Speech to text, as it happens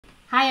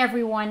Hi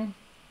everyone,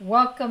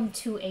 welcome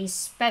to a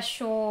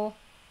special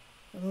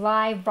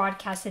live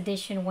broadcast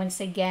edition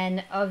once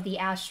again of the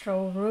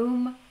Astro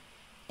Room.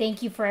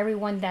 Thank you for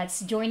everyone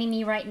that's joining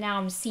me right now.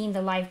 I'm seeing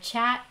the live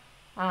chat.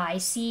 I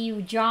see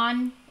you,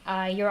 John,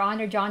 Your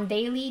Honor, John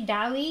Daly.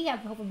 I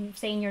hope I'm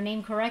saying your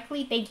name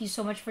correctly. Thank you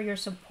so much for your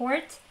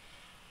support.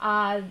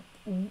 It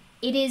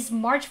is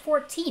March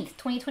 14th,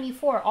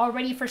 2024.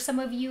 Already for some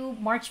of you,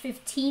 March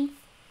 15th.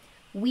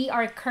 We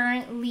are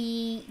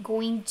currently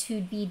going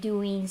to be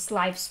doing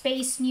live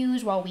space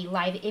news while we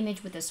live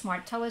image with a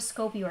smart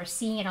telescope. You are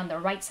seeing it on the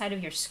right side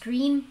of your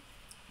screen.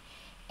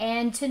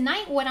 And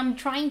tonight what I'm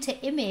trying to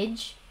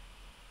image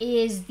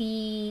is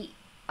the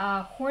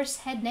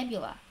Horsehead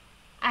Nebula.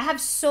 I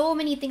have so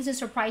many things in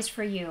surprise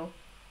for you,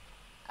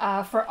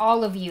 for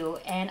all of you,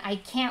 and I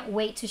can't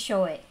wait to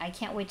show it.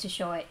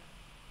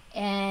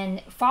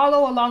 And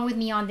follow along with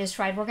me on this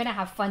ride. We're gonna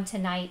have fun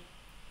tonight.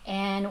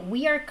 And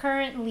we are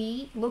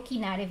currently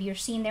looking at, if you're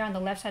seeing there on the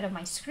left side of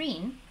my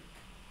screen,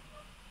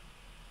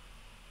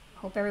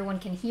 hope everyone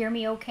can hear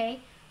me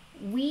okay.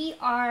 We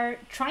are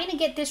trying to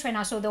get this right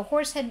now. So the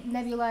Horsehead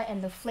Nebula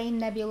and the Flame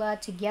Nebula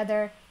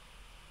together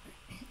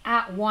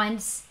at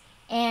once.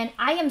 And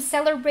I am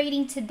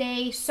celebrating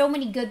today so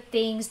many good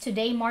things.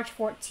 Today, March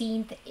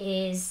 14th,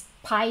 is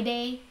Pi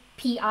Day,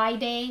 P-I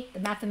Day, the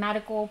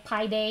mathematical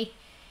Pi Day.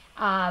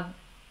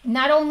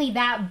 Not only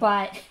that,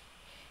 but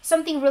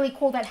something really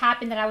cool that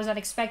happened that I was not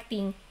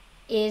expecting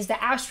is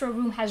the Astro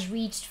Room has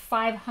reached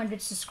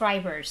 500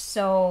 subscribers.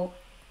 So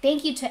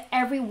thank you to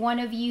every one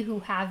of you who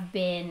have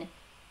been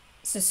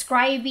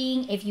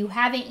subscribing. If you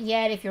haven't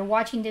yet, if you're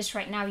watching this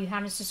right now, you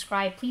haven't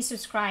subscribed, please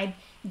subscribe.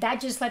 That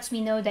just lets me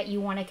know that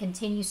you want to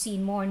continue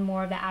seeing more and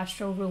more of the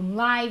Astro Room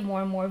live,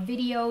 more and more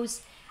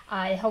videos.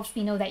 It helps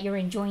me know that you're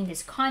enjoying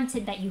this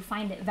content, that you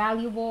find it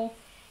valuable.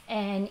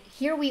 And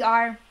here we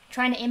are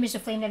trying to image the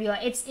Flame Nebula.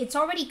 It's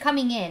already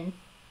coming in,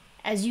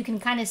 as you can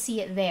kind of see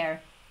it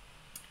there.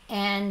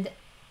 And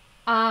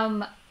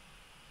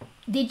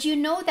did you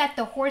know that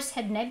the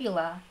Horsehead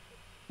Nebula,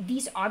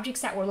 these objects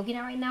that we're looking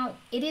at right now,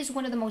 it is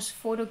one of the most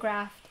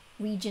photographed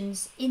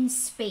regions in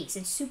space.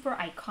 It's super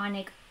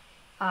iconic,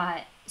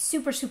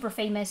 super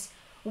famous.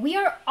 We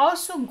are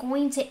also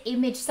going to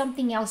image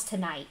something else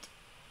tonight,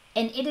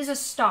 and it is a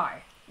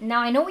star. Now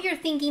I know what you're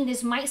thinking,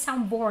 this might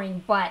sound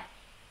boring, but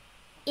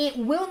it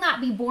will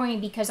not be boring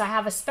because I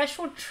have a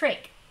special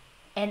trick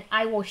and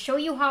I will show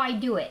you how I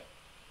do it.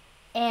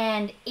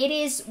 And it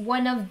is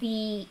one of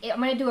the, I'm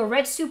going to do a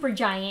red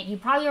supergiant. You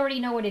probably already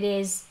know what it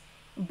is,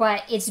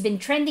 but it's been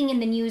trending in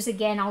the news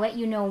again. I'll let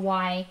you know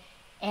why.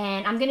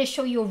 And I'm going to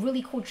show you a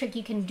really cool trick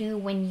you can do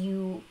when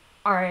you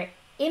are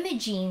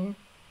imaging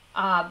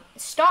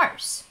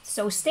stars.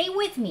 So stay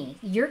with me.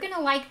 You're going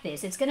to like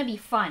this. It's going to be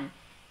fun.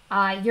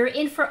 You're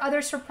in for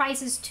other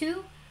surprises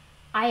too.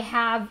 I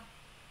have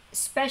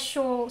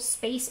special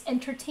space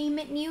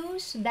entertainment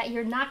news that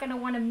you're not going to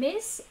want to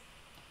miss.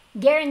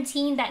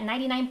 Guaranteeing that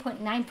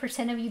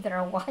 99.9% of you that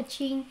are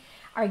watching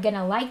are going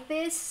to like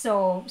this.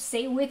 So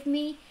stay with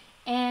me.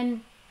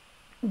 And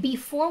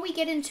before we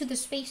get into the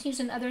space news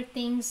and other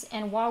things,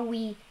 and while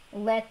we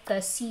let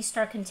the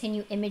Seestar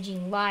continue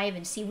imaging live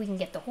and see if we can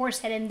get the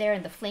Horsehead in there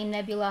and the Flame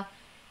Nebula,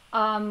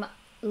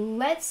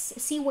 let's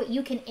see what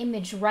you can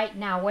image right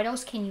now. What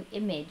else can you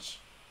image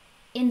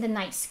in the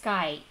night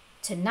sky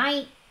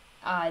tonight?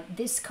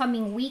 This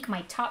coming week,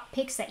 my top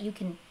picks that you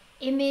can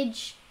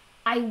image.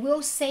 I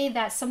will say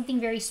that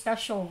something very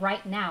special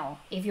right now,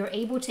 if you're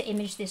able to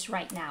image this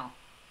right now,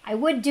 I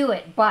would do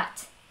it,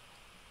 but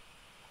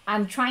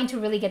I'm trying to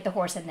really get the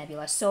Horsehead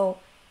Nebula. So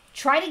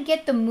try to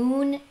get the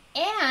moon,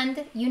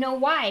 and you know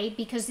why?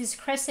 Because this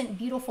crescent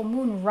beautiful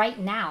moon right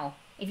now,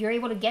 if you're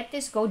able to get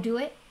this, go do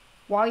it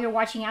while you're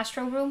watching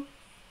Astro Room.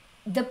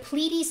 The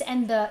Pleiades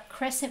and the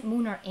crescent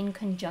moon are in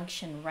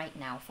conjunction right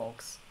now,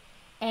 folks.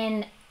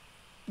 And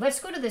let's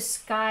go to the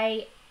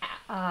sky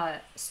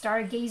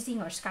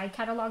stargazing or sky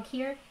catalog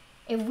here.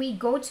 If we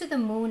go to the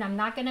moon, I'm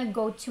not going to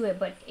go to it,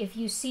 but if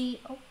you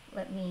see, oh,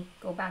 let me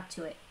go back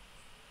to it.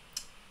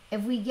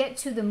 If we get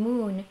to the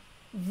moon,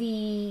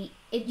 you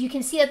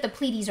can see that the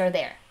Pleiades are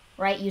there,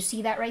 right? You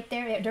see that right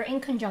there? They're in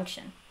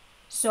conjunction.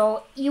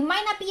 So you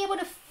might not be able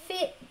to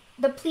fit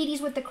the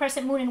Pleiades with the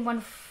crescent moon in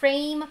one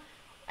frame,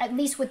 at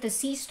least with the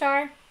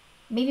Seestar.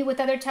 Maybe with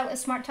other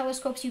smart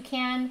telescopes you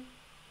can.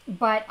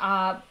 But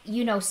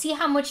you know, see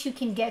how much you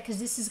can get, because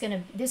this is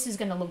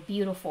gonna look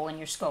beautiful in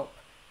your scope.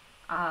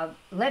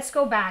 Let's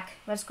go back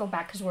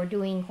because we're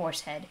doing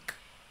Horsehead.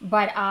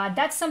 But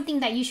that's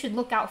something that you should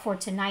look out for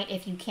tonight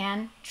if you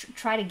can.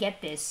 Try to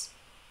get this.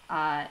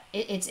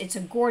 It's a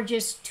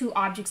gorgeous two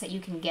objects that you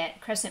can get: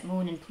 crescent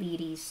moon and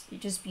Pleiades. They're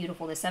just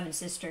beautiful. The Seven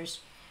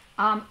Sisters.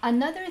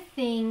 Another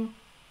thing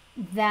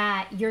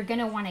that you're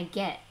gonna want to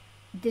get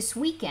this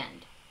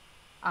weekend.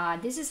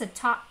 This is a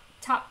top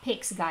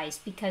picks, guys,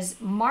 because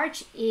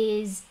March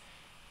is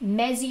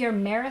Messier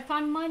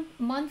Marathon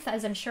month,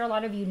 as I'm sure a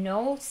lot of you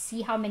know.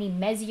 See how many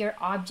Messier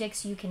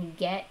objects you can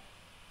get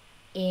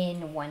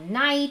in one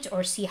night,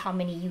 or see how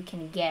many you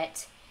can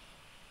get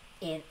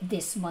in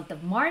this month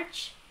of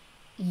March.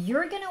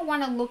 you're going to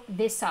want to look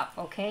this up,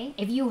 okay?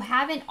 If you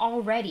haven't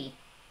already.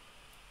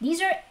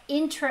 These are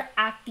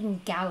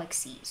interacting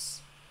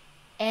galaxies.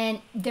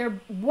 And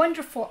they're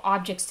wonderful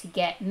objects to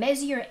get.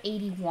 Messier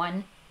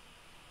 81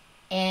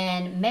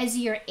 and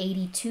Messier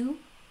 82.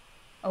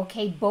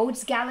 Okay,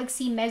 Bode's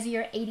Galaxy,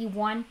 Messier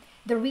 81.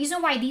 The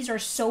reason why these are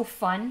so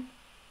fun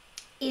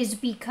is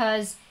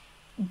because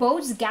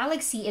Bode's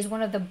Galaxy is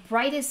one of the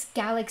brightest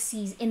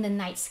galaxies in the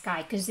night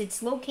sky because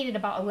it's located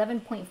about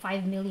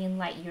 11.5 million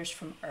light years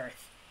from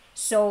Earth.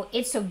 So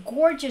it's a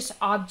gorgeous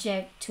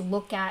object to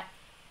look at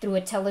through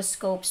a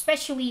telescope,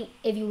 especially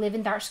if you live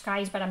in dark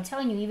skies. But I'm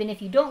telling you, even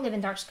if you don't live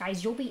in dark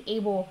skies, you'll be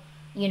able,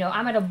 you know,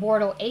 I'm at a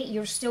Bortle 8,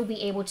 you'll still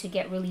be able to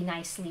get really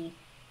nicely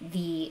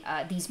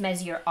these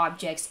Messier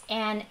objects.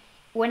 And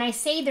when I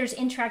say there's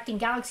interacting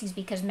galaxies,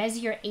 because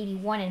Messier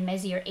 81 and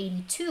Messier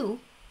 82,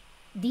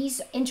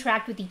 these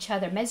interact with each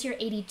other. Messier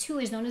 82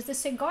 is known as the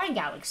cigar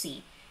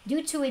galaxy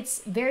due to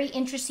its very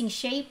interesting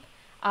shape.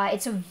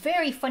 It's a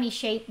very funny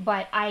shape,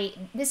 but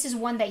this is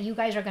one that you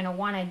guys are going to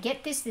want to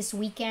get this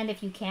weekend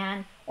if you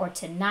can, or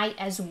tonight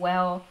as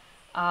well.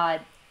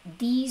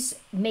 These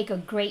make a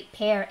great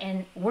pair,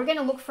 and we're going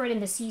to look for it in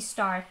the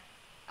Seestar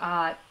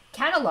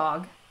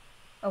catalog.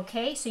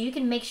 Okay, so you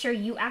can make sure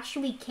you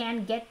actually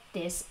can get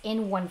this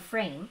in one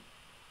frame.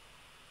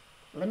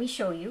 Let me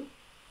show you.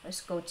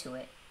 Let's go to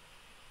it.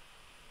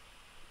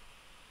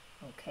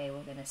 Okay,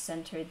 we're going to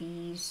center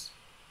these.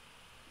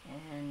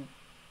 And,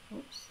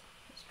 oops,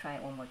 let's try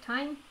it one more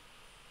time.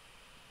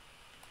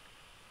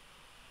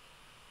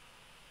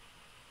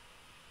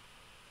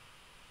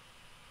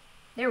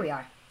 There we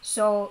are.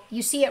 So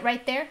you see it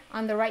right there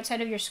on the right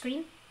side of your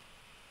screen.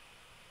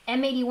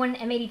 M81,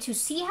 M82,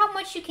 see how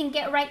much you can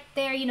get right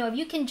there. You know, if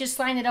you can just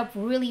line it up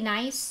really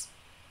nice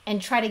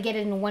and try to get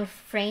it in one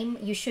frame,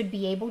 you should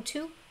be able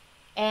to.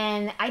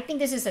 And I think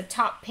this is a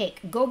top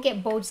pick. Go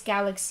get Bode's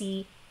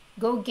Galaxy.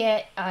 Go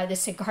get the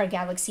Cigar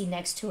Galaxy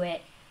next to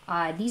it.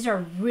 These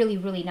are really,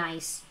 really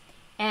nice.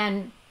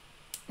 And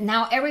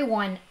now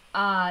everyone,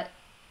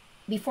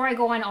 before I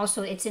go on,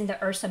 also, it's in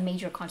the Ursa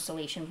Major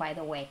constellation, by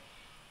the way.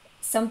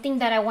 Something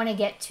that I want to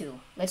get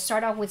to. Let's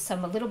start off with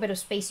a little bit of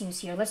space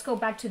news here. Let's go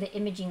back to the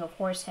imaging of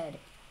Horsehead.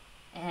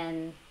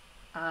 And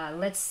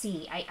let's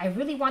see. I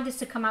really want this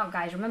to come out,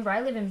 guys. Remember,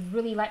 I live in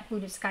really light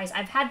polluted skies.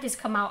 I've had this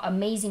come out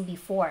amazing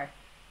before.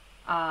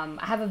 I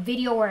have a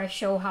video where I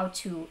show how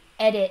to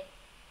edit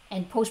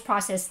and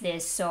post-process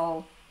this.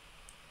 So,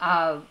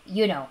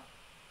 you know,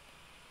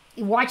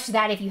 watch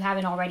that if you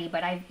haven't already.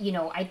 But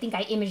I think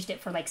I imaged it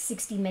for like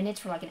 60 minutes,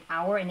 for like an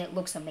hour, and it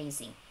looks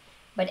amazing.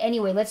 But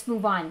anyway, let's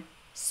move on.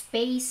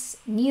 Space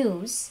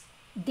news.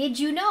 Did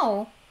you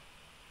know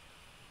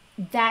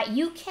that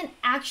you can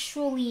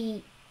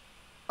actually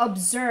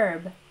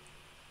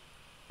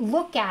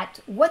look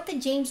at what the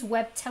James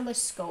Webb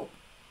Telescope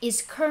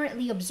is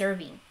currently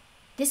observing?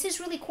 This is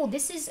really cool.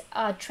 This is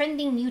a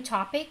trending new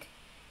topic.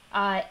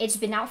 It's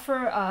been out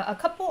for a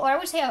couple, or I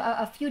would say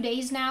a few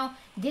days now.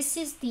 This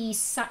is the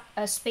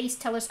Space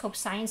Telescope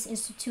Science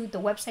Institute.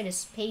 The website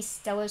is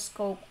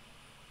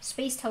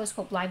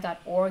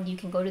spacetelscopelive.org. You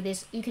can go to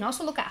this. You can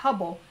also look at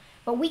Hubble,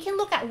 but we can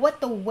look at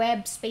what the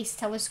Webb Space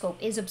Telescope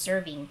is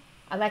observing.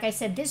 Like I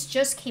said, this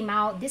just came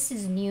out. This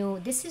is new.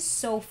 This is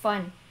so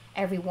fun,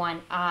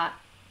 everyone.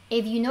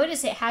 If you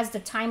notice, it has the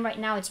time right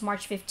now. It's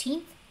March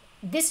 15th.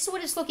 This is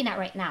what it's looking at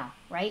right now,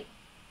 right?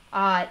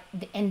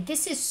 And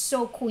this is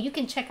so cool. You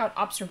can check out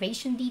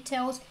observation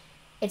details.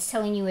 It's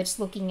telling you it's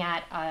looking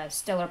at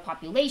stellar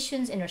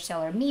populations,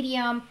 interstellar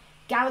medium,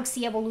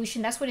 galaxy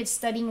evolution. That's what it's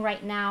studying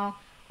right now.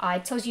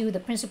 It tells you who the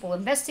principal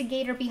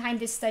investigator behind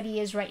this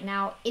study is right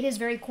now. It is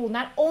very cool.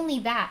 Not only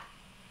that,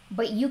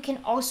 but you can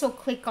also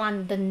click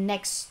on the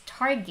next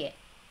target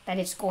that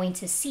it's going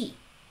to see,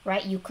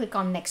 right? You click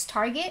on next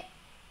target,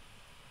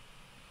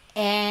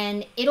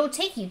 and it'll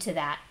take you to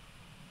that.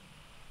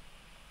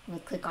 Let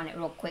me click on it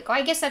real quick. Oh,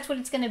 I guess that's what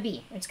it's going to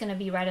be. It's going to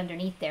be right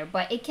underneath there.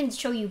 But it can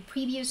show you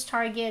previous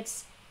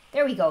targets.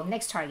 There we go.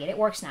 Next target. It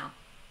works now.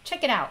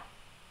 Check it out.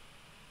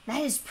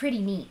 That is pretty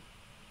neat.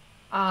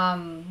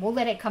 We'll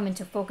let it come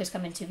into focus,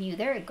 come into view.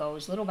 There it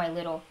goes, little by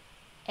little.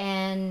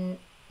 And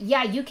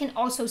yeah, you can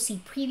also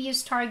see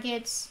previous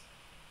targets.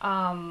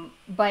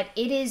 But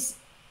it is,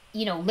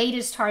 you know,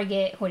 latest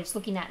target, what it's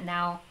looking at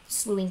now,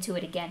 slewing to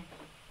it again.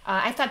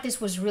 I thought this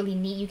was really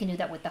neat. You can do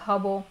that with the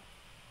Hubble.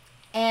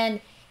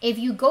 And if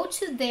you go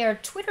to their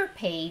Twitter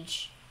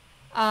page,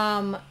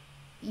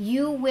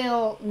 you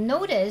will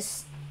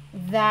notice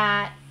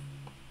that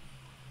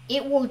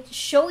it will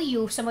show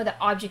you some of the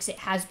objects it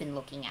has been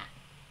looking at.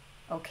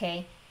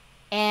 Okay,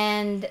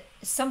 and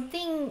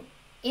something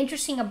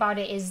interesting about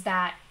it is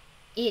that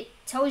it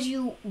tells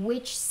you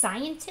which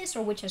scientist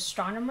or which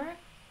astronomer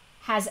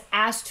has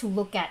asked to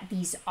look at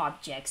these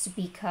objects,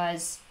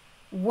 because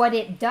what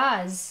it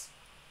does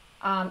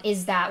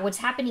is that what's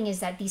happening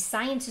is that these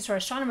scientists or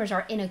astronomers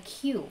are in a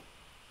queue,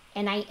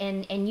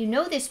 and you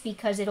know this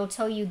because it'll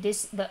tell you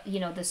this,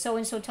 the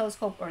so-and-so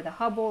telescope or the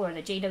Hubble or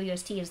the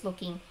JWST is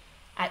looking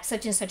at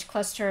such and such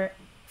cluster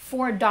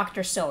for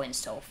Dr.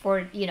 So-and-so,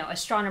 for,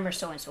 astronomer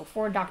so-and-so,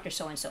 for Dr.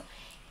 So-and-so.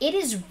 it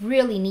is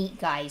really neat,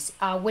 guys.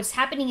 What's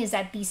happening is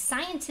that these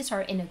scientists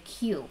are in a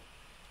queue,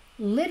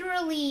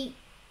 literally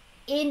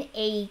in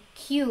a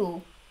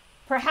queue.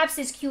 Perhaps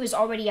this queue is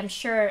already, I'm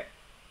sure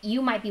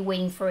you might be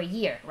waiting for a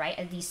year, right?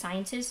 As these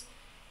scientists,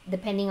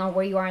 depending on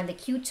where you are in the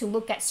queue, to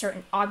look at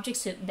certain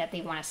objects that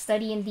they want to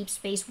study in deep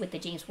space with the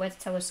James Webb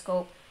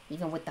Telescope,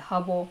 even with the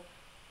Hubble.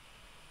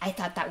 I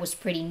thought that was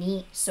pretty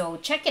neat. So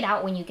check it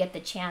out when you get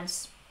the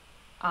chance.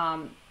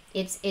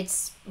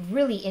 It's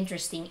really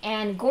interesting.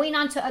 And going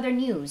on to other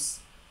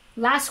news.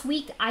 Last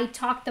week, I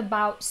talked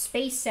about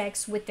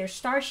SpaceX with their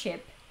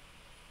Starship.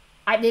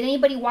 Did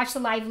anybody watch the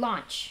live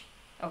launch?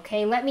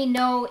 Okay, let me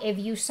know if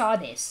you saw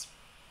this.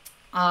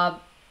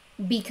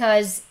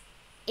 Because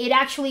it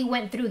actually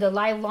went through. The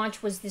live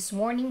launch was this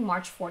morning,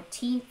 March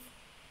 14th,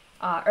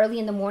 early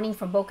in the morning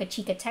from Boca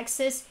Chica,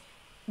 Texas.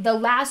 The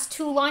last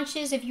two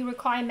launches, if you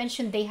recall, I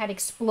mentioned they had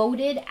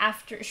exploded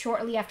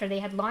shortly after they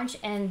had launched,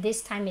 and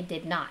this time it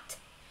did not.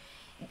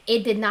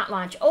 It did not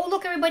launch. Oh,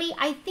 look, everybody,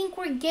 I think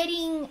we're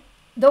getting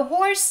the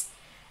horse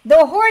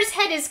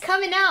head is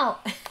coming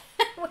out.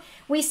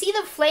 We see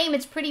the flame,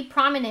 it's pretty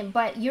prominent,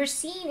 but you're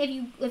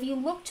seeing, if you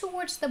look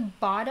towards the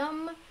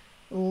bottom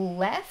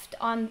left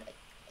on,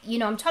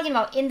 I'm talking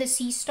about in the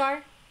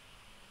Seestar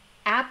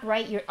app,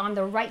 right? You're on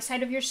the right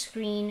side of your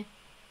screen.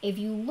 If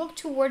you look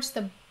towards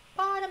the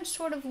bottom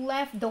sort of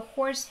left, the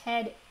horse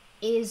head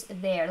is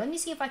there. Let me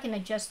see if I can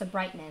adjust the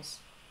brightness.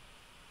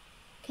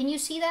 Can you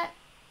see that?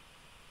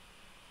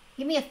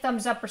 Give me a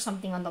thumbs up or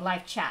something on the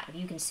live chat if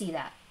you can see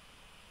that.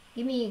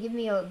 Give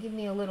me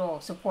a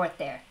little support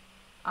there.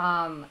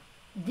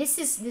 This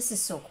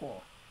is so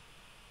cool.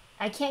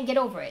 I can't get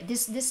over it.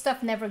 This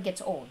stuff never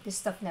gets old. This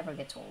stuff never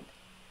gets old.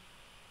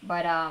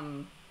 But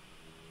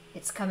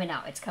it's coming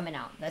out. It's coming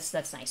out. That's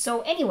nice.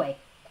 So anyway,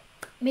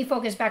 let me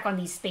focus back on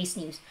these space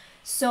news.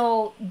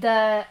 So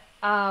the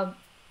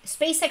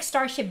SpaceX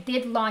Starship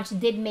did launch,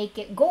 did make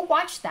it. Go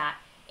watch that.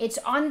 It's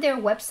on their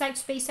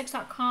website,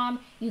 spacex.com.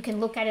 You can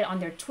look at it on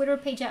their Twitter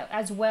page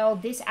as well.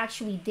 This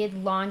actually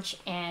did launch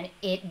and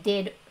it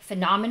did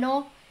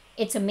phenomenal.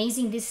 It's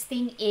amazing. This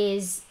thing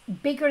is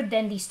bigger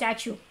than the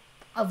Statue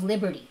of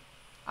Liberty,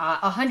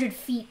 100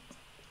 feet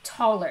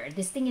taller.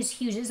 This thing is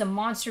huge. This is a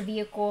monster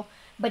vehicle.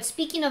 But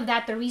speaking of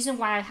that, the reason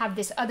why I have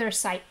this other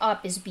site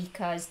up is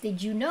because,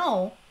 did you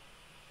know,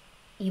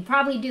 you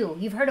probably do,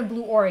 you've heard of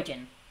Blue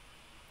Origin,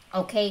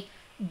 okay?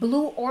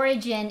 Blue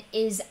Origin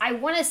is, I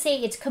want to say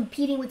it's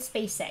competing with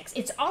SpaceX.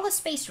 It's all a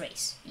space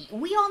race.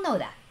 We all know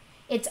that.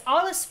 It's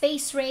all a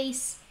space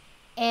race,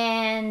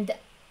 and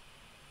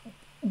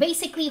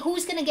basically,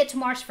 who's going to get to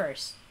Mars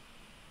first?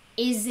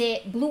 Is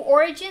it Blue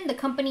Origin, the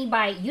company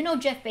by,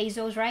 Jeff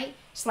Bezos, right?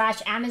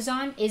 /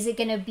 Amazon. Is it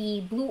going to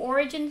be Blue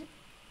Origin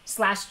 /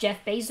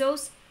 Jeff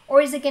Bezos? Or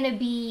is it going to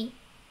be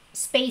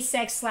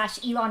SpaceX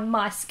 / Elon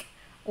Musk?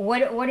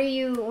 What are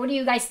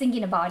you guys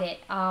thinking about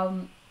it?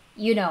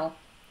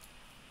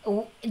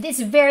 This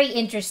is very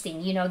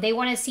interesting. They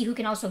want to see who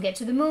can also get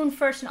to the moon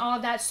first and all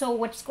of that. So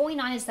what's going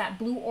on is that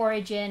Blue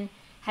Origin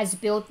has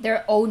built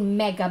their own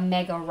mega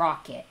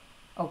rocket.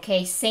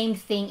 Okay, same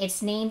thing.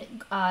 It's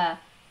named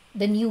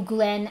the New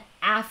Glenn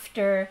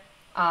after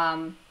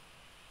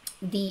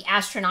the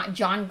astronaut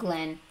John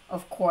Glenn,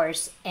 of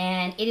course.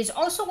 And it is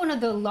also one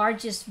of the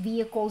largest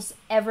vehicles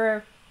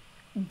ever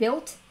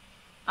built.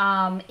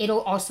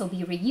 It'll also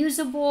be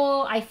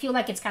reusable. I feel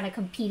like it's kind of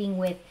competing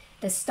with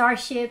the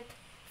Starship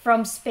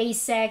from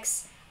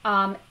SpaceX.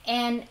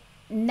 And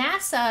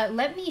NASA,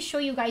 let me show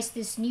you guys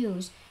this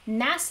news.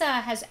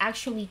 NASA has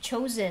actually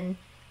chosen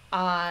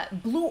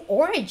Blue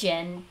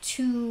Origin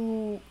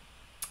to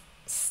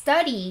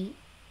study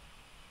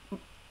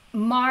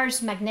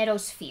Mars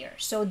magnetosphere.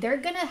 So they're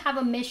going to have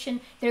a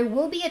mission. There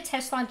will be a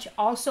test launch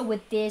also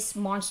with this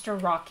monster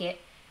rocket,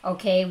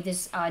 okay,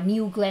 this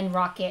New Glenn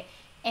rocket.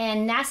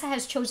 And NASA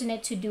has chosen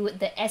it to do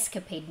the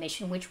ESCAPADE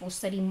mission, which will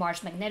study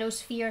Mars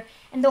magnetosphere.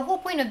 And the whole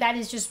point of that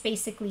is just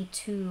basically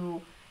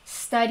to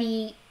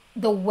study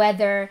the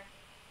weather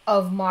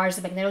of Mars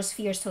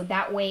magnetosphere, so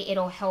that way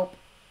it'll help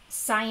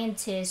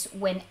scientists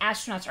when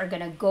astronauts are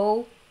going to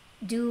go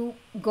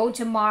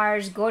to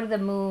Mars, go to the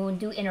moon,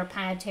 do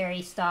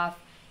interplanetary stuff,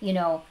 in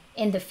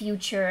the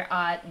future.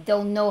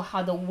 They'll know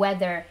how the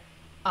weather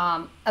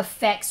will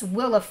affect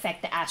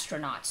the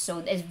astronauts. So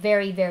it's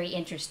very, very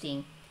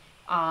interesting.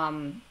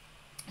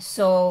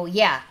 So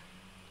yeah,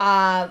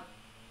 I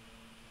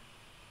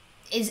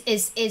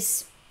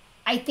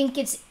think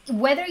it's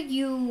whether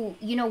you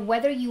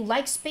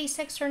like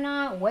SpaceX or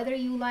not, whether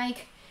you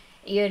like,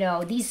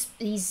 these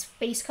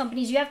space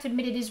companies, you have to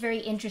admit it is very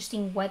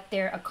interesting what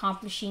they're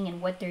accomplishing and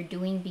what they're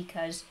doing,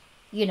 because,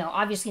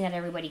 obviously not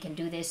everybody can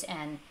do this,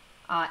 and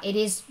it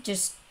is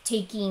just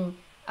taking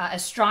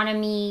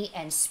astronomy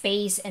and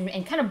space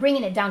and kind of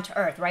bringing it down to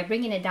earth, right?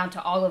 Bringing it down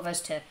to all of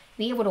us to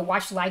be able to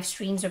watch live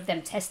streams of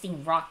them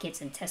testing rockets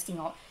and testing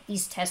all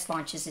these test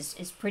launches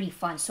is pretty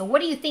fun. So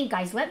what do you think,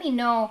 guys? Let me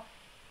know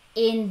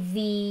in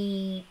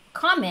the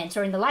comments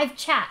or in the live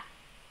chat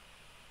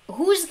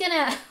who's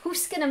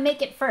gonna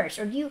make it first,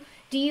 or do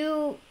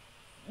you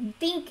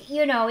think,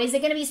 you know, is it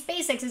going to be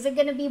SpaceX? Is it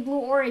going to be Blue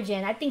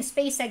Origin? I think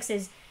SpaceX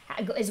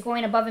is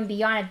going above and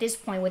beyond at this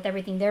point with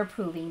everything they're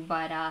proving.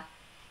 But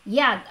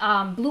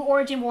yeah, Blue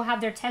Origin will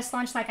have their test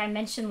launch, like I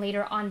mentioned,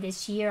 later on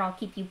this year. I'll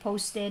keep you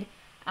posted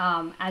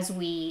as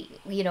we,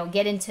 you know,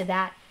 get into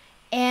that.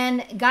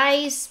 And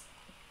guys,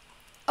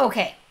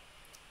 okay,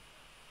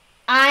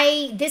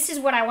 this is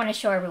what I want to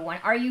show everyone.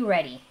 Are you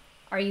ready?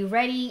 Are you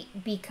ready?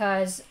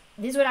 Because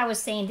this is what I was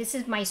saying. This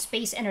is my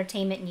space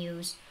entertainment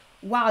news.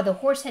 Wow, the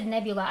Horsehead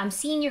Nebula. I'm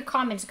seeing your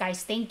comments,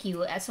 guys. Thank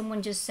you. As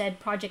someone just said,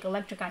 Project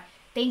Electrica.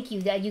 Thank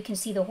you that you can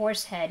see the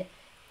Horsehead.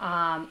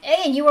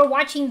 Hey, and you were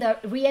watching the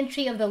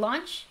re-entry of the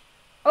launch?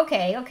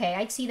 Okay, okay.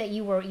 I see that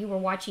you were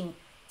watching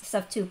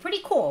stuff too.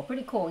 Pretty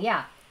cool,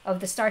 yeah, of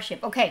the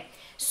Starship. Okay,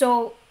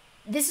 so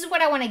this is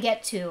what I want to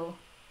get to.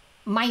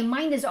 My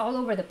mind is all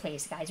over the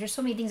place, guys. There's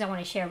so many things I want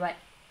to share, but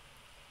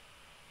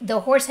the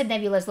Horsehead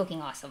Nebula is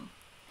looking awesome.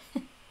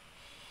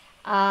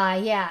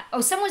 Yeah. Oh,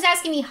 someone's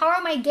asking me, how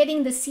am I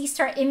getting the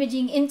Seestar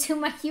imaging into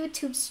my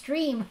YouTube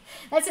stream?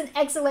 That's an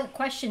excellent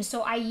question.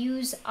 So I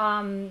use,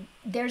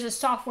 there's a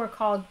software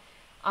called,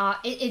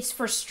 it's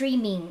for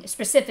streaming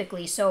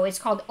specifically. So it's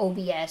called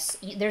OBS.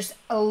 There's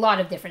a lot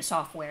of different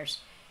softwares.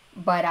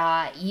 But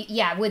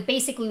yeah,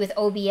 basically with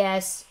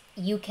OBS,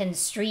 you can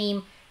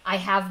stream. I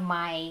have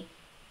my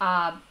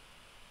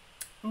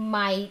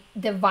my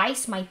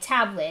device, my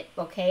tablet,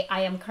 okay?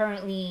 I am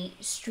currently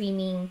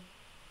streaming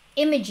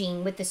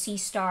imaging with the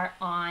Seestar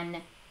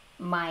on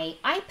my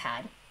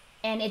iPad,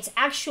 and it's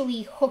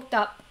actually hooked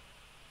up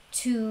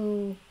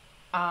to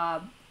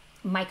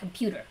my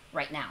computer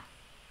right now.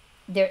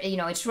 There, you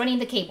know, it's running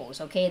the cables,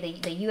 okay?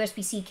 The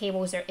USB-C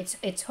cables are,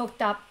 it's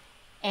hooked up,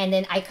 and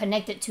then I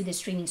connect it to the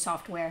streaming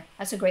software.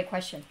 That's a great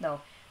question,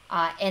 though.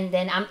 And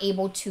then I'm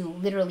able to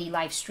literally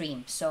live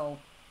stream. So,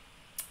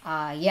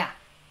 yeah,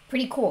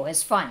 pretty cool.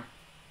 It's fun.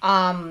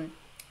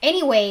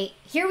 Anyway,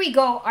 here we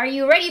go. Are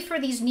you ready for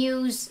these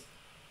news?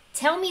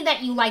 Tell me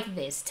that you like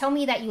this. Tell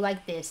me that you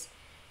like this.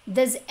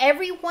 Does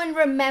everyone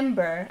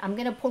remember? I'm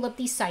going to pull up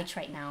these sites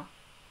right now.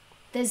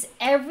 Does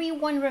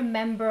everyone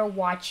remember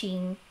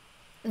watching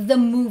the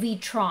movie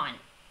Tron?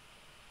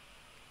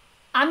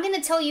 I'm going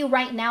to tell you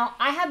right now,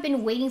 I have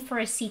been waiting for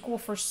a sequel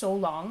for so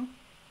long.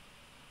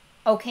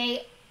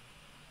 Okay?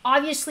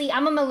 Obviously,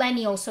 I'm a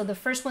millennial, so the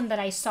first one that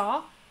I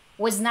saw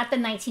was not the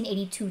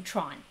 1982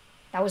 Tron.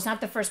 That was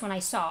not the first one I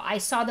saw. I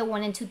saw the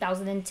one in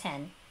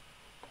 2010.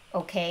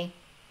 Okay?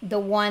 The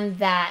one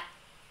that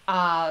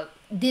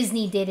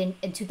Disney did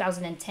in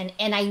 2010,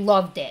 and I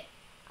loved it.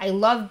 I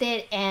loved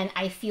it, and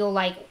I feel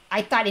like,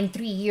 I thought in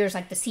 3 years,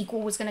 like, the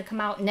sequel was going to come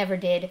out. Never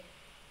did.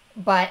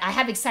 But I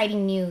have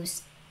exciting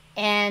news.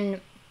 And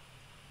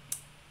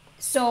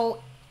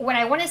so what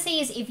I want to say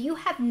is, if you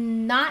have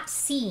not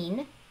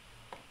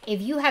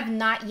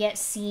yet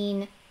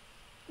seen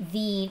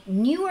the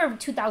newer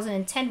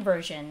 2010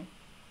 version,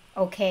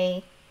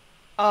 okay,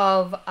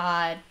 of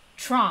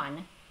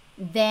Tron,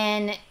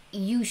 then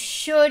you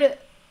should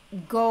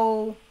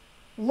go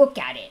look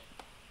at it.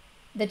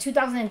 The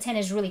 2010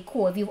 is really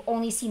cool if you've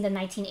only seen the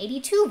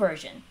 1982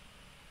 version.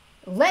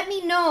 Let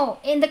me know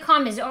in the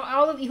comments,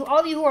 all of you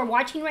who are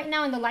watching right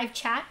now in the live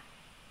chat,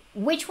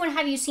 which one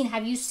have you seen?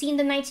 Have you seen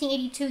the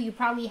 1982? You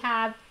probably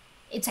have.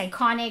 It's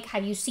iconic.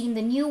 Have you seen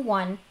the new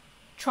one,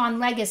 Tron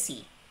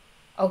Legacy?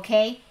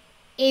 Okay?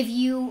 If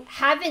you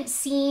haven't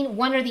seen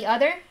one or the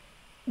other,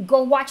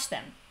 go watch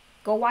them.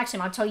 Go watch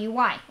them. I'll tell you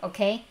why,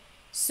 okay?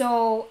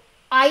 So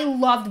I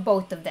loved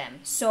both of them.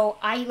 So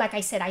like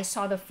I said, I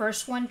saw the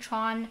first one,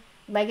 Tron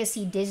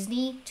Legacy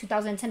Disney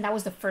 2010. That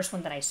was the first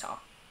one that I saw,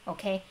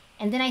 okay?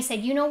 And then I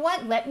said, you know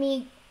what? Let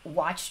me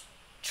watch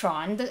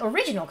Tron, the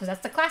original, because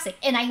that's the classic.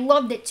 And I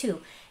loved it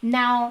too.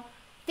 Now,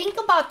 think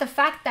about the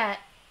fact that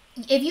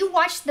if you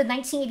watch the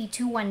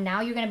 1982 one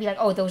now, you're going to be like,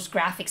 oh, those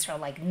graphics are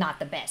like not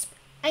the best.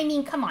 I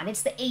mean, come on,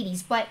 it's the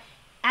 80s. But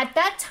at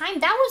that time,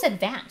 that was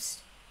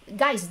advanced.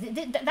 Guys,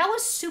 that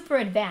was super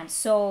advanced.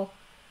 So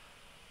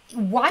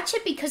watch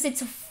it because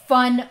it's a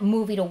fun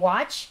movie to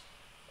watch.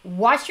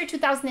 Watch your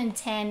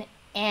 2010,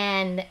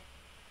 and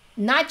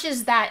not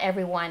just that,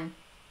 everyone,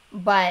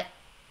 but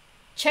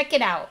check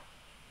it out.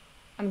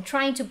 I'm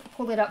trying to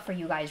pull it up for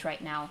you guys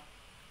right now.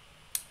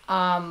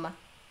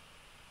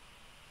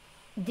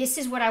 This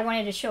is what I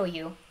wanted to show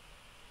you.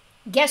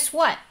 Guess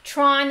what?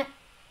 Tron,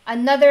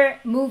 another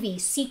movie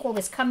sequel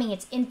is coming.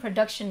 It's in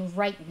production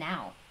right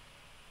now.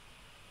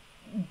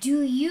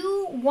 Do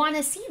you want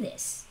to see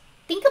this?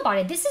 Think about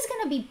it. This is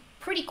going to be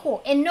pretty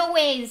cool. In no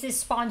way is this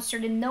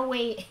sponsored. In no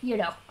way, you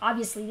know,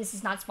 obviously this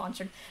is not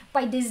sponsored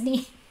by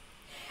Disney,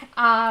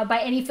 by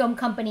any film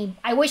company.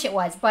 I wish it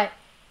was, but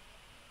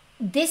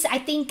this, I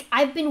think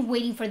I've been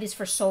waiting for this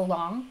for so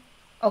long.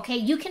 Okay,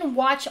 you can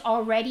watch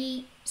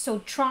already. So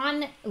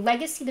Tron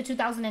Legacy, the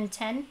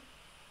 2010.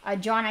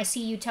 John, I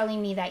see you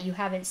telling me that you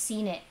haven't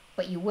seen it,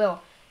 but you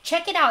will.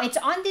 Check it out. It's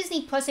on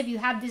Disney Plus. If you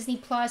have Disney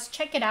Plus,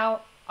 check it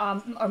out.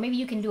 Or maybe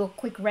you can do a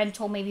quick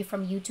rental, maybe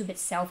from YouTube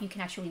itself. You can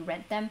actually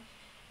rent them.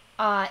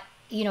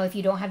 You know, if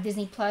you don't have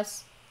Disney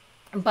Plus.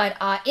 But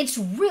it's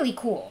really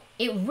cool.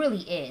 It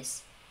really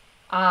is.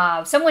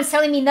 Someone's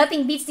telling me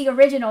nothing beats the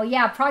original.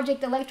 Yeah,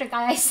 Project Electric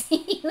Eye, I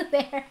see you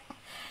there.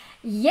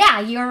 Yeah,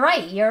 you're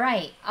right. You're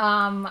right.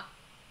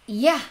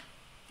 Yeah,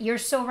 you're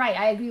so right.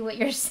 I agree with what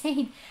you're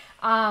saying.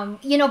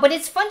 You know, but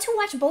it's fun to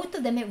watch both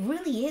of them. It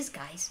really is,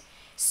 guys.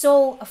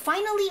 So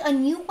finally, a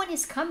new one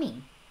is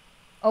coming.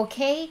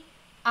 Okay.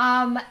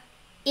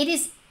 It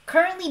is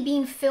currently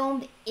being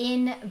filmed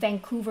in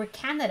Vancouver,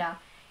 Canada,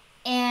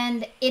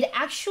 and it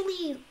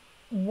actually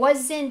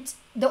wasn't.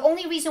 The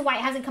only reason why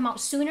it hasn't come out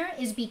sooner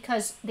is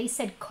because they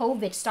said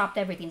COVID stopped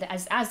everything,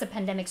 as the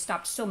pandemic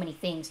stopped so many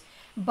things.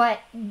 But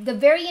the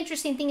very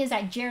interesting thing is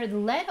that Jared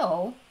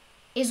Leto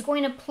is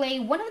going to play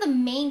one of the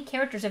main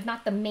characters, if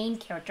not the main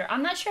character.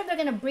 I'm not sure if they're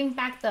going to bring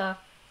back the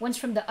ones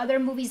from the other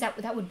movies.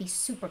 That would be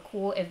super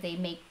cool if they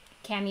make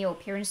cameo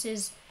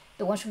appearances,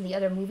 the ones from the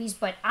other movies.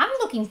 But I'm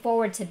looking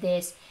forward to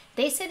this.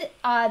 They said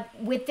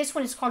with this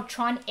one, it's called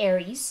Tron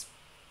Ares.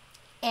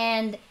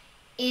 And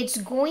it's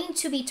going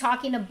to be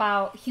talking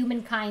about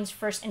humankind's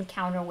first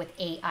encounter with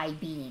AI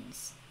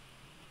beings.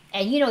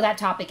 And you know that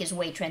topic is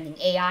way trending,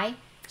 AI.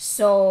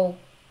 So,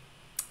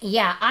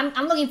 yeah,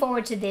 I'm looking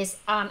forward to this.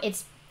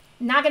 It's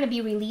not going to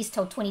be released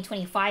till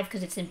 2025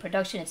 because it's in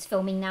production. It's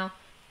filming now.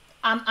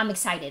 I'm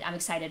excited. I'm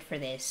excited for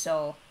this.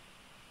 So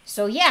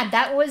yeah,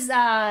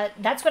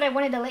 that's what I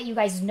wanted to let you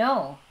guys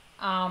know.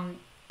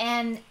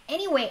 And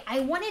anyway, I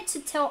wanted to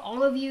tell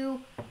all of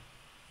you,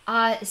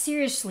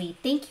 seriously,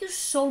 thank you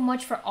so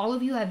much for all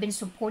of you who have been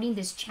supporting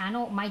this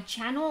channel. My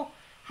channel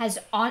has,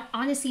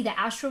 honestly, the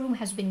Astro Room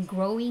has been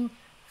growing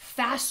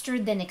faster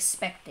than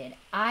expected.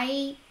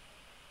 I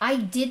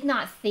did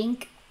not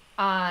think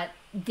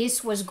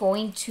this was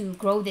going to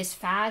grow this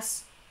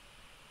fast.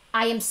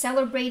 I am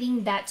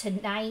celebrating that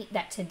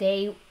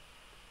today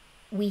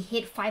we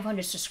hit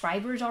 500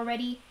 subscribers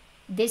already.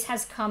 This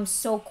has come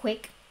so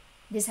quick.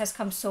 This has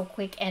come so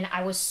quick, and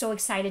I was so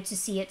excited to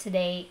see it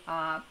today,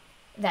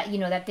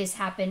 that this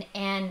happened.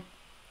 And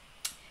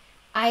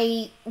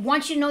I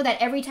want you to know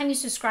that every time you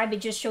subscribe,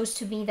 it just shows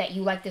to me that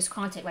you like this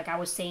content, like I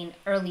was saying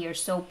earlier.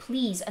 So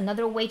please,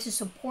 another way to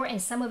support,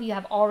 and some of you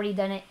have already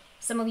done it.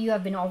 Some of you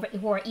have been already,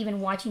 who are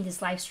even watching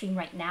this live stream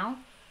right now.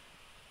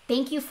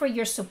 Thank you for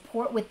your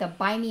support with the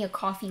Buy Me a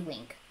Coffee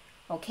link.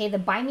 Okay, the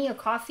Buy Me a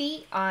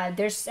Coffee,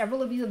 there's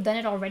several of you who have done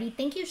it already.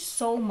 Thank you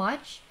so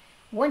much.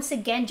 Once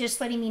again, just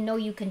letting me know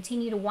you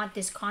continue to want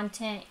this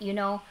content, you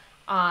know.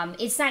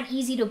 It's not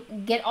easy to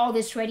get all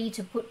this ready,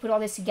 to put all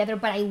this together,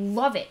 but I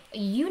love it.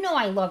 You know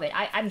I love it.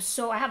 I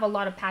have a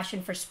lot of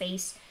passion for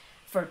space,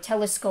 for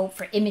telescope,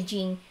 for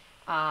imaging,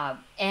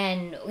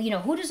 and you know,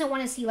 who doesn't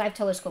want to see live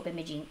telescope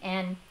imaging?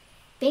 And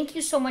thank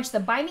you so much. The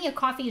Buy Me a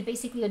Coffee is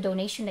basically a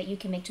donation that you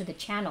can make to the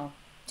channel,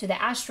 to the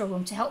Astro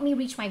Room, to help me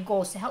reach my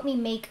goals, to help me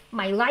make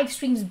my live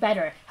streams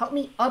better, help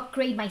me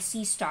upgrade my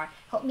Seestar,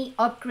 help me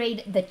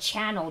upgrade the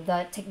channel,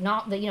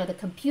 the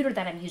computer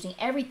that I'm using,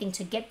 everything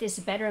to get this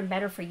better and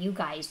better for you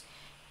guys.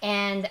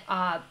 And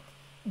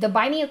the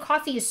Buy Me a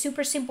Coffee is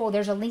super simple.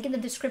 There's a link in the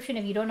description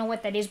if you don't know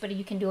what that is, but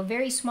you can do a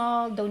very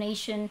small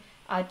donation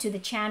to the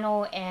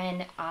channel,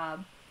 and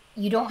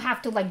you don't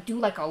have to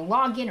do a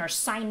login or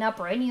sign up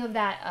or any of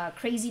that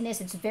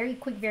craziness. It's very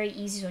quick, very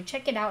easy. So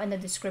check it out in the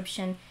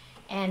description.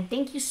 And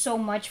thank you so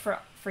much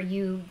for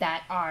you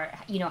that are,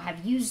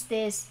 have used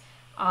this.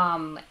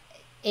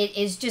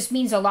 It just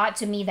means a lot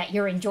to me that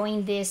you're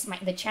enjoying this.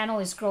 The channel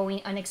is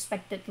growing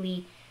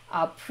unexpectedly,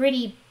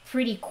 pretty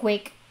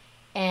quick.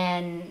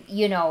 And,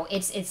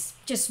 it's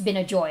just been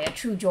a joy, a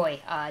true joy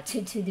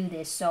to do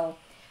this. So,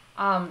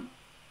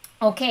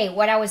 okay,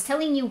 what I was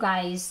telling you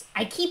guys,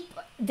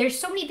 there's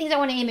so many things I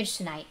want to image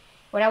tonight.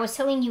 What I was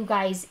telling you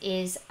guys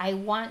is I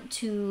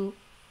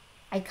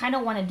kind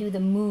of want to do the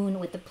moon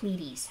with the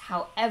Pleiades.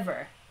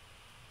 However,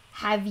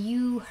 have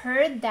you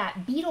heard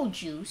that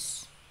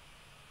Betelgeuse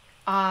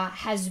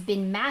has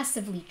been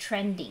massively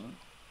trending?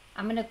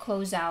 I'm going to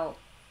close out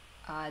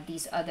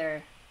these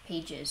other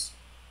pages.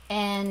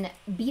 And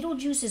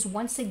Betelgeuse is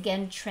once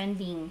again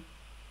trending,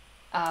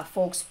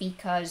 folks,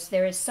 because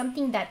there is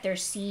something that they're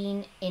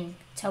seeing in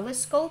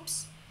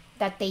telescopes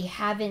that they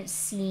haven't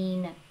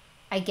seen,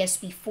 I guess,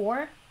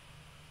 before.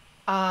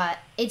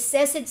 It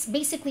says it's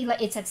basically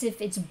it's as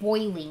if it's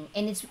boiling,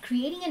 and it's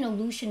creating an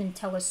illusion in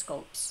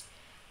telescopes.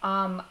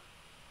 And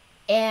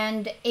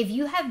if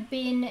you have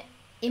been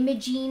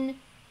imaging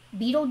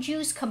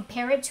Betelgeuse,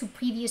 compare it to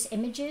previous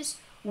images.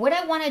 What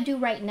I want to do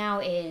right now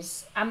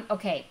is,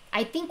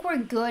 I think we're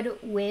good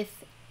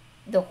with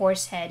the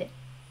Horsehead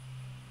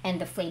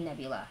and the Flame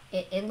Nebula.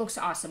 It looks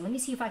awesome. Let me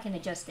see if I can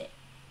adjust it.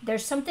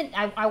 There's something,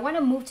 I want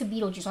to move to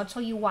Betelgeuse. I'll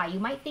tell you why. You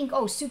might think,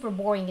 oh, super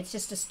boring, it's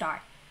just a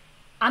star.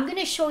 I'm going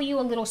to show you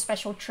a little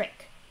special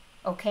trick,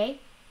 okay?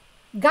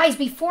 Guys,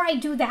 before I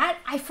do that,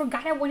 I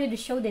forgot I wanted to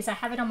show this. I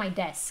have it on my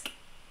desk.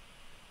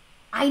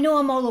 I know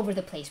I'm all over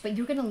the place, but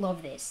you're going to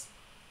love this.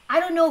 I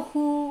don't know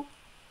who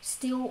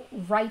still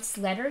writes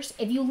letters.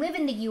 If you live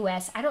in the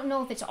US, I don't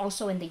know if it's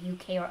also in the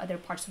UK or other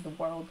parts of the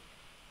world.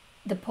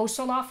 The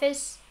postal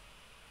office,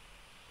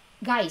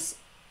 guys,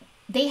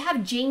 they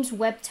have James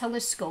Webb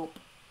Telescope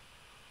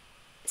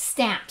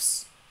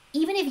stamps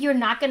even if you're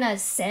not gonna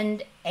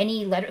send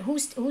any letter, who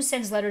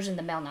sends letters in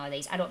the mail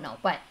nowadays? I don't know,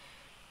 but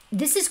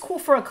this is cool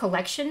for a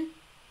collection.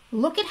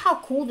 Look at how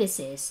cool this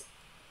is.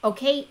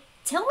 Okay,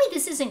 tell me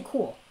this isn't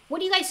cool. What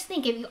do you guys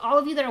think? If all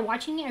of you that are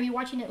watching it, are you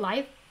watching it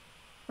live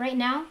right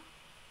now?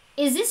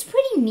 Is this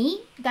pretty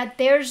neat that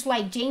there's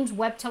like James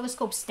Webb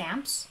Telescope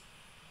stamps?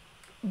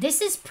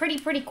 This is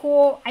pretty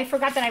cool. I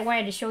forgot that I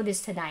wanted to show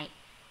this tonight.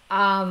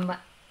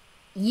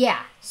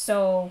 Yeah,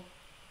 so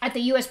at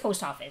the US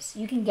Post Office,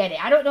 you can get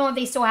it. I don't know if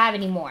they still have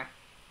any more.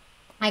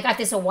 I got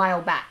this a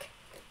while back.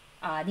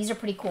 These are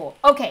pretty cool.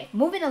 Okay,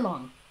 moving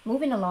along.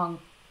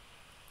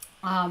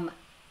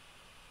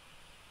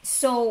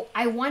 So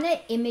I want to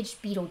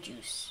image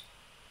Betelgeuse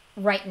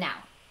right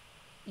now.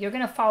 You're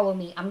going to follow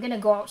me. I'm going to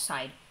go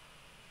outside.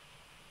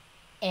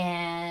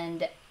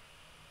 And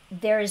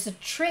there is a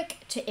trick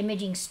to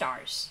imaging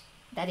stars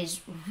that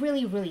is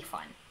really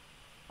fun.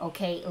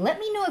 Okay, let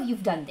me know if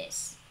you've done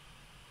this.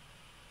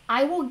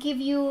 I will give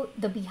you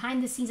the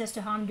behind the scenes as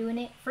to how I'm doing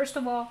it. First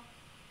of all,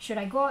 should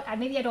I go out?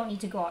 Maybe I don't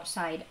need to go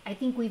outside. I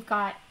think we've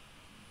got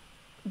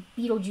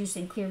Betelgeuse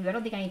in clear view. I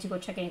don't think I need to go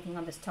check anything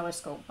on this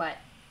telescope, but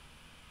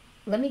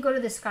let me go to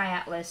the Sky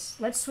Atlas.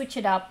 Let's switch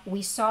it up.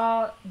 We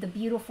saw the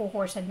beautiful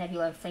Horsehead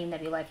Nebula and Flame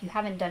Nebula. If you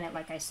haven't done it,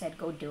 like I said,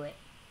 go do it.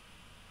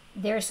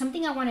 There's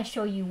something I want to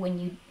show you when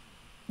you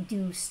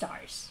do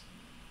stars.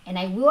 And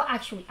I will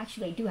actually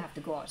I do have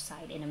to go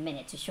outside in a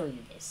minute to show you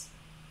this.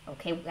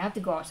 Okay, we have to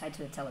go outside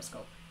to the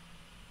telescope.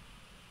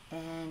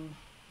 And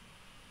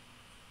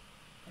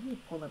let me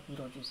pull up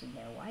Betelgeuse in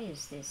there. Why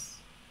is this?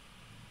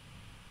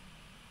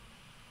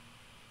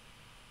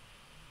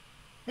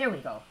 There we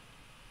go.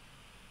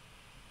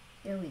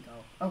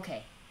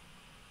 Okay.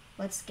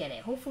 Let's get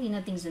it. Hopefully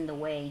nothing's in the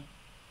way.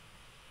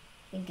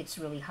 I think it's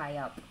really high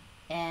up.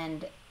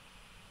 And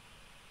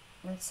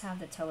let's have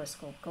the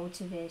telescope go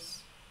to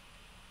this.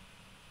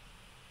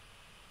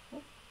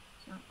 Oh,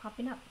 it's not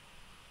popping up.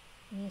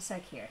 Give me a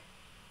sec here.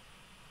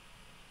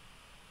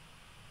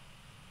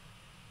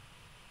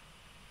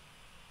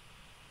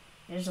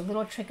 There's a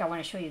little trick I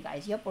want to show you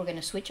guys. Yep, we're going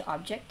to switch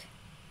object.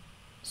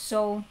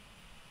 So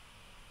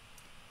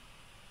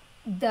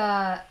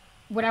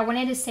what I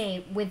wanted to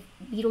say with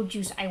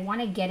Betelgeuse, I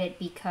want to get it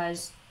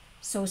because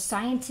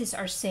scientists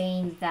are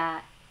saying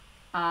that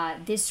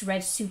this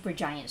red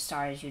supergiant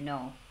star, as you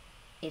know,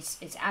 it's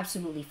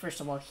absolutely,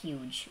 first of all,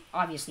 huge.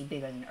 Obviously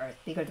bigger than Earth,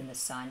 bigger than the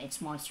sun. It's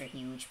monster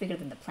huge, bigger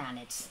than the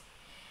planets.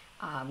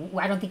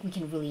 I don't think we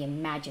can really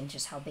imagine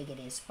just how big it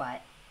is,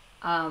 but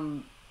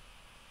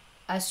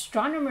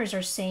astronomers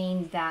are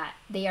saying that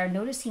they are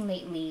noticing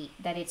lately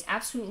that it's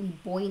absolutely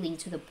boiling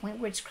to the point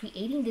where it's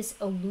creating this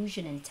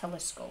illusion in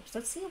telescopes.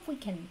 Let's see if we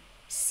can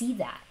see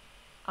that.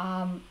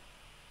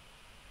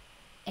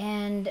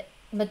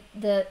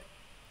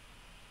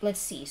 Let's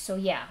see. So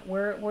yeah,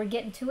 we're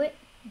getting to it.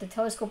 The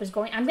telescope is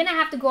going. I'm gonna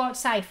have to go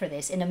outside for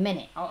this in a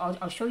minute.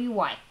 I'll show you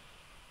why.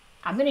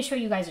 I'm gonna show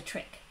you guys a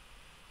trick.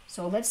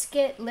 So let's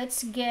get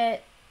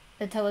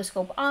the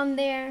telescope on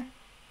there.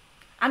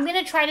 I'm going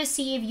to try to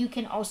see if you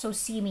can also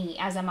see me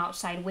as I'm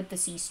outside with the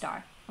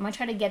Seestar. I'm going to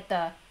try to get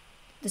the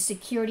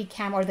security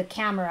cam or the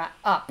camera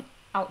up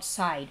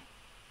outside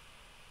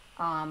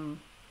and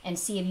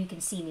see if you can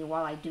see me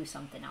while I do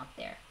something out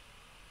there.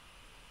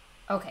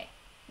 Okay,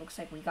 looks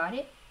like we got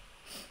it.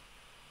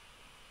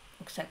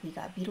 Looks like we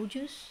got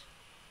Betelgeuse.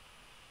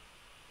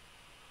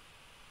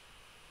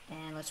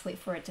 And let's wait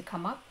for it to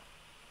come up.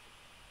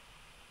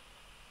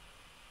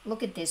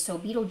 Look at this. So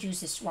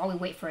Betelgeuse is, while we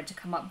wait for it to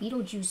come up,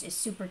 Betelgeuse is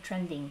super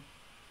trending.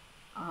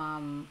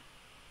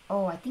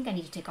 Oh, I think I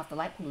need to take off the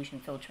light pollution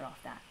filter off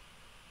that.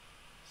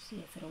 See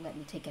if it'll let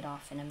me take it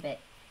off in a bit.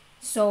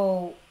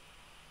 So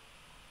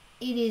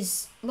it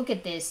is, look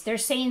at this. They're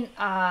saying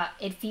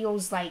it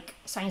feels like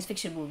science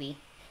fiction movie.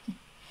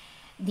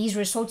 These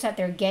results that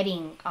they're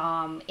getting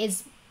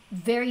is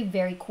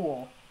very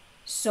cool.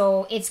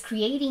 So it's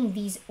creating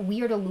these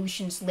weird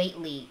illusions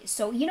lately.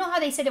 So you know how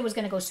they said it was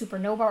going to go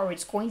supernova, or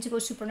it's going to go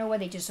supernova,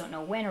 they just don't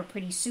know when or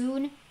pretty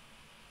soon?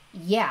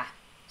 Yeah.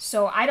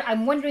 So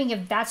I'm wondering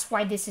if that's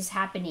why this is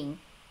happening.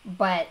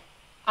 But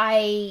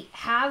I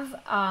have,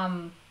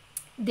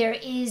 there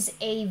is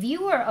a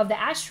viewer of the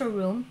Astro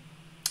Room.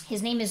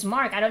 His name is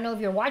Mark. I don't know if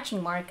you're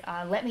watching, Mark.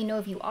 Let me know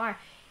if you are.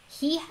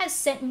 He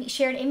has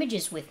shared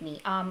images with me.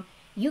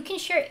 You can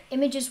share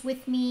images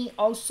with me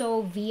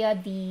also via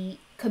the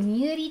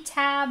community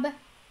tab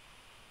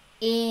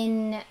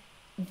in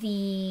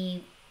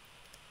the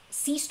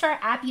Seestar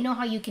app. You know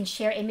how you can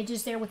share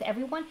images there with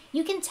everyone?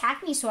 You can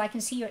tag me so I can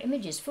see your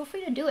images. Feel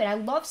free to do it. I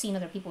love seeing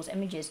other people's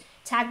images.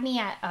 Tag me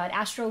at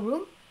Astro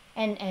Room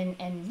and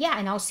yeah,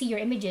 and I'll see your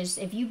images.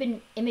 If you've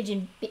been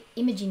imaging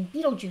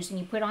Betelgeuse and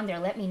you put it on there,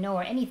 let me know,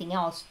 or anything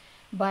else.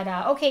 But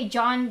okay,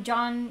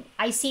 John,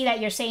 I see that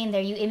you're saying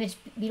there you image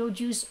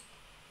Betelgeuse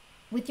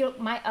with your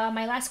my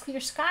last clear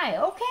sky.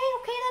 Okay,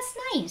 that's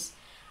nice.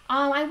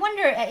 I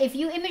wonder if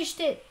you imaged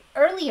it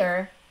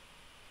earlier.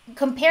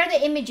 Compare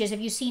the images if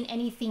you've seen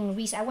anything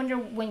recent. I wonder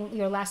when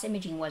your last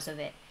imaging was of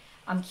it.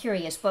 I'm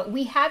curious, but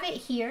we have it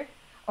here.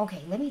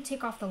 Okay, let me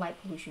take off the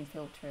light pollution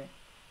filter.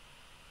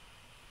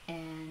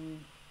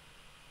 And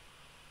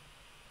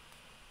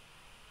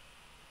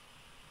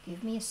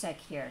give me a sec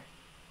here.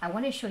 I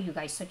want to show you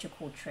guys such a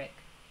cool trick.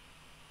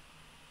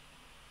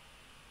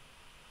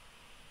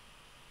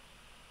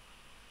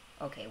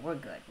 Okay, we're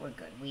good. We're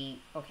good.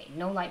 Okay,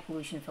 no light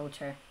pollution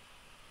filter.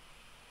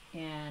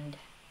 And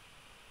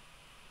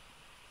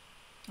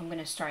I'm going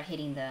to start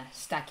hitting the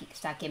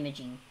stack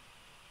imaging.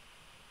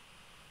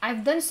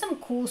 I've done some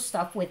cool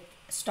stuff with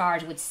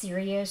stars with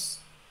Sirius.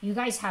 You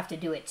guys have to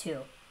do it too.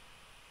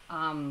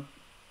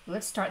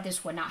 Let's start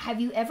this one now. Have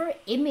you ever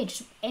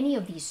imaged any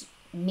of these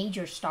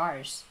major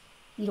stars?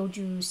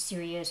 Betelgeuse,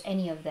 Sirius,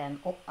 any of them,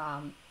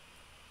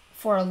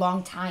 for a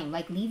long time?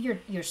 Like, leave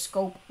your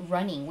scope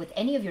running with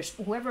any of your,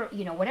 whoever,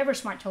 you know, whatever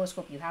smart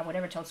telescope you have,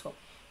 whatever telescope.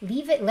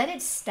 Leave it, let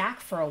it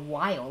stack for a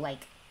while.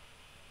 Like,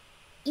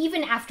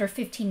 even after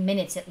 15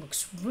 minutes, it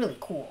looks really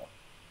cool.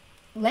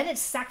 Let it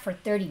stack for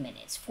 30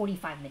 minutes,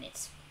 45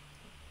 minutes.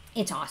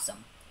 It's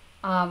awesome.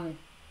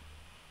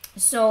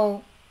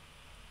 So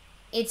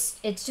it's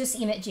just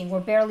imaging. We're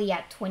barely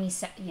at 20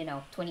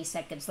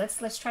 seconds.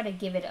 Let's try to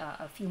give it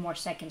a few more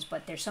seconds,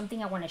 but there's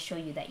something I want to show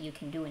you that you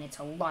can do, and it's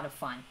a lot of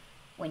fun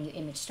when you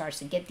image stars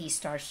to get these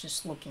stars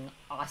just looking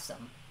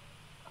awesome.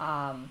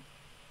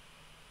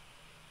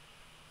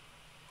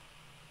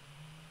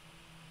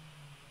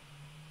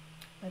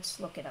 Let's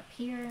look it up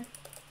here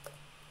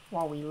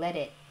while we let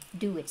it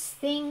do its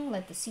thing.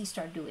 Let the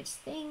Seestar do its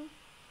thing.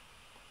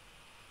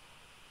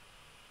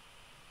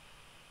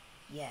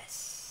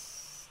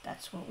 Yes,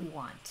 that's what we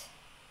want.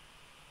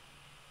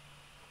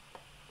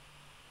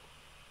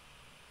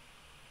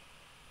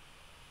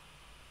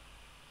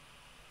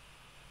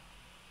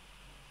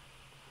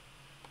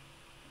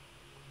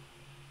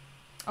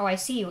 Oh, I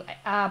see you.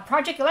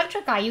 Project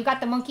Electrica, you got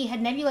the Monkey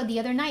Head Nebula the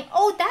other night.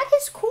 Oh, that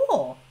is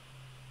cool.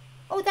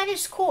 Oh, that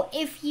is cool.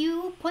 If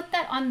you put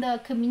that on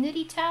the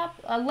community tab,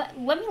 let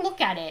me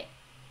look at it.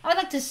 I would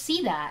like to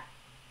see that.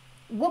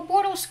 What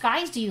Bortle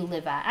skies do you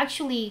live at?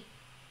 Actually,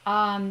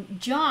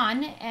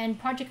 John and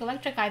Project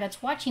Electrica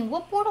that's watching,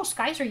 what Bortle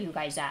skies are you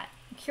guys at?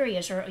 I'm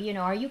curious. Or, you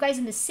know, are you guys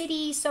in the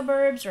city,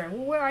 suburbs, or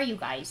where are you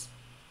guys?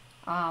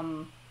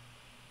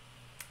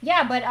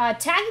 Yeah, but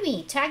tag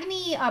me,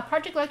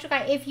 Project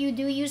Electrica, if you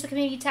do use the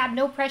community tab.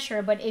 No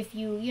pressure, but if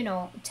you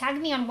know, tag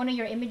me on one of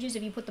your images.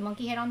 If you put the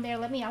monkey head on there,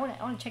 let me. I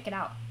want to check it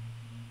out.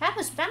 That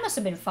must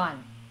have been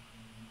fun.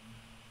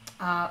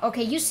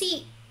 Okay, you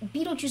see,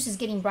 Betelgeuse is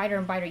getting brighter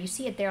and brighter. You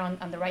see it there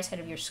on the right side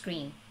of your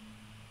screen.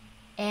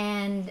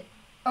 And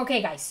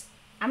okay, guys,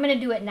 I'm gonna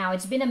do it now.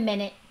 It's been a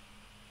minute.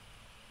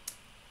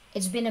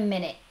 It's been a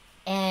minute,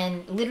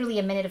 and literally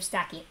a minute of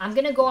stacking. I'm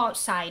gonna go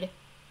outside.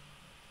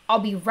 I'll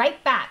be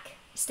right back.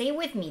 Stay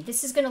with me.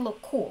 This is going to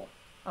look cool.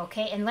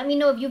 Okay? And let me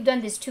know if you've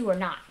done this too or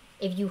not.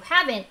 If you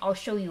haven't, I'll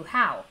show you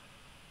how.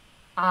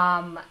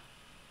 I'm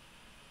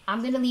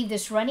going to leave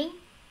this running.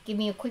 Give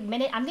me a quick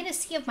minute. I'm going to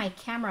see if my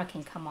camera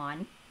can come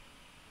on.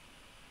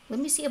 Let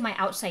me see if my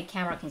outside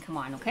camera can come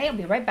on. Okay? I'll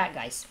be right back,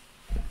 guys.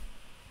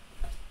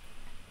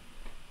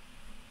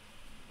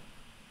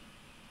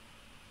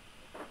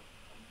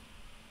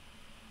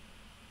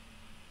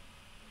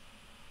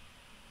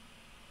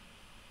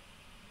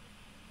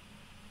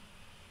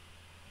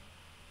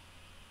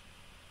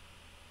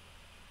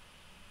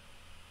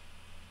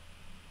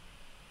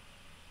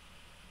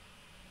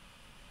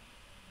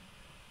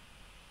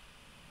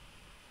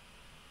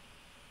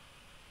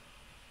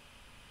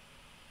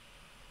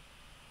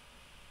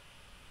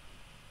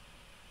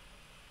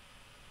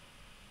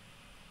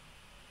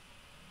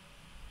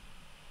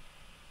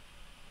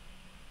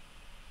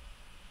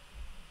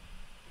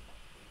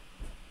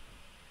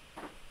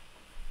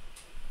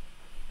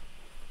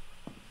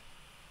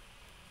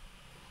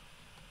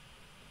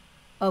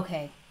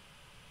 Okay,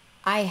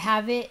 I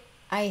have it.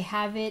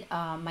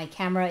 My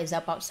camera is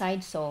up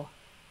outside, so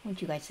I want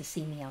you guys to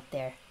see me out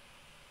there.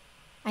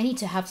 I need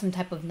to have some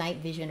type of night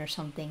vision or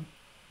something.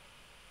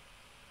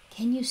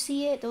 Can you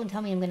see it? Don't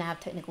tell me I'm gonna have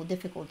technical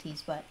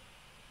difficulties, but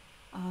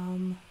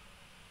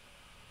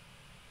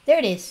there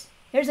it is.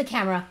 There's a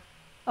camera.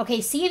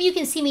 Okay, see if you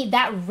can see me.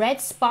 That red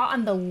spot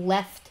on the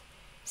left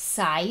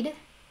side,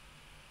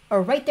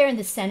 or right there in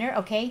the center.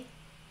 Okay,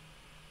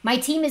 my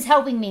team is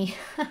helping me.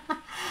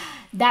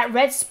 That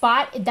red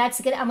spot, that's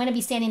good. I'm gonna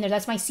be standing there.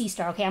 That's my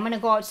Seestar. Okay, I'm gonna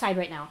go outside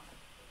right now.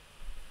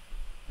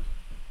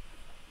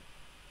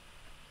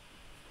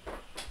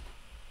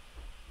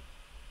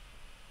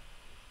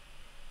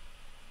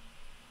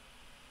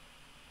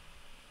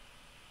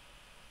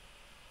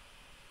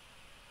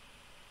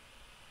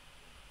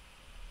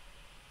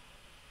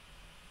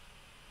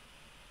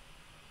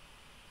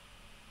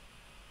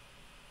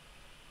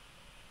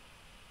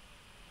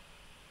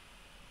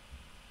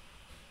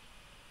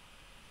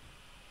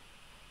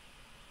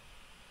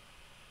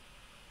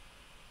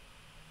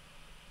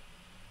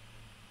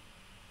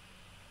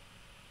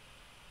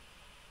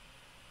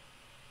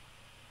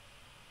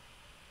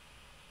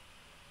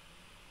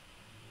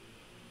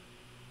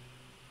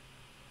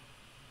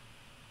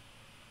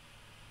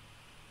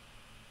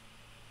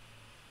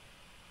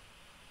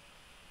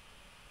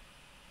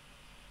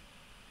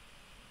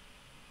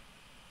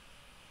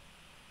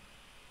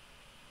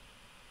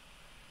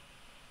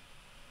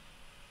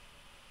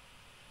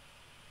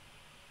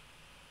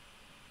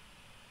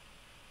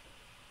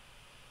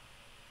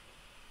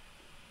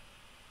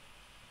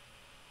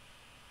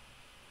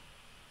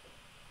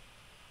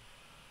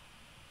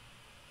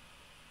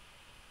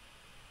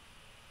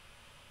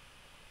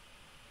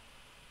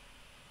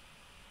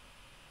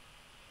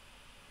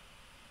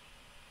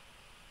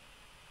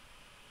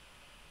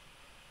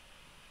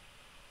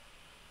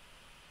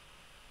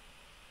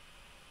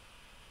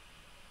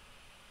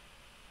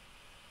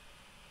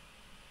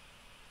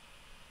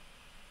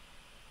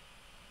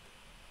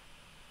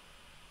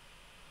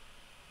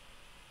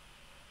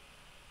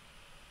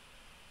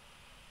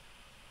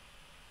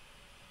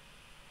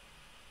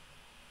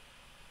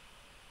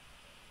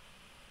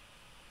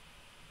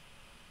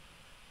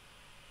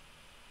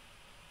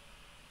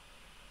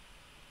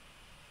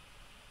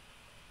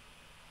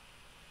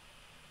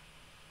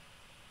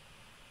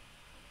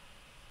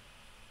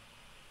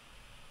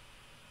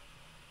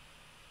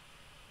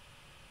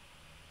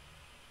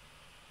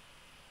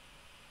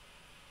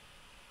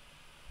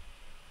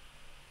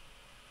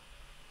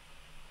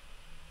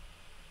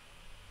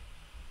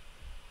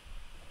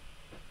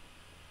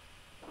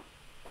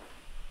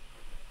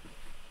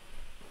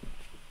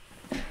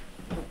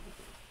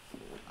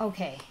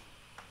 Okay.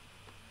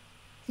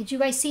 Did you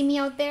guys see me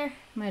out there?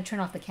 I'm going to turn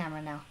off the camera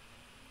now.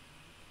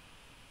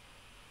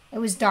 It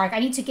was dark. I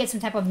need to get some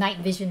type of night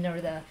vision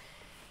or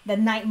the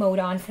night mode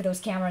on for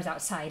those cameras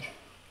outside.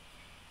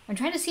 I'm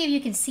trying to see if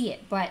you can see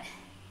it, but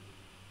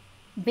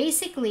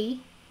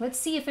basically, let's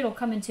see if it'll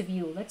come into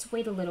view. Let's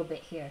wait a little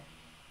bit here.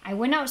 I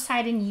went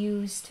outside and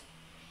used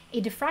a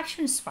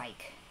diffraction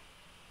spike.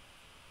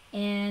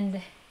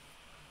 And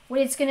what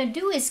it's going to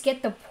do is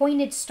get the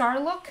pointed star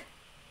look.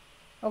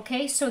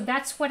 Okay, so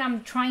that's what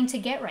I'm trying to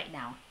get right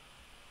now.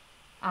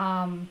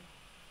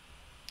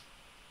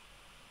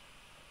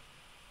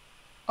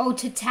 Oh,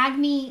 to tag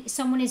me,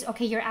 someone is,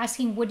 okay, you're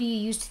asking what do you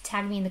use to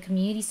tag me in the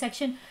community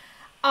section?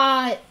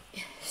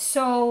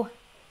 So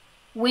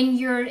when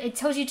it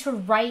tells you to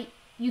write,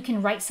 you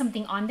can write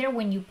something on there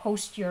when you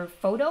post your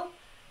photo,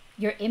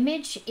 your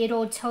image,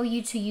 it'll tell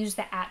you to use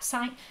the @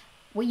 sign.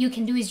 What you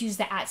can do is use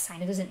the @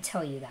 sign. It doesn't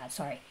tell you that,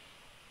 sorry.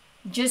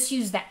 Just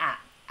use the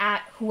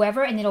at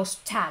whoever, and it'll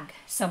tag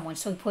someone.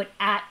 So put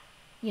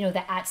you know,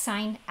 the @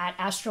 sign at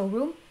Astro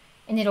Room,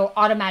 and it'll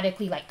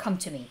automatically like come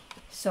to me.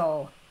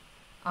 So,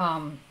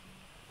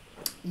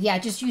 yeah,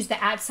 just use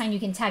the @ sign. You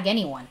can tag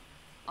anyone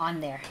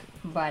on there,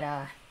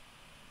 but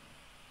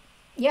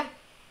yeah.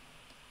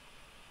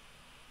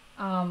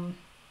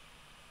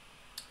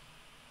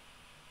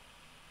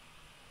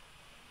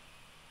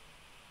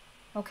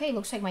 Okay,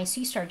 looks like my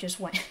Seestar just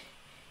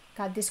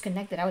got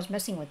disconnected. I was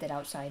messing with it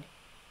outside.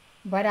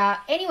 But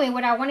anyway,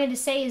 what I wanted to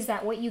say is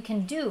that what you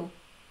can do,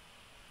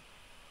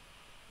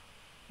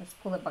 let's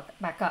pull it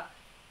back up.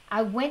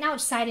 I went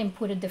outside and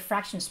put a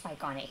diffraction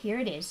spike on it. Here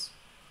it is.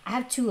 I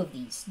have 2 of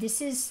these.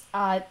 This is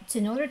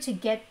in order to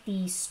get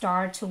the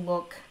star to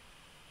look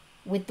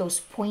with those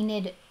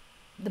pointed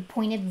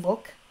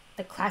look,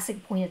 the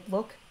classic pointed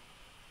look.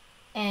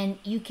 And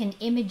you can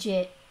image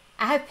it.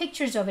 I have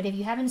pictures of it. If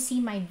you haven't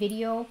seen my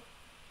video,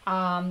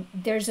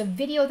 there's a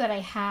video that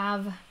I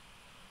have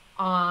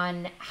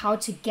on how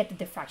to get the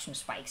diffraction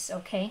spikes,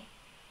 okay?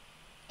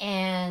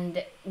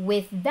 And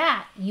with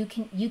that, you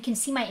can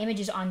see my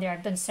images on there.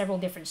 I've done several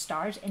different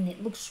stars, and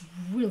it looks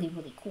really,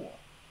 really cool.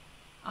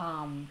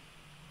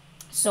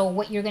 So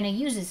what you're going to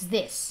use is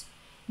this.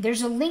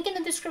 There's a link in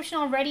the description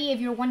already if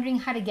you're wondering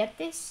how to get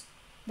this.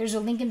 There's a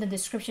link in the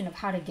description of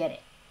how to get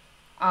it.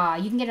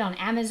 You can get it on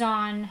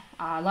Amazon.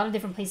 A lot of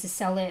different places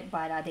sell it,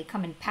 but they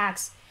come in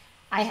packs.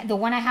 The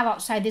one I have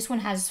outside, this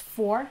one has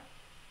 4.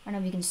 I don't know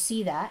if you can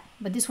see that,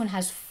 but this one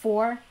has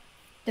 4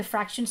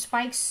 diffraction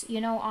spikes, you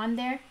know, on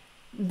there.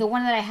 The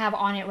one that I have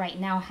on it right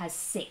now has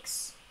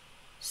 6.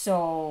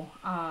 So,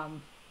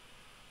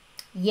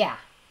 yeah.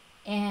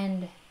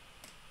 And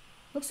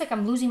looks like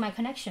I'm losing my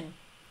connection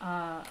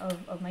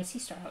of my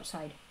Seestar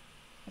outside.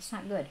 That's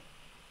not good.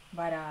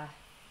 But,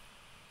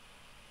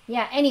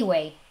 yeah,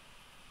 anyway,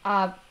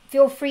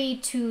 feel free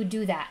to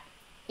do that.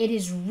 It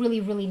is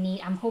really, really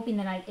neat. I'm hoping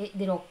that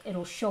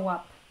it'll show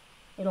up.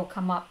 It'll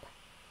come up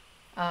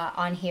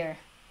on here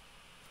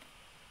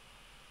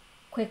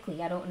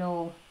quickly. I don't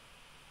know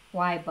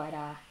why, but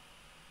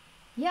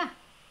yeah.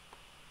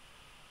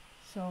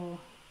 So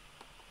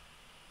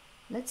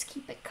let's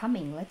keep it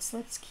coming. Let's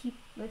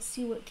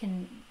see what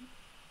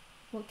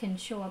can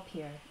show up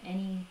here.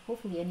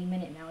 Hopefully any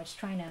minute now. It's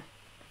trying to,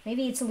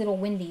 maybe it's a little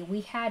windy.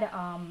 We had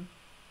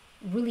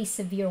really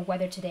severe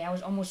weather today. I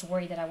was almost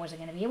worried that I wasn't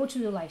going to be able to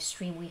do a live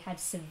stream. We had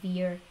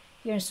severe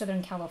here in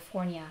Southern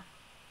California.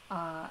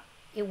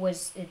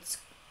 It's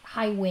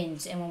high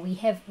winds, and when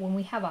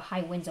we have a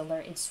high winds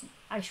alert, it's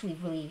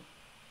actually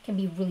can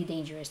be really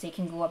dangerous. They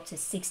can go up to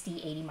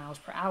 60, 80 miles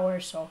per hour.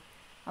 So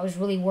I was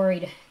really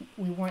worried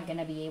we weren't going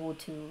to be able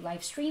to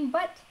live stream,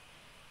 but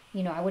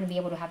you know, I wouldn't be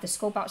able to have the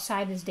scope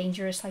outside. It's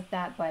dangerous like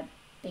that, but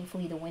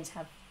thankfully the winds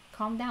have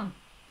calmed down.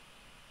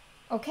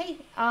 Okay,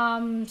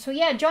 so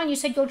yeah, John, you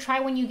said you'll try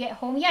when you get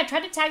home. Yeah, try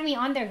to tag me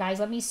on there, guys.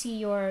 Let me see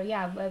your,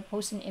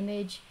 post an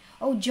image.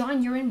 Oh,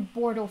 John, you're in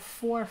Bortle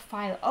 4 or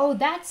 5. Oh,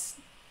 that's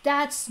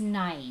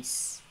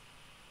nice.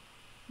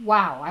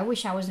 Wow, I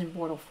wish I was in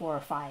Bortle 4 or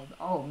 5.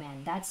 Oh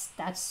man, that's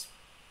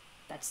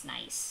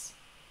nice.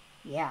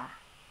 Yeah,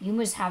 you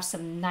must have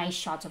some nice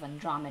shots of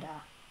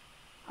Andromeda,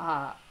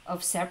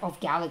 of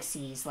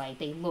galaxies. Like,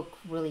 they look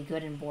really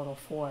good in Bortle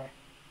 4.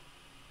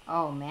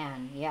 Oh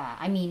man, yeah.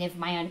 I mean, if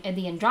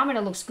the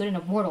Andromeda looks good in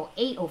a Bortle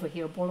 8 over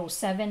here, Bortle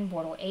 7,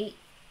 Bortle 8,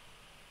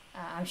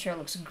 I'm sure it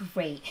looks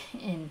great.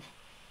 And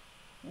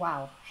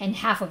wow, and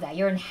half of that.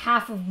 You're in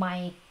half of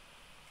my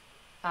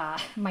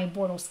my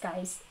Bortle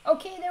skies.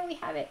 Okay, there we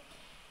have it,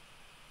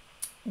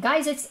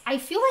 guys. I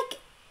feel like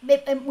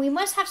we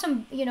must have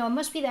some, you know, it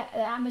must be the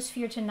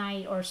atmosphere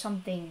tonight or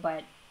something.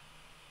 But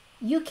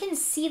you can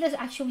see this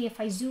actually.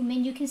 If I zoom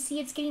in, you can see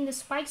it's getting the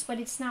spikes, but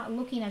it's not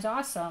looking as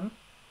awesome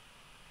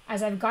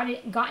as I've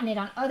gotten it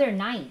on other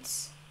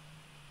nights.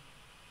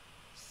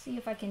 See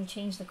if I can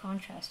change the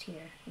contrast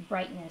here, the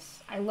brightness.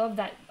 I love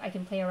that I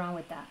can play around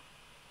with that.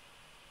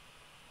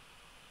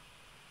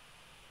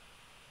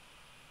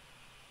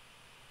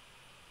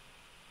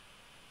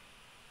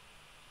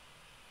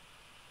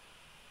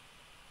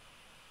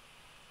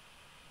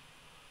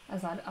 A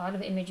lot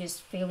of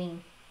images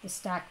failing The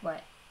stack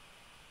what?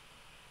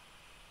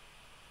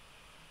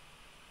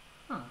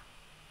 Huh.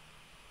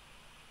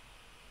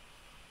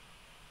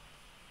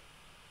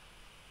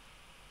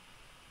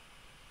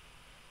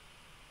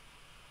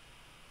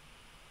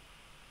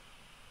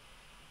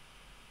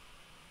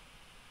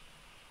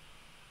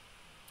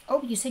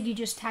 Oh, you said you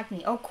just tagged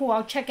me. Oh, cool.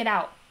 I'll check it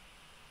out.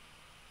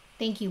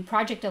 Thank you.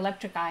 Project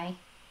Electric Eye.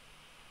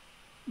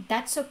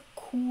 That's a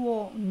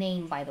cool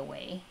name, by the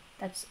way.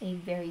 That's a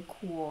very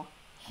cool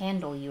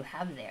handle you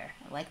have there.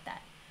 I like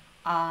that.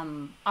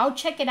 I'll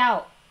check it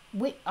out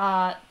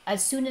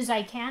as soon as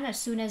I can. As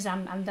soon as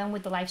I'm done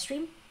with the live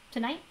stream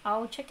tonight,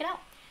 I'll check it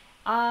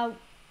out.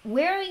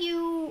 Where are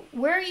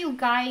you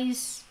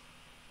guys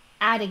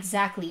at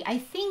exactly? I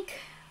think...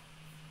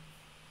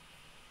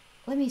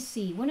 Let me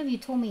see. One of you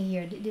told me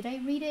here. Did I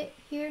read it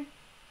here?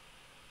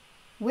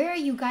 Where are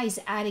you guys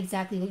at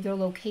exactly? Your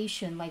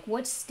location? Like,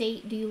 what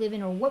state do you live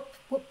in, or what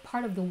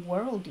part of the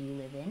world do you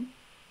live in?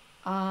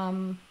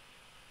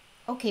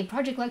 Okay,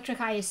 Project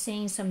Electric Eye is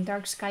saying some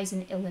dark skies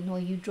in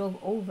Illinois. You drove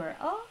over.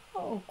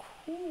 Oh,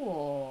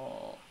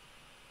 cool.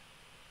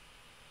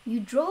 You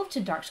drove to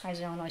dark skies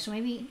in Illinois, so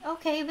maybe...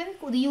 Okay, very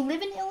cool. Do you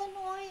live in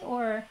Illinois,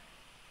 or...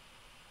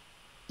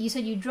 You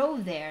said you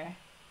drove there.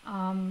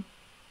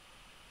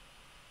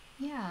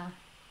 Yeah.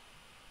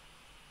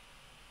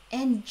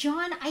 And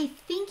John, I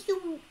think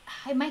you...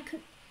 Am I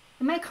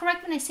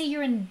correct when I say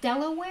you're in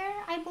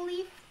Delaware, I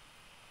believe?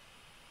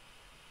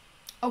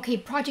 Okay,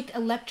 Project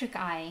Electric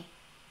Eye.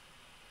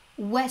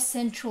 West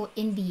Central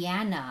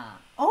Indiana.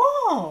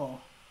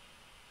 Oh!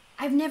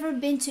 I've never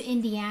been to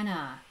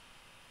Indiana.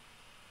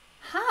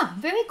 Huh,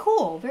 very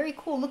cool, very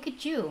cool. Look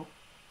at you.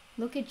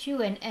 Look at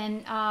you.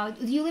 And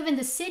do you live in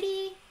the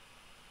city?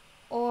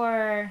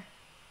 Or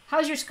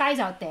how's your skies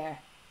out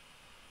there?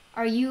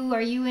 Are you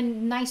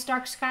in nice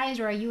dark skies,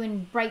 or are you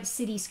in bright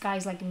city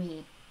skies like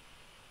me?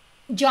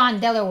 John,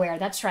 Delaware.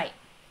 That's right.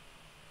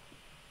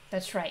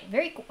 That's right.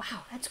 Very cool.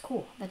 Wow, that's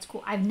cool. That's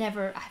cool. I've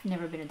never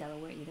been to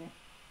Delaware either.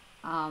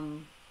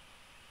 I'm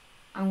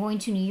going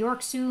to New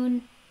York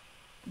soon,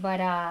 but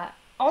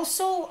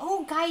also,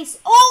 oh guys,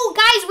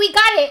 we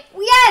got it.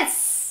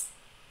 Yes,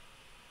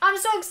 I'm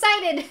so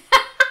excited.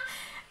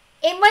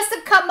 It must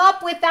have come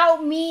up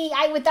without me,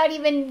 without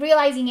even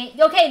realizing it.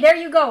 Okay, there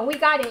you go. We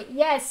got it.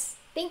 Yes.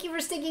 Thank you for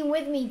sticking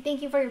with me.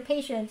 Thank you for your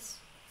patience.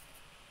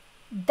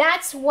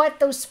 That's what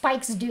those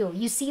spikes do.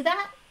 You see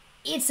that?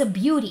 It's a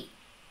beauty.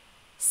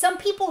 Some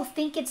people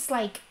think it's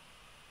like,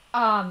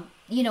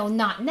 you know,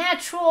 not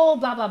natural,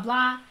 blah, blah,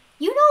 blah.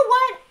 You know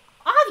what?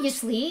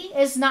 Obviously,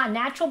 it's not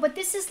natural, but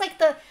this is like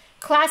the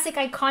classic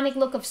iconic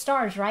look of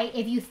stars, right?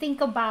 If you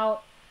think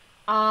about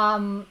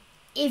like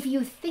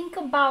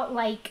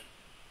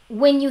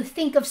when you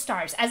think of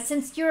stars,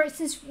 since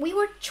we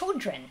were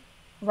children,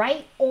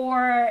 right?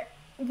 Or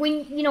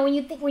when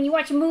you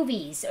watch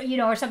movies, or, you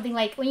know, or something,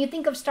 like when you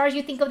think of stars,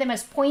 you think of them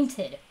as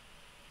pointed.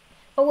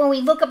 But when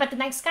we look up at the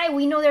night sky,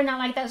 we know they're not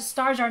like that.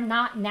 Stars are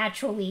not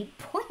naturally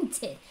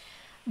pointed.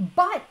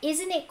 But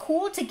isn't it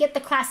cool to get the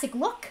classic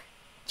look?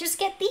 Just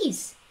get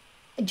these.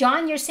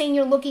 John, you're saying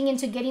you're looking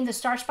into getting the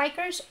star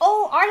spikers?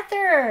 Oh,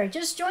 Arthur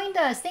just joined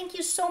us. Thank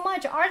you so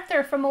much,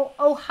 Arthur from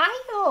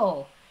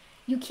Ohio.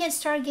 You can't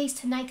stargaze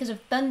tonight because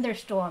of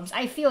thunderstorms.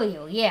 I feel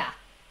you, yeah.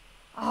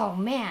 Oh,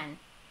 man.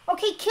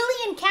 Okay,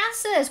 Killian,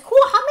 Kansas. Cool.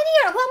 How many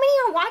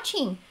are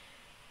watching?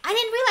 I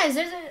didn't realize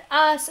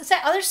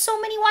there's so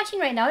many watching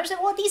right now. There's a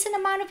decent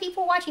amount of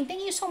people watching.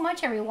 Thank you so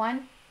much,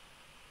 everyone.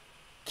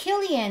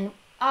 Killian,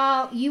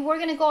 you were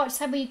gonna go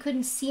outside, but you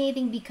couldn't see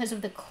anything because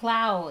of the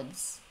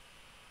clouds.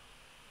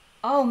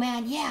 Oh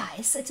man, yeah,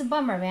 it's a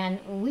bummer, man.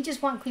 We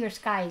just want clear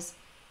skies.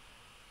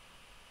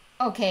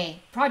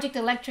 Okay, Project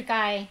Electric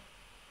Eye.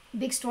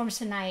 Big storms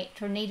tonight.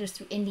 Tornadoes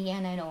through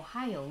Indiana and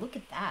Ohio. Look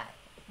at that,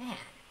 man.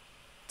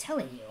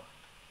 Telling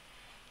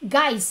you,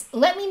 guys,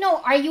 let me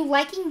know, are you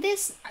liking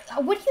this?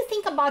 What do you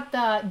think about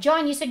the...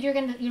 John, you said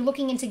you're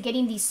looking into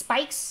getting these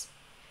spikes.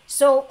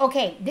 So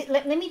okay,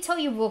 let me tell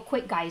you real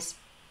quick, guys.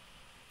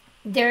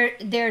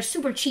 They're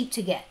super cheap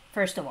to get.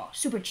 First of all,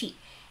 super cheap.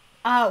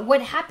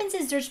 What happens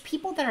is there's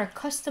people that are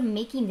custom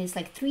making this,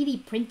 like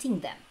 3D printing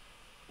them,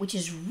 which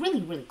is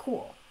really, really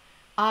cool.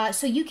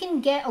 So you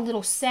can get a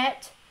little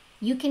set.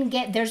 You can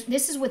get,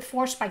 this is with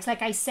 4 spikes.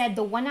 Like I said,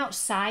 the one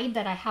outside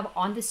that I have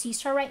on the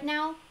Seestar right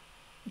now,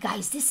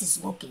 guys, this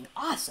is looking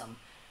awesome.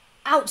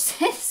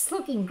 It's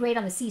looking great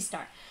on the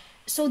Seestar.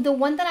 So the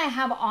one that I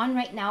have on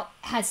right now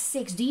has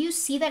 6. Do you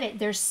see that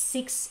there's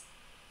 6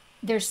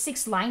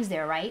 lines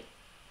there, right?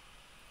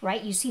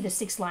 Right? You see the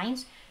 6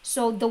 lines?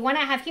 So the one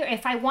I have here,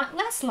 if I want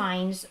less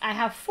lines, I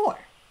have 4.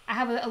 I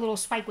have a little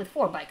spike with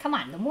 4, but come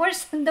on, the more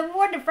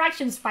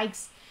diffraction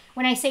spikes,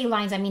 when I say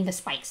lines, I mean the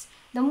spikes.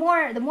 The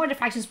more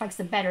diffraction spikes,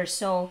 the better.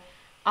 So,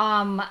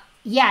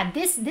 yeah,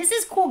 this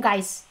is cool,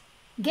 guys.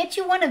 Get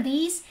you one of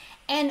these.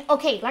 And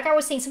okay, like I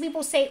was saying, some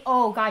people say,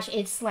 oh gosh,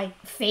 it's like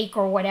fake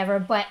or whatever,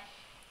 but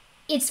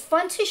it's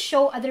fun to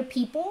show other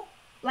people.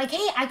 Like,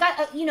 hey, I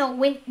got, you know,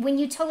 when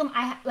you tell them,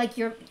 I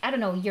don't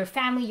know, your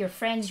family, your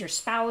friends, your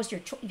spouse,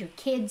 your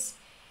kids,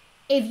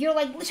 if you're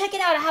like, check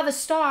it out, I have a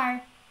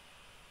star.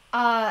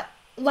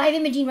 live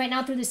imaging right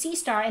now through the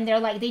Seestar, and they're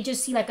like, they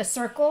just see like a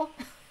circle.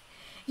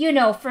 You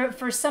know,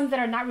 for some that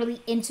are not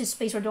really into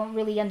space or don't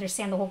really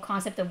understand the whole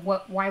concept of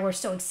why we're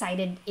so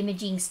excited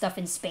imaging stuff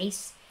in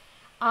space.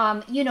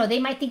 You know, they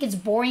might think it's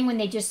boring when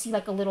they just see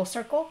like a little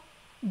circle,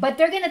 but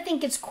they're gonna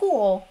think it's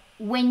cool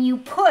when you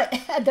put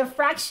a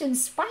diffraction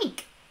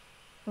spike,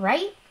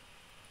 right?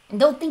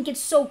 They'll think it's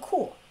so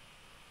cool.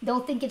 They'll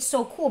think it's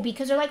so cool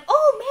because they're like,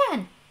 oh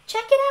man,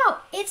 check it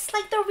out. It's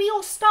like the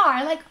real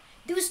star. Like,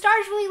 do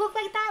stars really look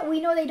like that? We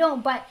know they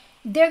don't, but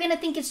they're going to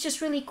think it's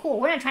just really cool.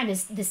 We're not trying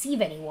to deceive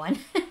anyone,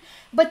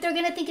 but they're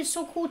going to think it's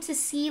so cool to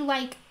see,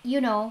 like,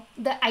 you know,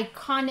 the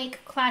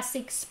iconic,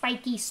 classic,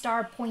 spiky,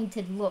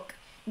 star-pointed look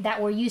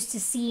that we're used to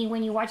seeing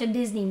when you watch a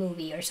Disney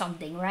movie or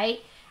something,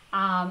 right?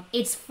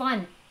 It's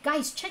fun.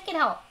 Guys, check it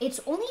out. It's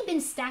only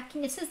been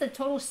stacking. It says the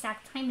total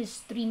stack time is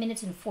 3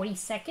 minutes and 40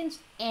 seconds,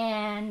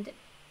 and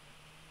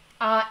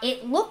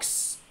it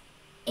looks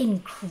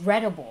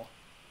incredible.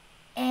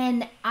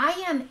 And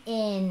I am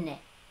in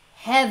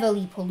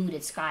heavily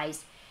polluted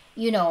skies.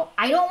 You know,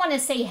 I don't want to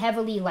say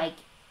heavily like,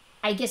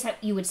 I guess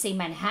you would say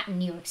Manhattan,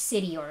 New York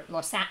City, or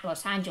Los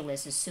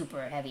Angeles is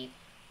super heavy,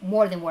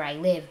 more than where I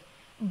live.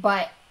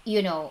 But,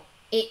 you know,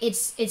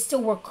 it's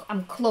still where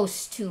I'm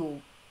close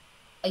to,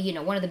 you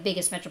know, one of the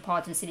biggest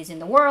metropolitan cities in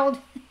the world.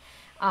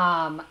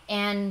 When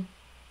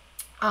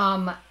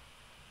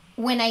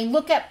I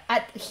look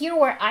at here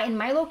where in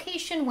my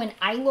location, when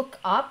I look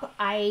up,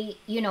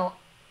 you know,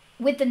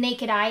 with the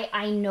naked eye,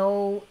 I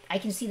know I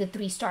can see the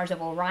 3 stars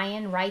of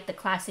Orion, right? The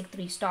classic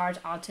 3 stars,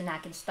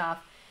 Almanac and stuff.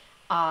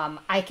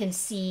 I can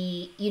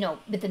see, you know,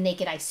 with the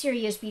naked eye,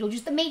 Sirius,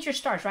 Betelgeuse, the major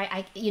stars, right?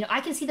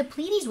 I can see the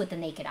Pleiades with the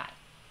naked eye.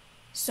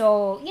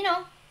 So, you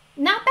know,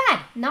 not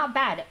bad.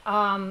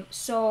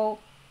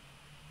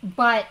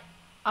 But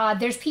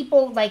there's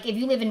people, like, if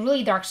you live in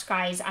really dark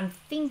skies, I'm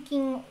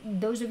thinking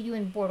those of you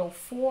in Bortle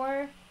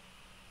 4,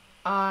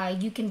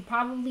 you can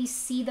probably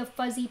see the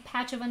fuzzy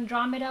patch of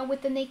Andromeda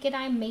with the naked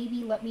eye.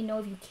 Maybe let me know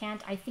if you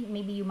can't. I think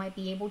maybe you might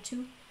be able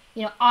to.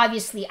 You know,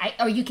 obviously,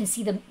 or you can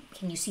see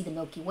can you see the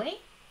Milky Way?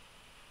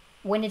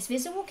 When it's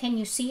visible, can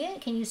you see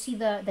it? Can you see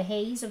the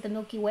haze of the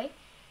Milky Way?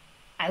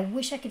 I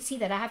wish I could see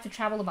that. I have to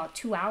travel about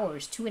 2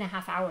 hours,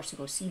 2.5 hours to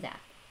go see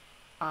that.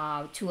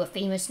 To a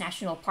famous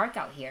national park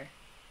out here.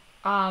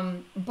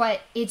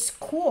 But it's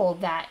cool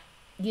that,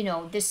 you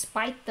know,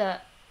 despite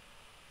the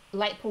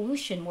light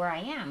pollution where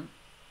I am,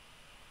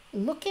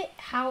 look at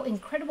how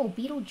incredible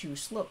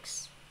Betelgeuse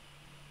looks.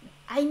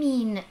 I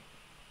mean,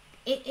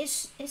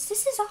 this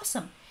is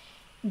awesome.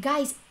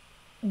 Guys,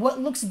 what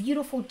looks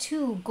beautiful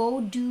too, go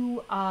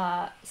do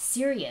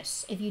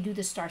Sirius. If you do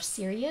the star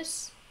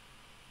Sirius,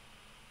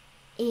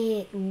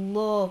 it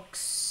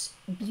looks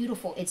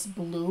beautiful. It's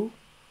blue.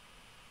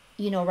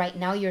 You know, right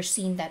now you're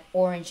seeing that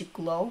orange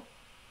glow.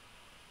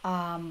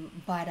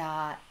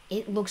 But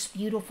it looks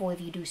beautiful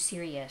if you do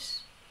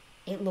Sirius.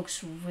 It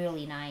looks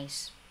really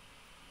nice.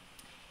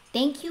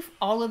 Thank you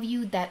all of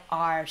you that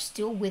are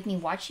still with me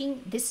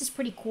watching. This is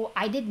pretty cool.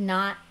 I did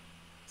not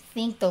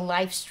think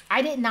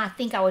I did not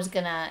think I was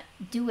gonna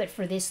do it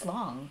for this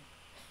long.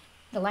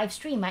 The live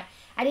stream. I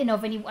didn't know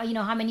if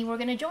how many were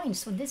gonna join.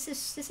 So this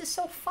is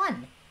so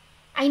fun.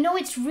 I know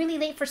it's really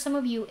late for some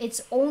of you.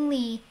 It's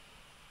only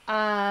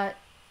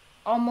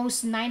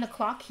almost 9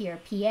 o'clock here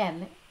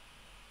p.m.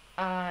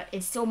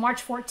 It's still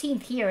March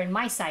 14th here in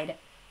my side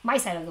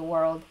of the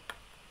world.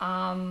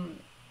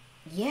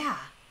 Yeah.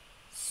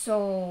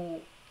 So,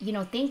 you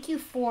know, thank you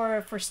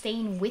for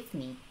staying with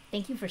me.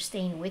 Thank you for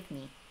staying with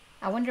me.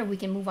 I wonder if we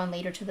can move on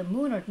later to the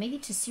moon or maybe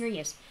to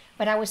Sirius.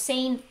 But I was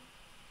saying,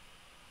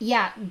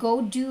 yeah,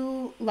 go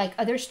do like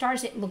other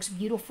stars. It looks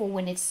beautiful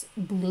when it's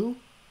blue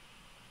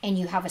and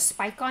you have a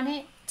spike on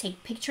it.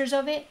 Take pictures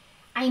of it.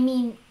 I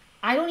mean,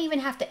 I don't even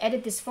have to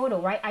edit this photo,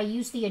 right? I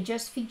use the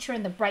adjust feature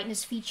and the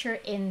brightness feature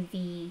in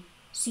the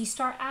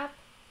Seestar app.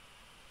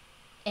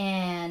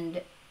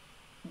 And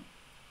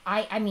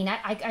I mean,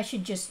 I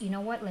should just, you know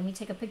what? Let me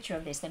take a picture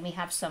of this. Let me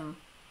have some...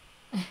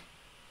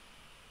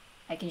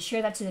 I can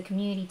share that to the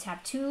community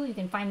tab too. You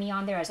can find me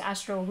on there as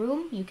Astro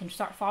Room. You can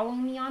start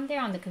following me on there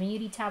on the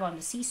community tab on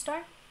the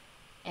Seestar.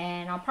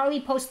 And I'll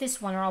probably post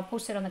this one or I'll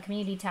post it on the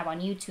community tab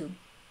on YouTube.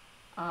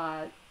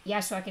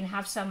 Yeah, so I can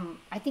have some...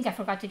 I think I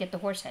forgot to get the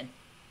Horsehead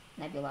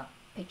Nebula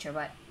picture,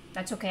 but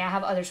that's okay. I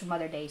have others from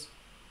other days.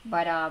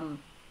 But,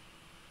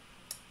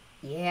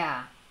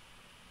 yeah.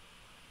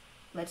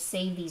 Let's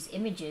save these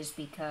images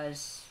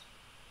because,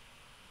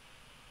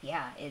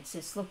 yeah,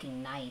 it's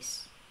looking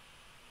nice.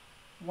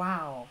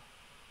 Wow.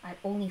 At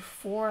only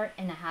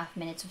 4.5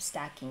 minutes of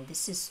stacking.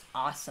 This is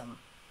awesome.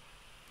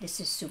 This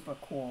is super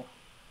cool.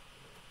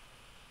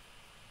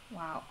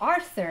 Wow.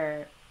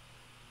 Arthur,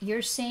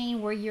 you're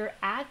saying where you're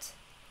at?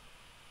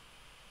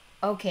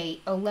 Okay,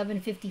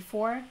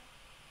 11:54.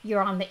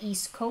 You're on the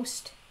East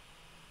Coast,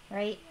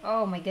 right?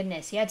 Oh my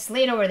goodness. Yeah, it's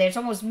late over there. It's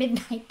almost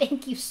midnight.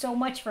 Thank you so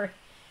much for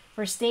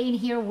staying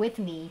here with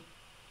me.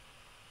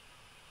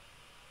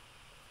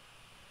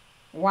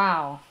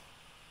 Wow.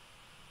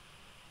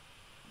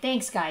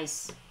 Thanks,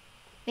 guys.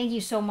 Thank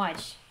you so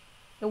much.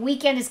 The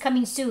weekend is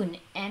coming soon,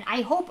 and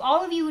I hope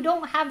all of you who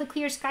don't have the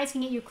clear skies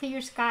can get your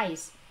clear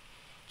skies.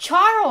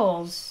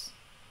 Charles,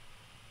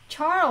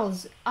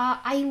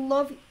 I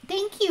love.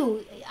 Thank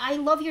you. I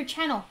love your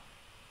channel.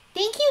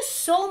 Thank you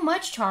so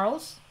much,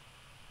 Charles.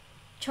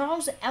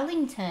 Charles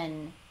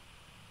Ellington.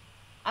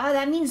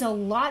 That means a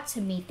lot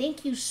to me.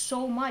 Thank you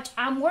so much.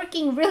 I'm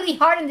working really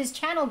hard on this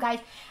channel, guys.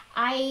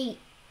 I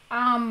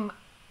have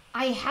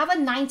a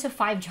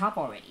 9-to-5 job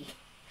already.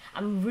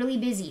 I'm really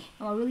busy.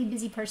 I'm a really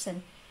busy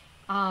person.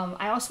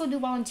 I also do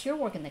volunteer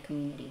work in the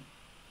community.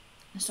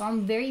 So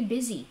I'm very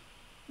busy.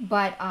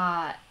 But,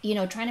 you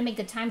know, trying to make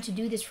the time to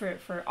do this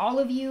for all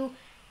of you.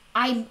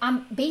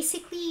 I'm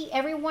basically,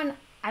 everyone,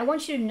 I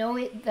want you to know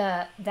it,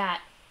 the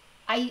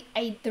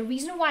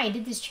reason why I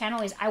did this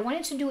channel is I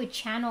wanted to do a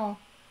channel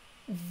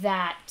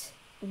that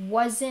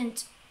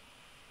wasn't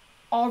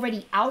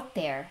already out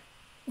there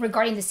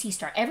regarding the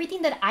Seestar.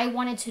 Everything that I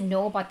wanted to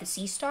know about the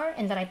Seestar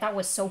and that I thought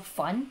was so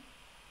fun,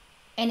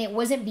 and it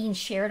wasn't being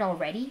shared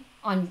already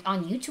on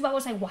YouTube, I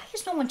was like, why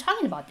is no one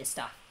talking about this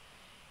stuff?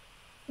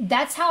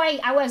 That's how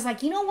I was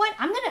like, you know what?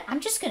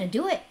 I'm just gonna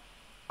do it.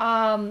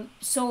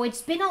 So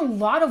it's been a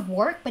lot of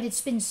work, but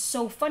it's been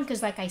so fun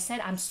because, like I said,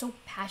 I'm so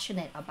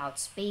passionate about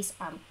space.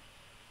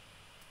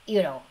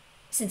 You know,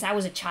 since I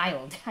was a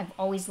child, I've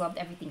always loved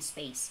everything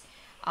space.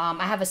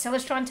 I have a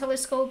Celestron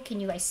telescope. Can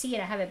you guys see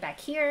it? I have it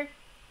back here.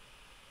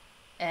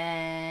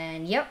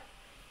 And yep,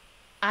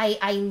 I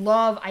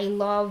love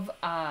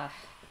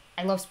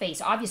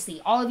space.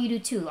 Obviously, all of you do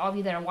too. All of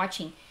you that are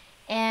watching,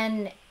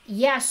 and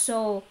yeah,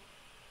 so.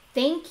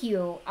 Thank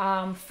you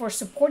for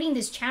supporting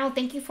this channel.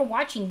 Thank you for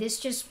watching. This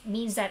just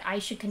means that I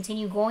should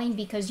continue going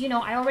because, you know,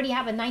 I already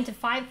have a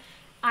 9-to-5.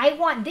 I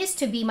want this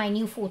to be my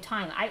new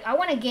full-time. I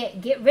want to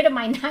get rid of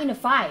my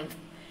 9-to-5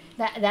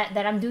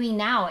 that I'm doing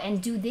now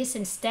and do this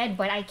instead,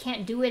 but I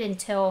can't do it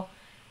until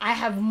I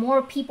have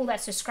more people that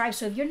subscribe.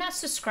 So if you're not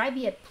subscribed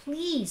yet,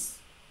 please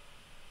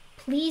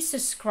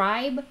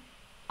subscribe.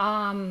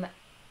 And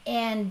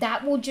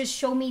that will just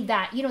show me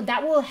that, you know,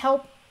 that will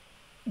help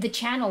the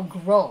channel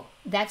grow.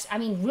 I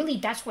mean, really,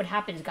 that's what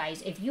happens,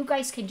 guys. If you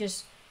guys can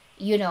just,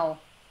 you know,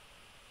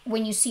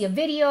 when you see a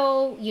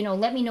video, you know,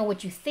 let me know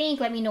what you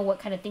think. Let me know what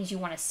kind of things you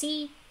want to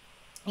see.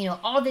 You know,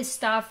 all this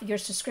stuff, your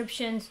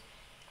subscriptions,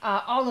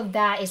 all of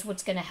that is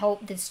what's going to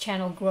help this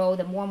channel grow.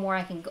 The more and more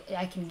I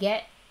can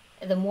get,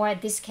 the more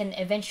this can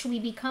eventually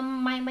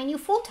become my new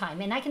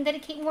full-time. And I can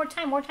dedicate more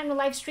time to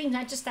live streams,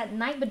 not just at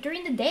night, but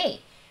during the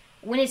day.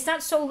 When it's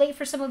not so late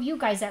for some of you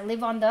guys that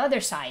live on the other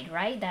side,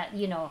 right? That,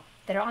 you know,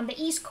 that are on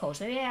the East Coast.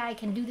 So yeah, I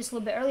can do this a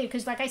little bit earlier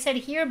because, like I said,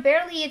 here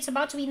barely it's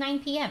about to be 9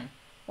 p.m.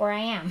 where I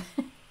am.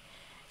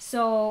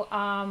 So,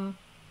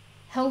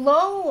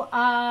 hello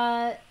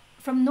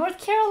from North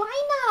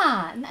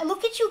Carolina.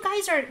 Look at you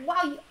guys are,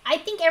 wow, I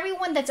think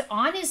everyone that's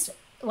on is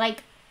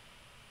like,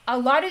 a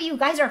lot of you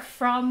guys are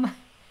from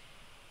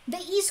the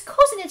East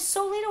Coast and it's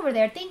so late over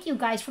there. Thank you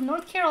guys from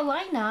North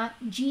Carolina.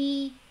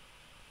 G.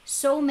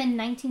 Soman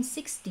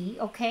 1960.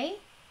 Okay.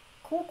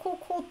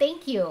 Cool.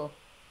 Thank you.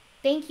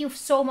 Thank you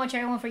so much,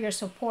 everyone, for your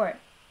support.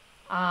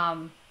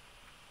 John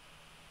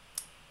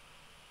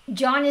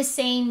is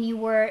saying you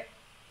were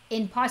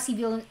in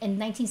Poseyville in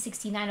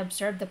 1969,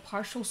 observed the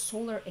partial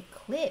solar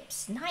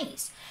eclipse.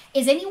 Nice.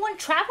 Is anyone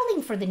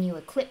traveling for the new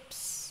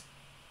eclipse?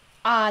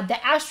 The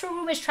Astro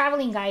Room is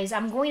traveling, guys.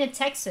 I'm going to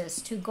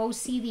Texas to go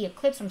see the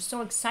eclipse. I'm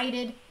so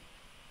excited.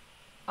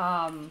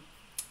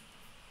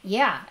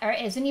 Yeah.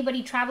 Is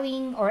anybody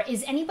traveling, or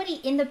is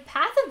anybody in the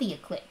path of the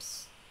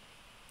eclipse?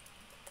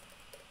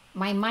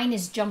 My mind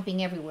is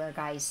jumping everywhere,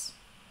 guys.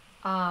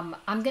 I'm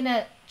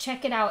gonna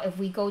check it out if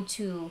we go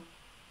to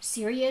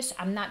Sirius.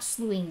 I'm not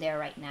slewing there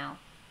right now.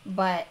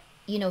 But,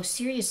 you know,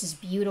 Sirius is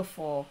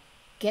beautiful.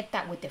 Get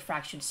that with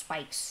diffraction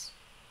spikes.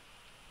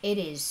 It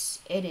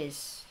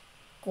is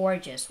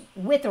gorgeous.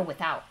 With or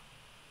without.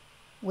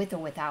 With or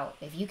without.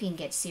 If you can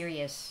get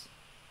Sirius.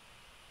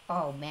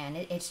 Oh, man,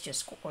 it's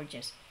just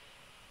gorgeous.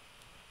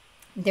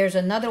 There's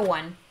another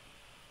one.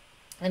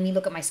 Let me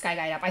look at my Sky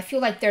Guide app. I feel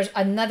like there's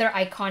another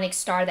iconic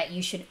star that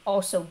you should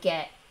also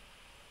get.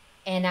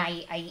 And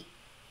let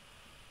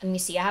me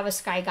see. I have a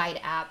Sky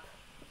Guide app.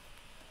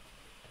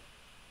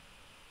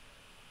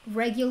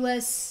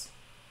 Regulus.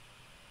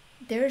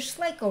 There's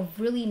like a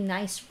really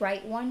nice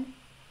bright one.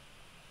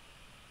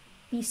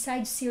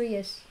 Besides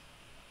Sirius.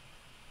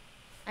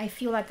 I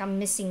feel like I'm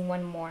missing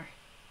one more.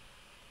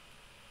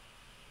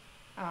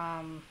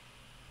 I'm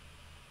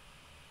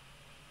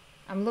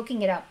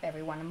looking it up,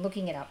 everyone. I'm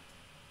looking it up.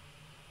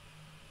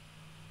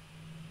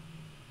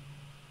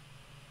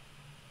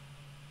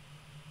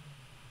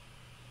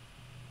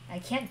 I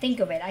can't think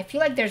of it. I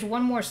feel like there's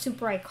one more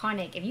super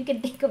iconic. If you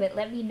can think of it,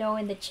 let me know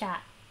in the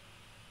chat.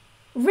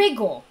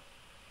 Wriggle.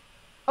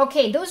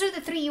 Okay, those are the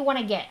three you want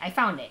to get. I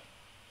found it.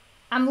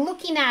 I'm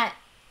looking at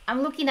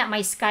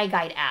my Sky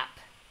Guide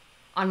app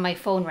on my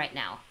phone right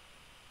now.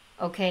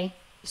 Okay?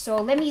 So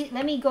let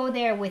me go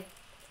there with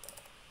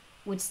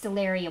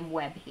Stellarium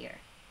Web here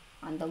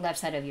on the left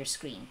side of your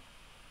screen.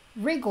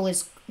 Wriggle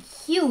is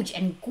huge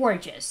and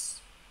gorgeous.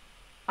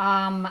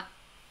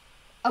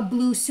 a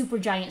blue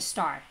supergiant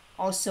star,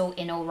 also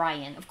in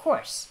Orion, of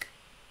course.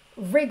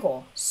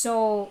 Wriggle.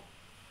 So,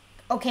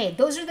 okay,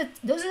 those are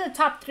the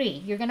top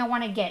 3 you're gonna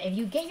want to get. If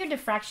you get your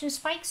diffraction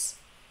spikes,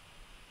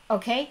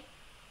 okay,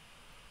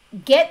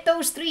 get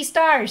those 3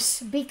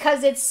 stars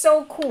because it's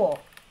so cool.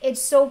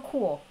 It's so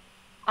cool.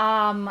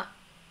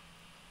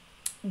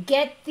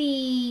 Get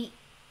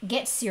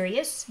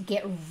Sirius,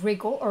 get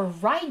Wriggle or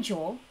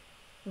Rigel.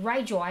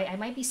 Rigel, I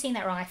might be saying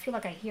that wrong. I feel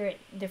like I hear it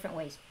different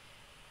ways.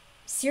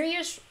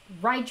 Sirius,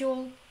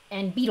 Rigel,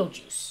 and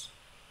Betelgeuse.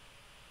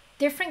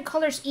 Different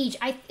colors each.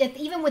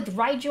 Even with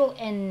Rigel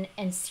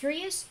and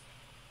Sirius,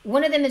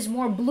 one of them is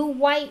more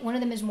blue-white, one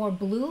of them is more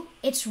blue.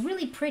 It's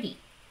really pretty.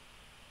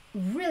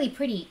 Really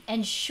pretty.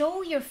 And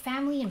show your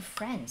family and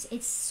friends.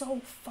 It's so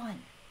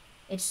fun.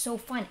 It's so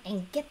fun.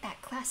 And get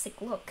that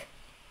classic look.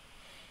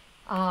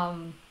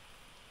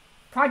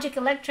 Project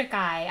Electric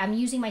Eye. I'm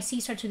using my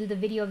Seestar to do the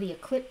video of the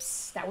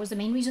eclipse. That was the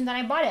main reason that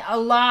I bought it. A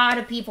lot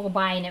of people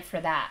buying it for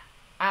that.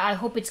 I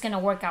hope it's going to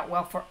work out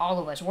well for all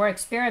of us. We're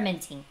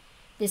experimenting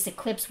this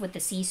eclipse with the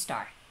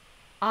Seestar.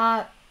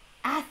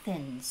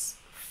 Athens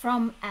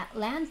from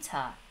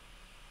Atlanta.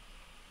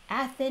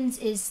 Athens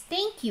is,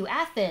 thank you,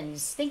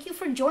 Athens. Thank you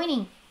for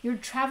joining. You're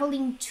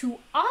traveling to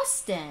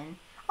Austin.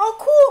 Oh,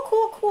 cool.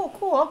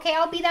 Okay,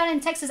 I'll be down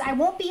in Texas. I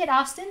won't be at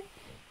Austin.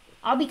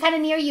 I'll be kind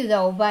of near you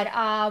though, but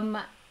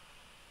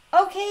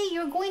okay,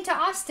 you're going to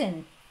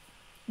Austin.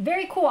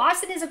 Very cool.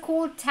 Austin is a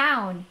cool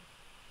town.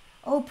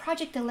 Oh,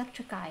 Project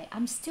Electric Eye.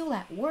 I'm still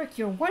at work.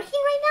 You're working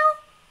right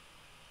now?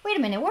 Wait a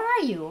minute, where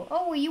are you?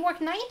 Oh, you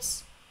work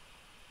nights?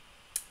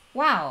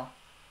 Wow.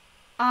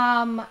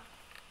 The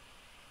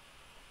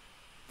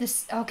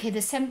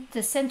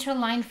center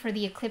line for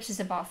the eclipse is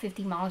about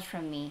 50 miles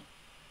from me.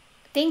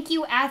 Thank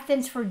you,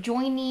 Athens, for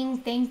joining.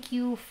 Thank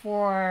you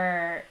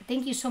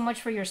so much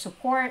for your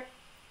support.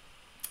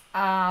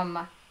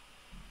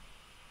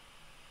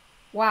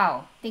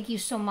 Wow, thank you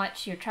so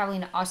much. You're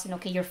traveling to Austin.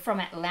 Okay, you're from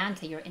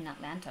Atlanta. You're in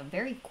Atlanta.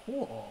 Very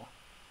cool.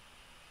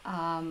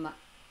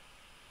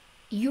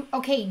 G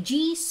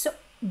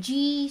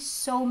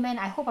Soman,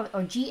 I hope,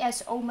 or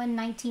GS Oman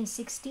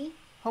 1960.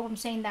 Hope I'm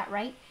saying that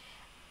right.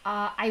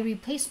 I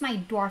replaced my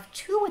Dwarf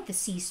 2 with the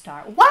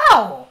Seestar.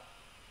 Wow!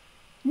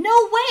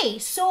 No way.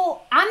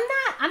 So I'm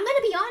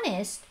gonna be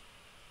honest.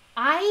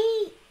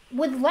 I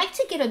would like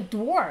to get a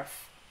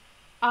Dwarf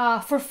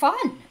for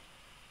fun.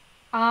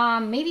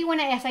 Maybe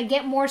as I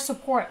get more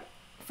support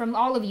from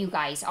all of you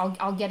guys,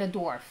 I'll get a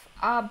Dwarf.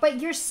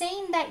 But you're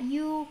saying that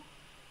you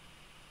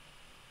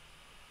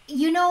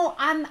know,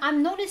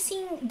 I'm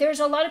noticing there's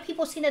a lot of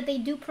people saying that they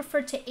do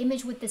prefer to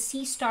image with the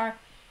Seestar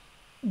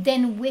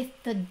than with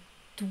the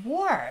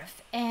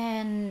Dwarf,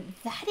 and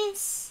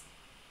that's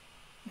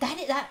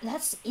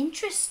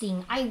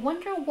interesting. I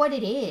wonder what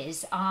it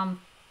is.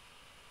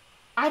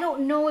 I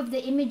don't know if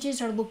the images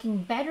are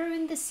looking better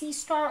in the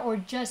Seestar or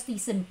just the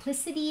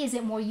simplicity. Is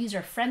it more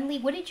user friendly?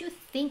 What did you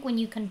think when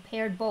you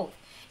compared both?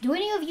 Do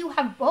any of you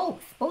have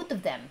both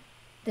of them,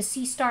 the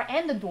Seestar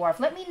and the Dwarf?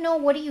 Let me know.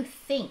 What do you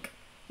think?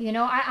 You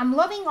know, I'm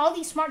loving all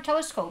these smart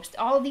telescopes.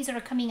 All of these that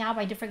are coming out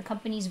by different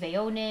companies,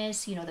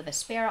 Vaonis, you know, the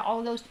Vespera, all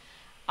of those.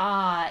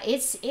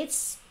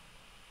 It's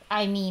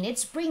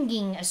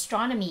bringing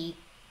astronomy.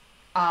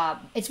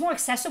 It's more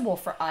accessible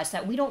for us,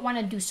 that we don't want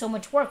to do so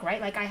much work,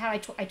 right? Like I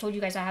told you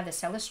guys I have the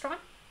Celestron.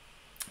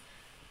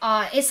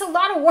 It's a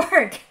lot of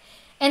work.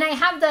 And I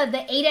have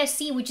the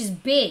 8SC, which is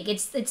big.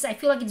 It's I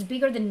feel like it's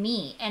bigger than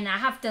me, and I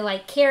have to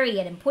like carry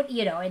it and put,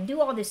 you know, and do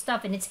all this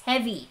stuff, and it's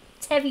heavy.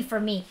 It's heavy for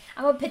me.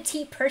 I'm a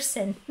petite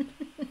person.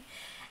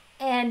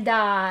 And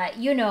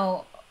you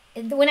know,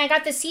 when I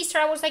got the Seestar,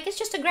 I was like, it's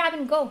just a grab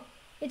and go.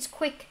 It's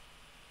quick.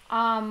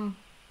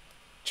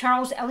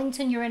 Charles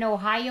Ellington, you're in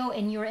Ohio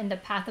and you're in the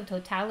path of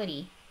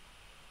totality.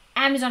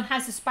 Amazon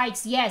has the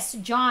spikes. Yes,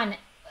 John,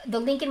 the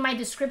link in my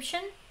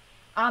description.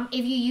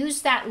 If you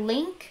use that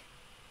link,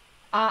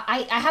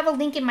 I have a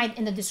link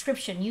in the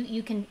description.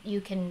 You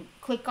can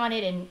click on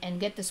it and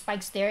get the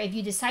spikes there. If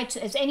you decide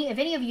to, if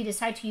any of you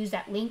decide to use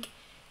that link,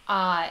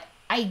 I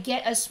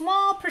get a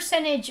small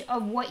percentage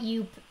of what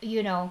you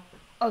know,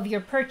 of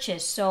your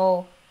purchase.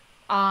 So,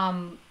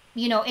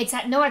 you know, it's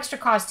at no extra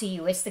cost to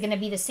you. It's going to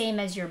be the same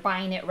as you're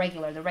buying it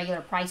the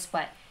regular price.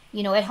 But,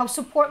 you know, it helps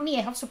support me.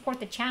 It helps support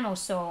the channel.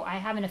 So I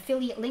have an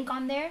affiliate link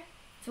on there.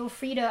 Feel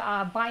free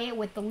to buy it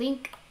with the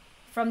link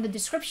from the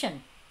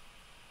description.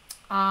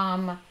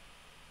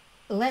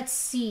 Let's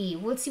see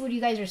what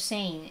you guys are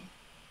saying.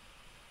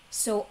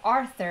 So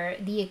Arthur,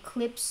 the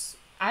eclipse,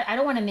 I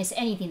don't want to miss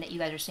anything that you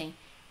guys are saying.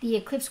 The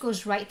eclipse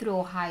goes right through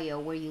Ohio,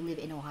 where you live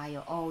in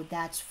Ohio. Oh,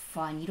 that's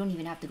fun. You don't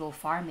even have to go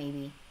far,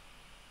 maybe.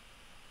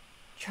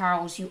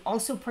 Charles, you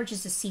also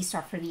purchased a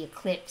Seestar for the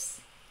eclipse.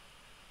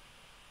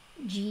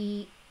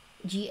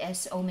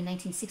 GS Omen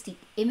 1960.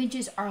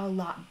 Images are a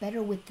lot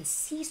better with the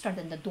Seestar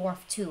than the Dwarf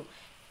 2.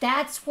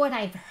 That's what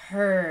I've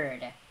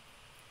heard.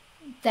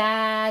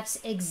 That's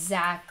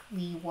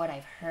exactly what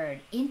I've heard.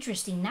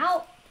 Interesting.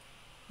 Now,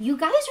 you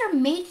guys are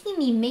making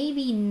me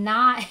maybe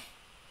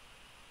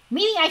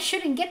I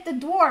shouldn't get the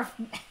Dwarf.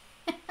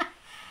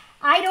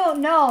 I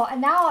don't know.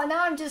 And now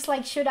I'm just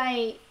like, should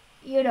I,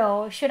 you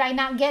know, should I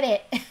not get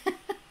it?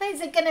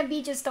 Is it gonna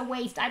be just a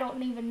waste? I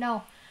don't even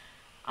know.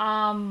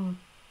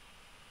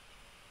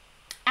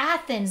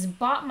 Athens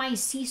bought my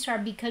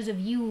Seestar because of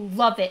you.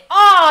 Love it.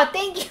 Oh,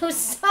 thank you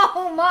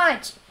so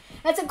much.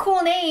 That's a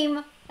cool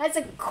name. That's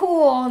a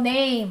cool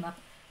name,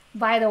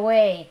 by the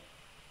way.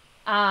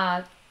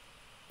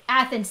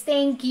 Athens,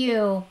 thank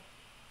you.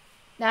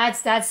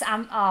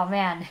 Oh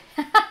man.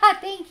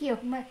 Thank you.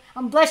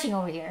 I'm blushing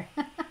over here.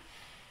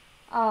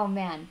 Oh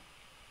man.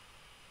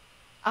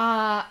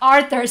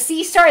 Arthur,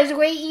 Seestar is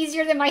way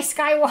easier than my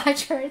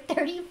Skywatcher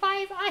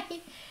 35i.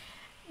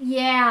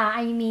 Yeah,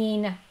 I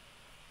mean,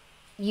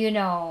 you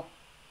know,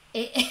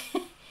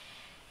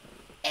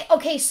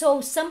 okay,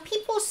 so some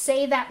people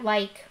say that,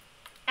 like,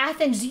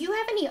 Athens, do you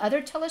have any other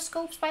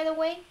telescopes, by the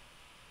way?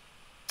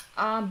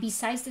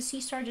 Besides the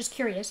Seestar? Just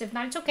curious. If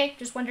not, it's okay.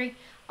 Just wondering.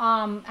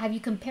 Have you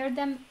compared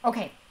them?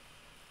 Okay.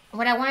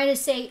 What I wanted to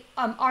say,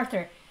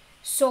 Arthur,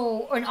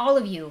 so, and all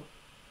of you,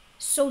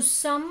 so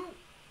some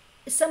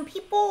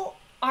people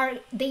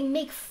they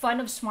make fun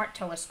of smart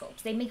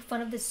telescopes. They make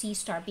fun of the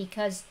Seestar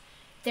because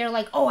they're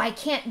like, oh, I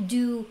can't,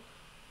 you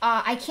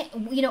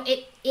know,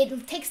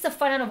 it takes the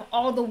fun out of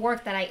all the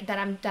work that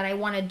I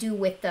want to do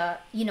with the,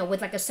 you know,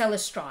 with like a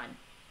Celestron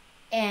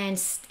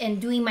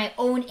and doing my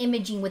own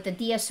imaging with the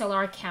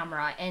DSLR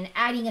camera and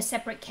adding a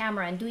separate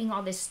camera and doing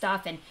all this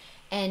stuff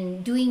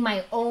and doing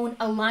my own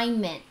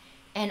alignment.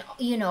 And,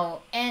 you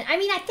know, and I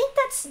mean, I think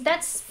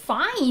that's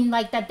fine,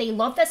 like, that they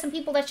love that. Some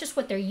people, that's just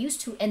what they're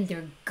used to, and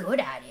they're good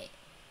at it.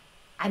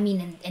 I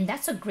mean, and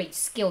that's a great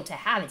skill to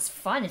have. It's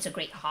fun. It's a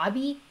great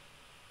hobby.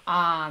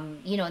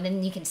 You know, and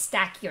then you can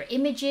stack your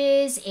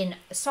images in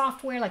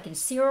software, like in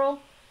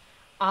Serial.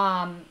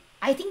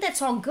 I think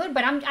that's all good,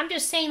 but I'm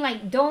just saying,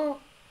 like, don't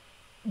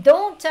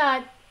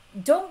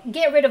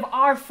get rid of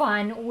our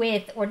fun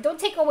with, or don't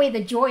take away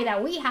the joy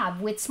that we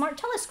have with smart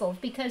telescopes,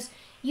 because,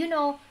 you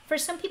know, for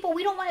some people,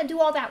 we don't want to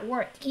do all that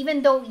work,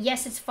 even though,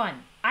 yes, it's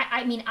fun.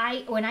 I mean,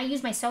 when I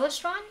use my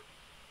Celestron,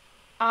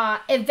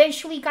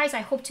 eventually, guys,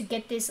 I hope to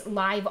get this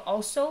live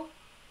also.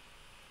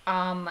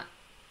 I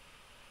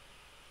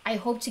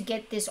hope to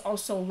get this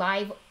also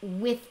live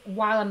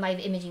while I'm live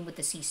imaging with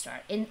the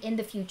Seestar in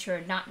the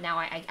future. Not now.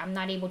 I'm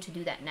not able to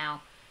do that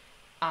now.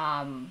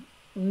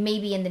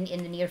 Maybe in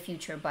the near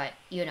future, but,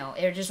 you know,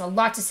 there's just a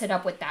lot to set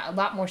up with that. A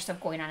lot more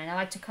stuff going on, and I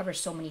like to cover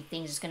so many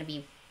things. It's going to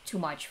be too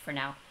much for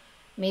now.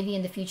 Maybe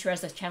in the future, as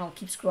the channel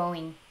keeps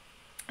growing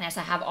and as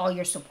I have all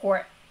your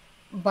support.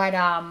 But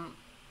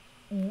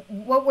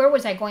where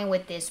was I going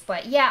with this?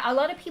 But yeah, a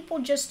lot of people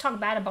just talk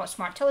bad about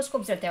smart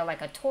telescopes, that they're like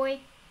a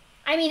toy.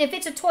 I mean, if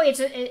it's a toy,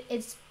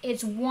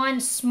 it's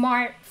one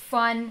smart,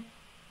 fun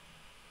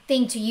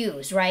thing to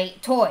use,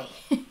 right? Toy.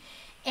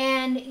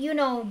 And, you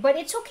know, but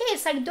it's okay.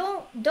 It's like,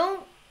 don't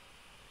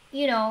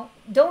you know,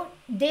 don't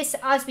diss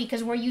us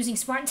because we're using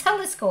smart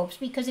telescopes,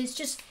 because it's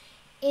just,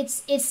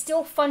 it's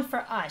still fun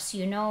for us,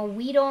 you know.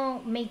 We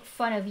don't make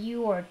fun of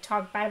you or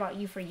talk bad about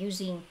you for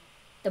using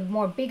the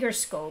more bigger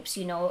scopes,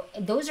 you know.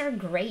 Those are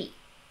great,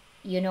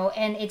 you know,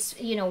 and it's,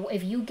 you know,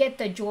 if you get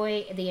the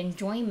joy, the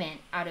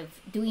enjoyment out of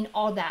doing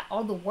all that,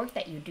 all the work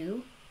that you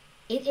do,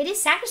 it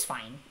is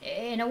satisfying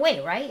in a way,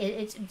 right?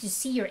 It's to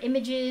see your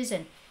images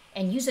and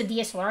use a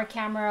DSLR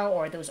camera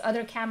or those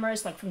other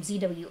cameras like from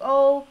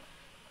ZWO,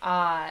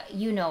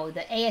 you know,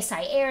 the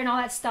ASI Air and all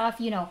that stuff,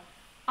 you know,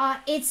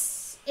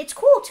 it's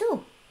cool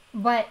too.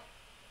 But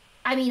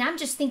I mean, I'm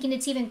just thinking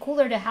it's even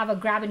cooler to have a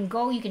grab and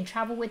go. You can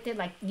travel with it,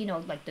 like, you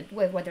know, like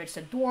whether it's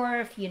the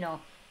Dwarf, you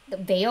know, the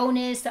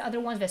Vaonis, the other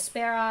ones,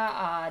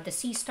 Vespera, the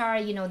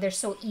Seestar, you know, they're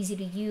so easy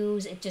to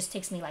use. It just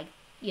takes me, like,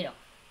 you know,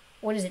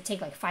 what does it take,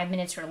 like 5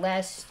 minutes or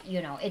less?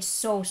 You know, it's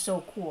so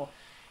cool.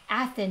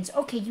 Athens,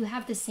 okay, you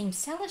have the same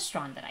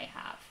Celestron that I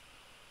have.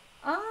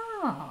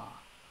 Oh,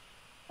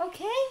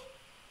 okay.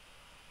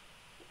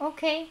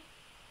 Okay.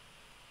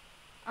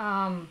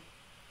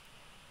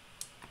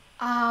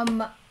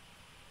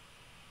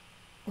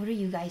 What are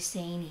you guys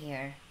saying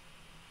here?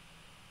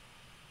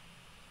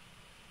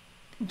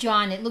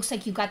 John, it looks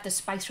like you got the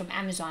spikes from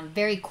Amazon.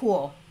 Very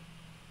cool.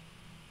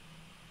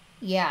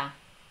 Yeah.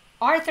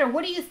 Arthur,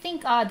 what do you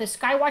think, the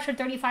Skywatcher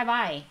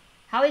 35i?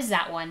 How is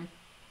that one?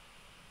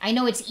 I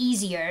know it's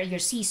easier, your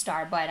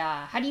Seestar, but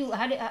you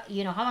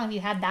know, how long have you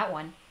had that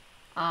one?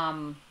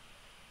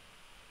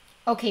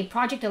 Okay,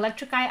 Project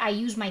Electric Eye, I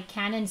use my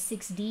Canon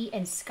 6D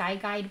and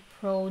SkyGuide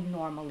Pro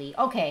normally.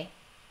 Okay.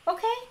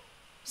 Okay.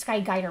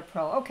 SkyGuider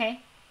Pro.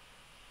 Okay.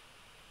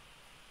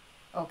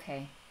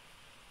 Okay.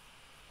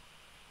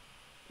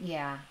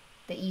 Yeah.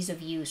 The ease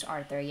of use,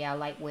 Arthur. Yeah,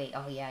 lightweight.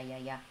 Oh,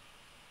 yeah.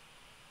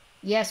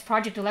 Yes,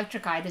 Project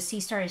Electric Eye. The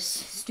Seestar is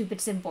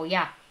stupid simple.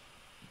 Yeah.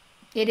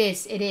 It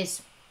is. It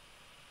is.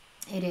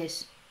 It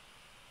is.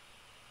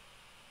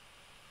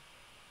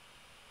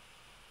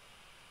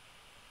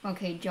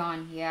 Okay,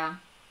 John, yeah.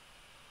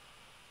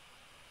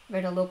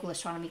 Read a local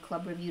astronomy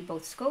club reviewed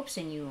both scopes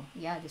and you,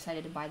 yeah,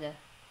 decided to buy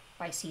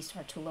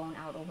Seestar to loan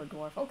out over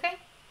Dwarf. Okay.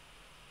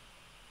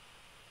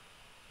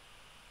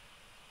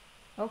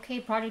 Okay,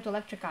 Project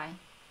Electric Eye.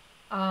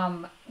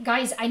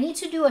 Guys, I need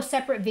to do a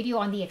separate video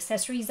on the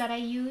accessories that I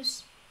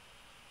use.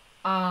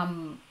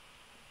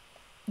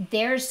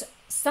 There's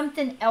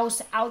something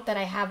else out that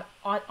I have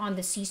on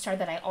the Seestar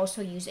that I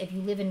also use if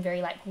you live in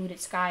very light polluted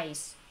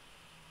skies.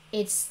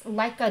 It's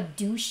like a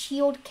dew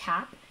shield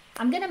cap.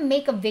 I'm going to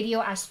make a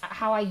video as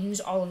how I use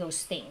all of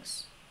those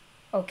things.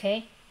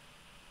 Okay?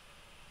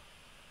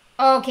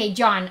 Okay,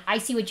 John, I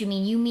see what you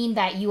mean. You mean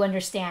that you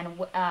understand,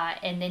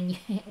 and then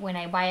when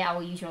I buy it, I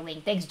will use your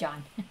link. Thanks,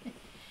 John.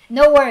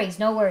 No worries,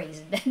 no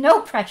worries.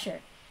 No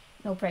pressure.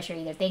 No pressure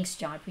either. Thanks,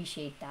 John.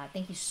 Appreciate that.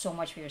 Thank you so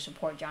much for your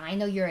support, John. I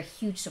know you're a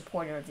huge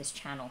supporter of this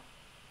channel.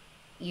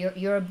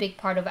 You're a big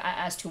part of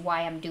as to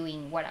why I'm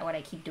doing what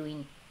I keep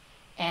doing.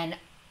 And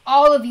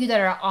all of you that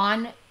are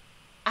on,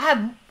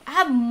 I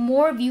have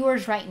more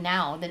viewers right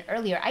now than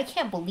earlier. I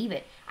can't believe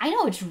it. I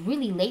know it's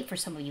really late for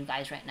some of you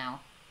guys right now.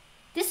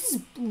 This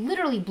is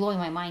literally blowing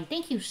my mind.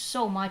 Thank you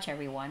so much,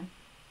 everyone.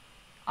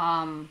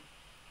 Wow.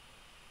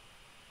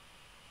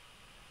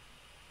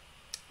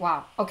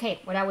 Okay,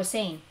 what I was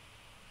saying.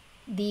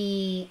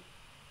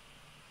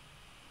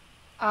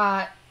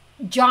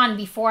 John,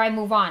 before I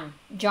move on,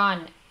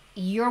 John,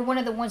 you're one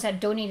of the ones that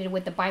donated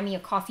with the Buy Me a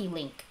Coffee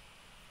link.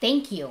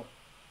 Thank you.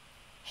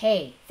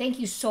 Hey, thank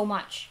you so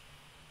much.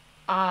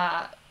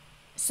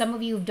 Some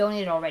of you have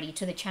donated already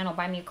to the channel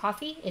Buy Me a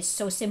Coffee. It's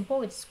so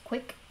simple. It's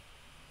quick.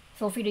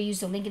 Feel free to use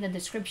the link in the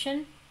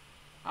description.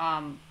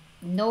 No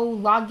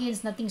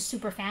logins, nothing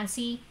super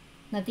fancy,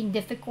 nothing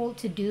difficult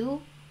to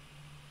do.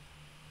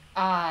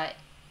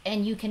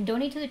 And you can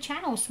donate to the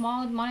channel,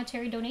 small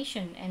monetary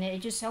donation, and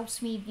it just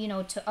helps me, you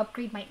know, to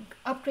upgrade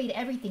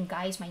everything,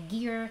 guys, my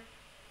gear,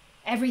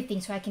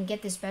 everything, so I can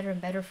get this better and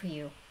better for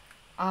you.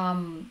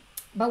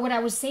 But what I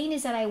was saying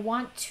is that I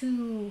want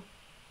to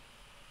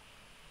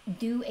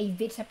do a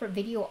separate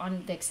video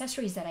on the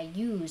accessories that I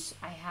use.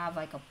 I have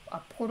like a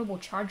portable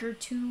charger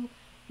too.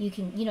 You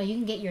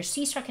can get your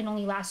Seestar can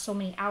only last so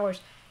many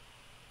hours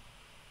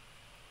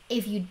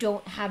if you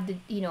don't have the,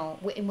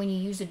 when you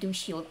use the dew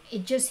shield.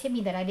 It just hit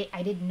me that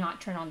I did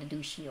not turn on the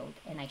dew shield,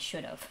 and I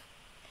should have,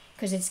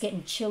 because it's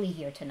getting chilly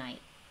here tonight.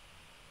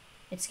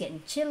 It's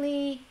getting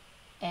chilly,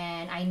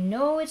 and I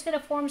know it's gonna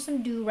form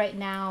some dew right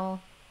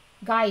now,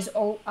 guys.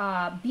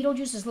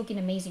 Beetlejuice is looking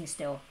amazing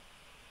still.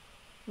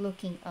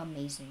 Looking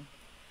amazing.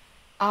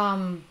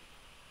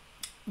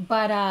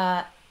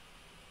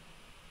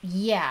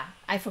 Yeah,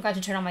 I forgot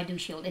to turn on my dew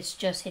shield. It's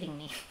just hitting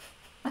me.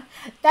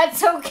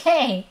 That's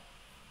okay.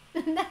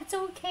 That's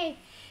okay.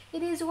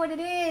 It is what it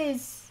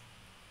is.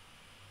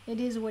 It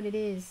is what it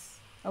is.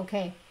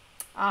 Okay.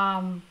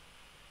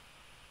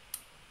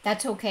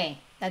 That's okay.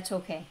 That's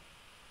okay.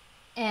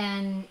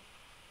 And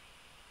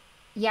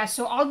yeah,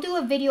 so I'll do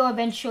a video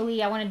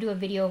eventually. I want to do a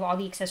video of all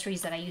the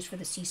accessories that I use for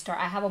the Seestar.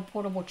 I have a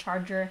portable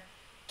charger.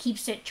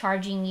 Keeps it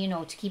charging,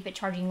 to keep it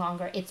charging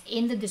longer. It's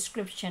in the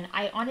description.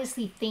 I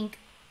honestly think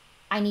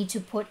I need to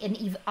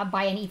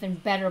buy an even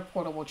better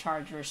portable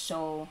charger.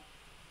 So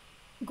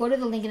go to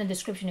the link in the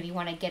description if you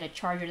want to get a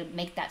charger to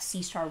make that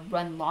Seestar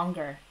run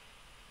longer,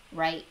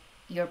 right?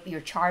 Your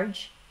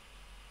charge,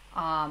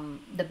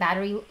 the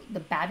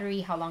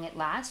battery, how long it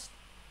lasts.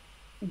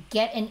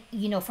 Get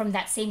from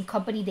that same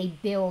company, they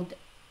build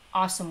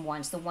awesome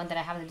ones. The one that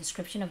I have in the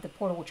description of the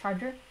portable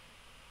charger.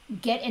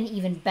 Get an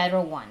even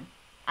better one.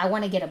 I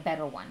want to get a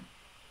better one.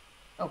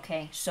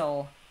 Okay,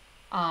 so,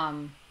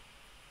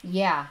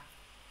 yeah.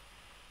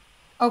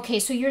 Okay,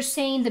 so you're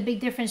saying the big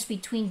difference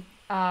between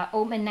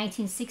Ohm and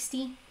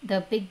 1960?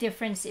 The big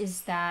difference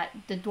is that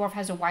the dwarf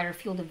has a wider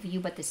field of view,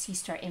 but the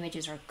Seestar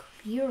images are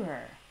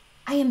clearer.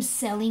 I am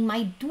selling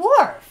my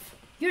dwarf.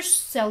 You're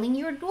selling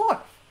your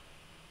dwarf.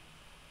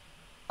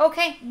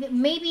 Okay,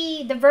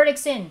 maybe the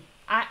verdict's in.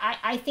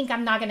 I think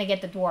I'm not going to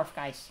get the dwarf,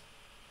 guys.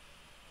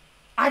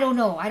 I don't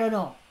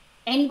know.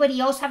 Anybody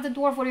else have the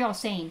dwarf? What are y'all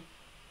saying?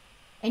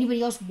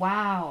 Anybody else?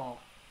 Wow.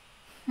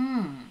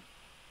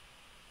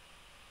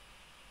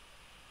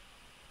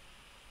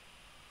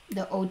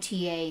 The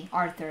OTA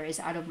Arthur is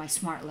out of my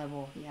smart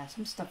level. Yeah,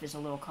 some stuff is a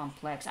little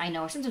complex. I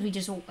know. Sometimes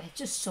it's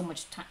just so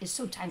much time. It's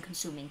so time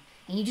consuming,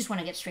 and you just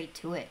want to get straight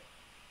to it.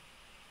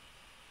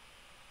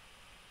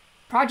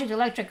 Project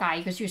Electric Eye,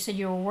 because you said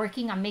you were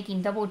working. I'm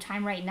making double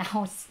time right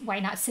now. Why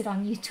not sit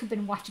on YouTube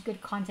and watch good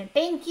content?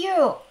 Thank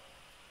you.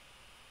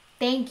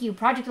 Thank you,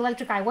 Project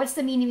Electric Eye. What's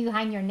the meaning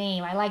behind your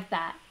name? I like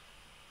that.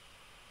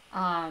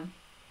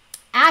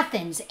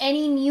 Athens,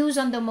 any news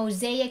on the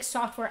Mosaic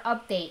software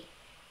update?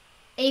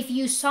 If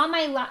you saw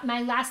my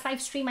last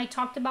live stream, I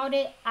talked about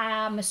it.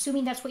 I'm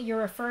assuming that's what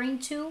you're referring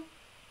to.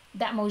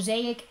 That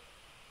Mosaic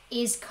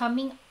is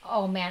coming.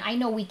 Oh man, I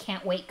know we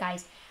can't wait,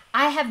 guys.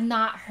 I have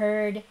not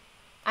heard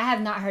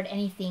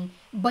anything.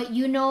 But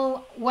you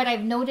know what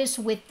I've noticed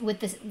with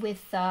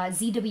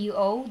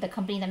ZWO, the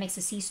company that makes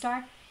the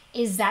Seestar,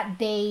 is that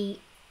they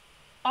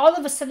all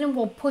of a sudden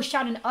will push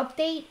out an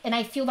update, and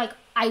I feel like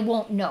I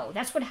won't know.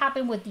 That's what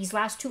happened with these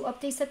last two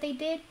updates that they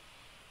did.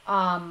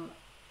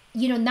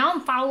 Now I'm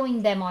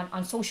following them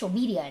on social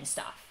media and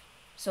stuff.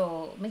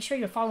 So make sure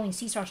you're following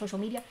Seestar on social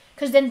media,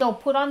 because then they'll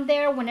put on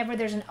there whenever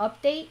there's an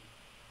update.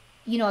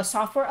 you know, a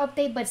software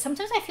update, but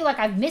sometimes I feel like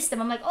I've missed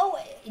them. I'm like, oh,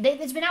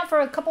 it's been out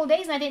for a couple of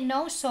days and I didn't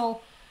know.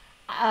 So,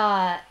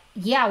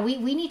 yeah,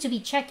 we need to be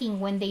checking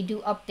when they do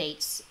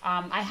updates.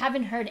 I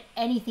haven't heard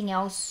anything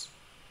else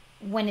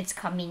when it's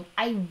coming.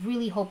 I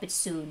really hope it's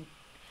soon.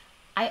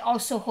 I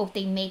also hope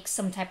they make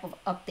some type of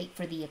update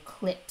for the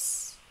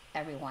eclipse,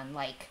 everyone.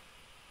 Like,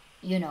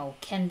 you know,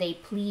 can they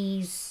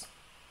please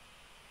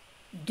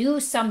do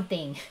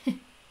something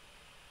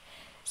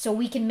so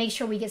we can make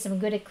sure we get some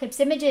good eclipse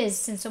images,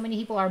 since so many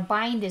people are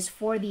buying this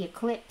for the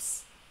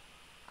eclipse.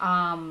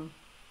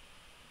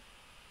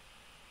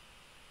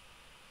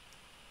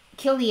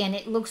 Killian,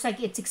 it looks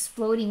like it's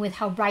exploding with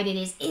how bright it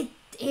is.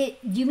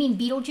 You mean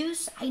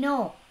Beetlejuice? I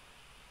know.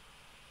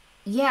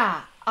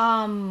 Yeah.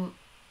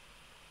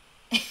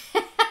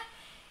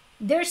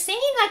 They're saying,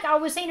 like I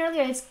was saying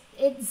earlier,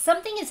 it's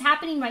something is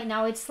happening right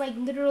now. It's like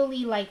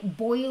literally like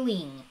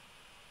boiling.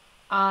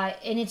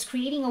 And it's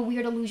creating a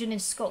weird illusion in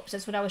scopes.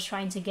 That's what I was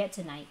trying to get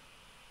tonight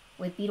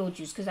with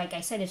Beetlejuice. Because like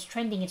I said, it's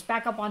trending. It's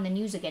back up on the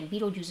news again.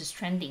 Beetlejuice is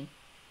trending.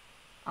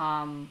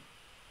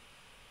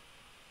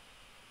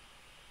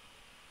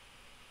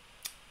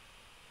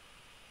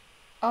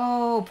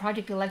 Oh,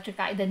 Project Electric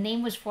Eye. The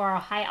name was for our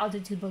high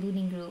altitude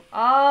ballooning group.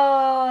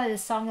 Oh, the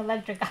song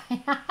Electric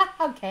Eye.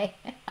 Okay.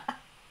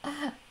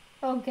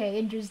 Okay,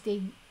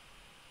 interesting.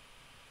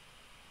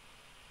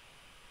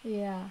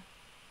 Yeah.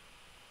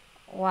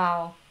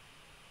 Wow.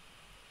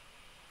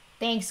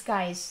 Thanks,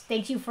 guys.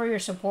 Thank you for your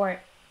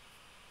support.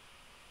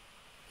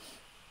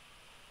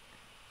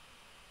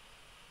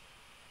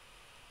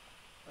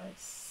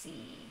 Let's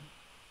see.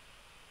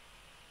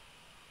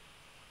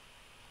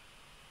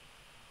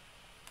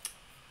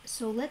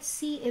 So let's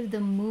see if the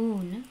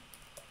moon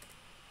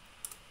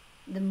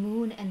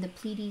and the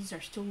Pleiades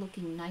are still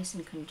looking nice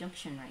in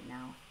conjunction right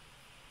now.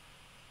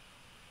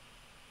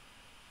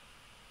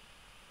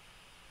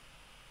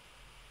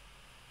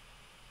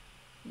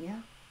 Yeah.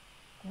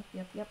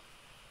 Yep.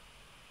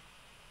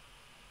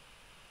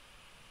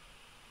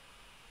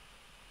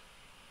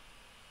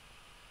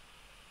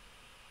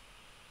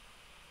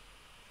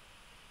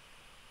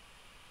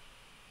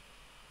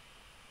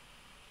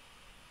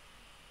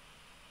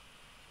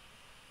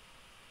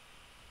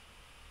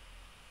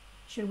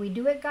 Should we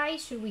do it,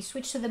 guys? Should we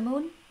switch to the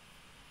moon?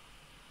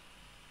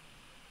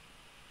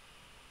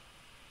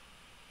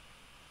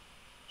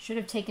 Should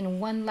have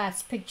taken one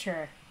last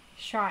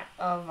shot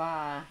of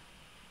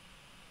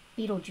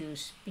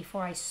Beetlejuice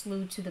before I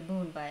slew to the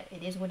moon, but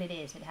it is what it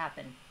is. It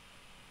happened.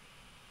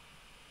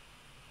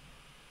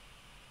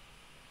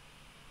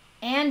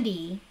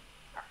 Andy,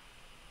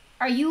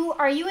 are you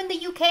in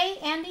the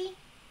UK, Andy?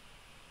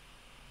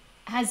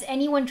 Has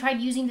anyone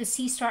tried using the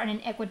Seestar on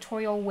an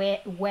equatorial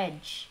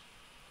wedge?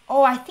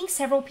 Oh, I think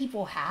several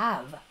people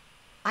have.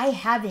 I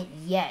haven't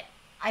yet.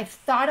 I've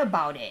thought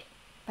about it,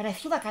 but I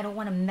feel like I don't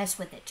want to mess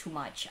with it too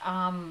much.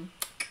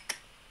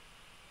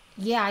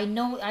 Yeah, I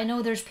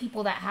know there's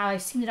people that have.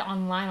 I've seen it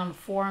online on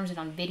forums and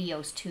on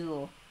videos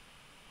too.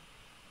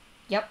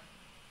 Yep.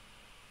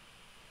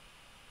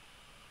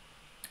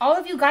 All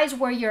of you guys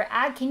where you're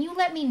at, can you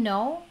let me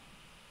know?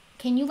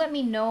 Can you let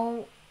me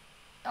know,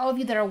 all of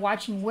you that are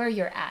watching, where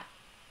you're at?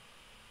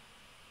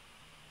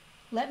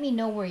 Let me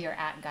know where you're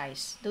at,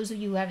 guys. Those of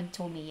you who haven't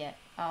told me yet.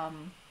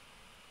 I'm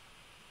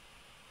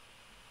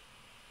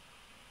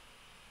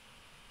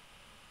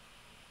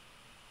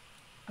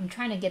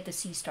trying to get the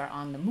Seestar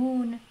on the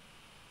moon.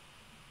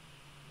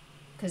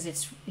 Because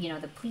it's, you know,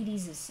 the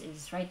Pleiades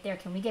is right there.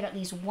 Can we get at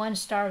least one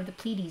star of the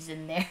Pleiades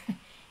in there?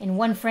 In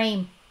one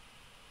frame?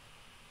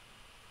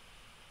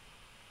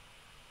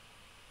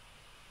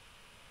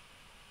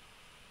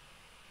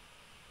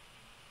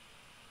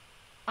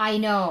 I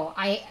know.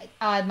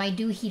 My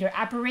dew heater.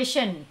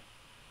 Apparition.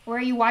 Where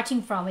are you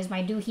watching from? Is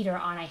my dew heater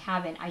on? I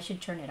haven't. I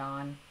should turn it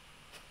on.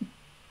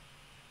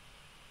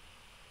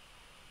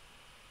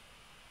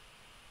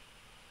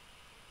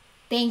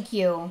 Thank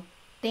you.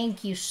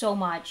 Thank you so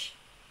much.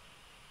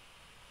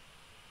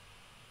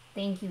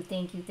 Thank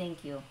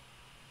you.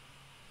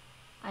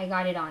 I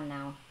got it on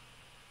now.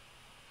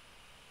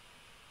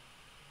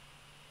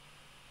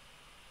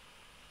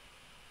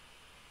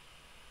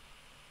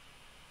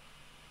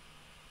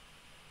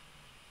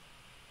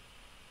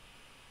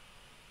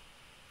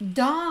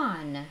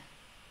 Dawn.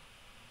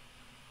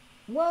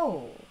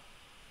 Whoa.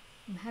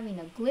 I'm having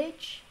a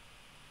glitch.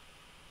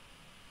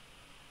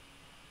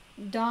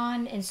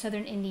 Dawn in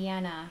southern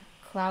Indiana.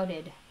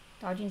 Clouded.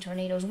 Dodging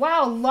tornadoes.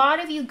 Wow, a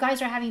lot of you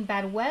guys are having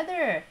bad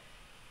weather.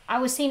 I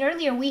was saying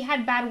earlier we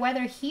had bad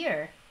weather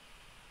here.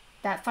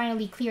 That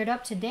finally cleared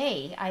up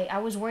today. I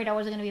was worried I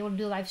wasn't going to be able to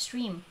do a live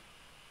stream.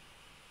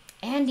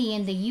 Andy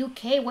in the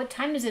UK. What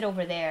time is it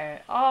over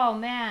there? Oh,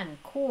 man.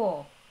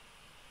 Cool.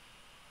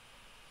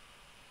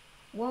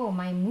 Whoa,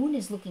 my moon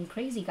is looking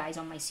crazy, guys,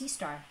 on my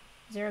Seestar.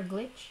 Is there a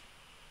glitch?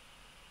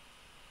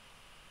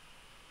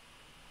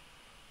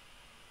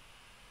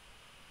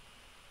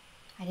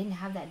 I didn't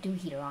have that dew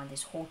heater on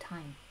this whole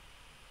time.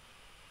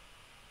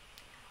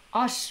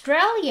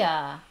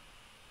 Australia!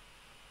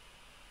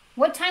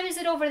 What time is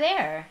it over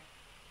there?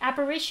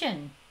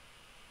 Apparition.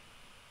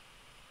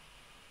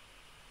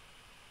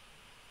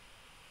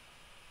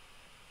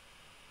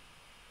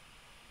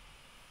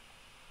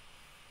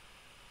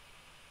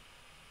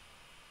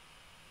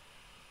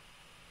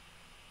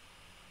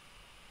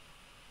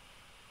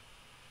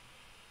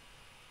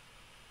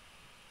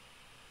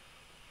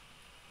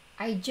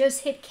 I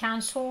just hit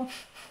cancel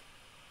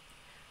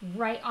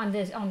right on the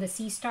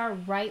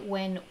Seestar right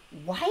when.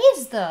 Why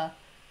is the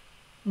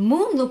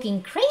moon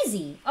looking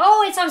crazy?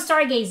 Oh, it's on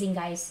stargazing,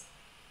 guys.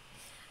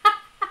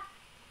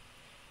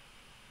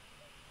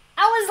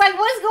 I was like,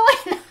 what's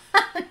going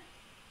on?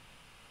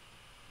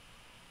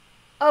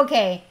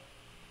 Okay.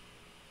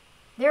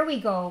 There we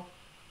go.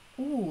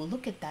 Ooh,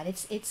 look at that.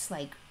 It's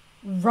like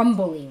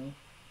rumbling.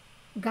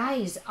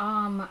 Guys,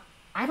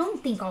 I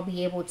don't think I'll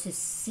be able to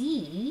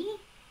see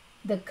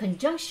the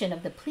conjunction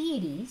of the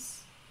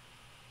Pleiades.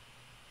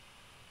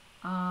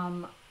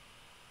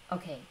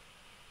 Okay.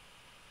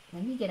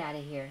 Let me get out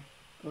of here.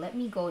 Let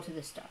me go to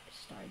the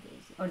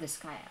stargazing, or the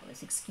sky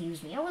atlas,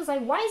 excuse me. I was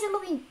like, why is it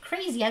looking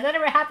crazy? Has that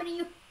ever happened to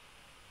you?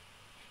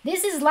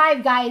 This is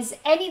live, guys.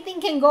 Anything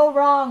can go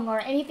wrong or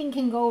anything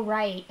can go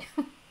right.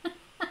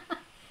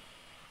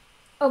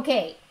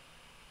 Okay.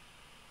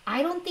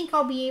 I don't think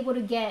I'll be able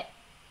to get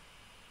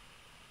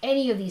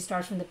any of these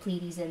stars from the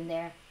Pleiades in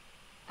there.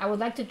 I would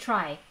like to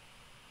try.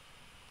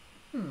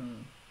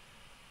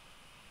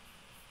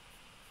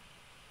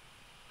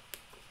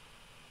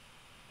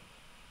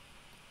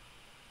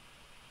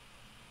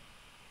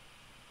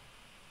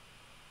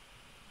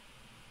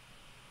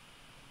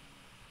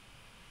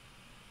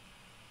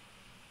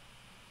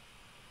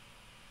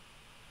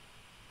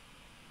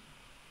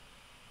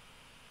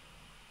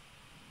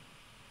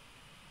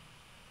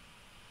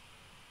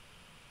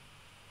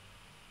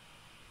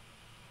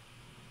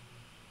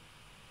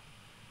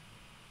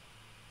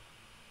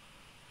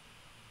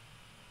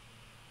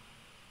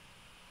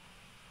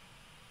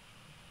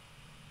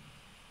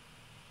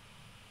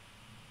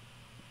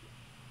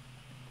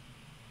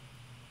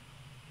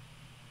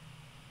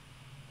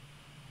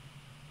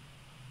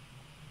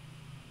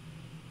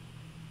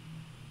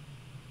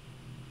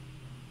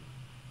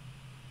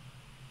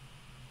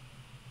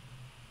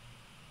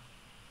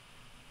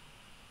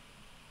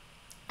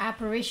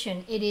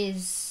 Apparition, it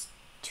is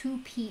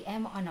 2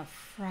 p.m. on a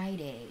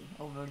Friday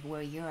over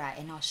where you're at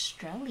in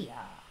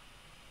Australia.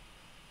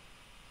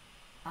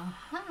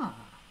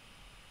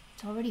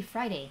 It's already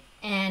Friday.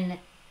 And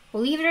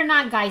believe it or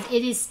not, guys,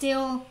 it is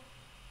still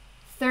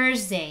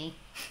Thursday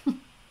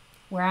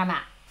where I'm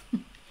at.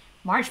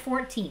 March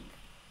 14th.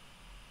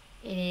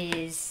 It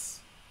is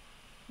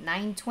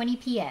 9:20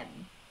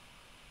 p.m.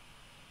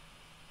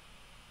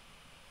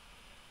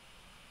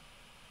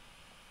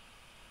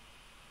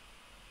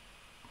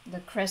 The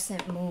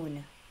crescent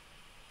moon.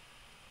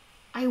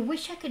 I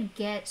wish I could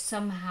get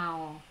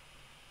somehow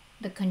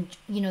the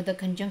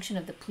conjunction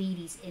of the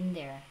Pleiades in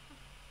there.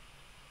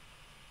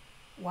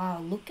 Wow,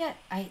 look at,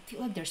 I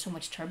feel like there's so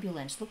much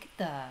turbulence. Look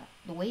at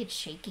the way it's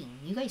shaking.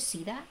 You guys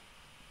see that?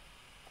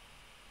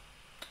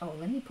 Oh,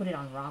 let me put it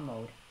on raw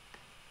mode.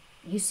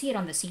 You see it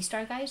on the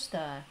Seestar, guys?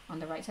 On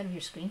the right side of your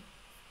screen?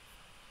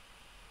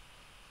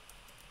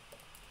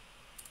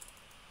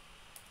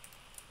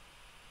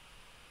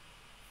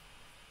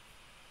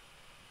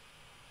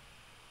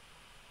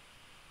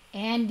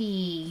 Andy,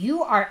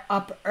 you are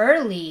up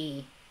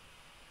early.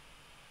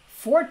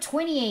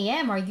 4:20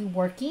 a.m. Are you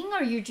working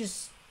or you're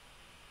just...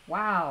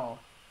 Wow.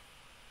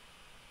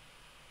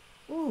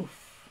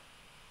 Oof.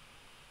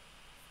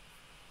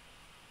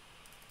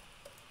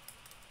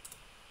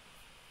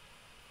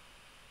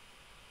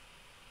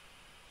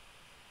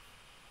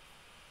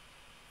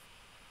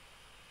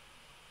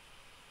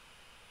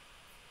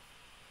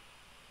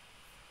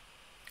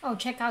 Oh,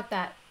 check out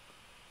that.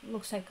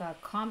 Looks like a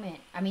comet.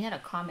 I mean, not a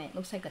comet.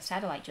 Looks like a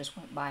satellite just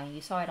went by. You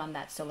saw it on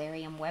that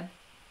Celestron web.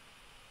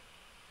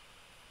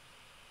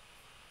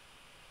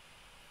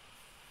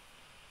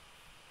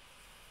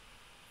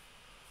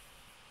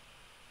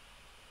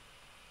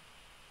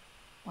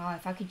 Wow,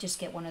 if I could just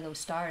get one of those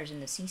stars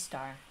in the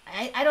Seestar.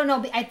 I don't know,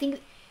 but I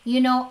think,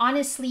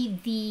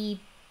 honestly,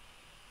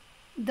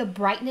 the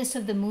brightness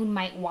of the moon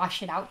might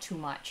wash it out too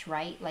much,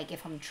 right? Like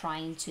if I'm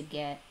trying to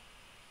get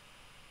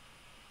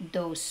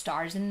those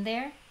stars in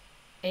there.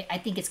 I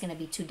think it's going to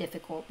be too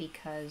difficult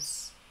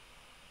because,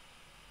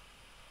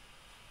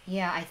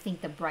 yeah, I think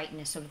the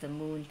brightness of the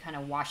moon kind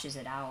of washes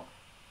it out.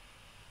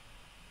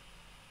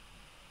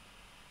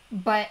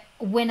 But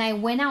when I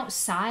went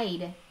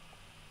outside,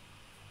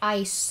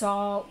 I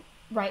saw,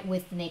 right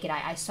with the naked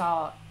eye, I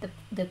saw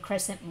the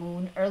crescent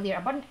moon earlier.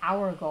 About an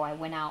hour ago, I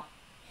went out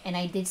and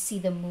I did see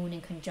the moon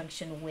in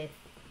conjunction with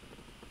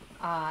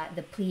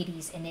the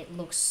Pleiades, and it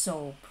looks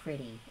so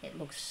pretty. It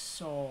looks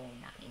so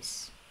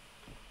nice.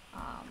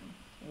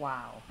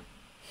 Wow.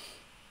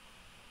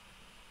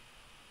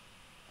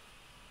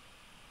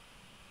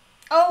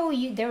 Oh,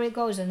 there it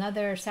goes,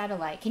 another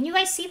satellite. Can you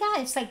guys see that?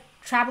 It's like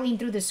traveling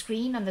through the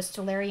screen on the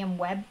Stellarium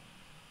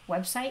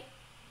website.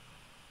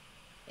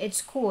 It's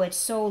cool. It's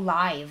so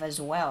live as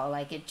well.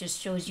 Like it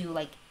just shows you,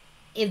 like,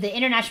 if the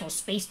International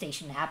Space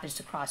Station happens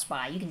to cross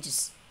by, you can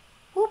just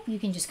whoop, you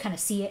can just kind of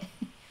see it.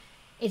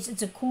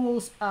 It's a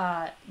cool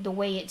the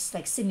way it's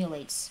like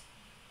simulates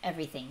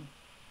everything.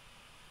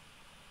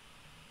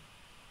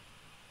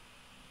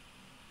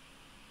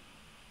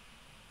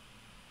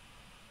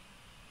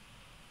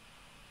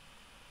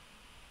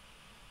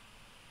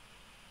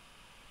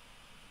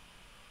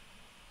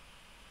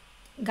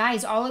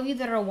 guys, all of you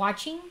that are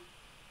watching,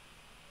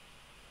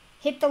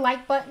 hit the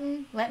like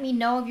button. Let me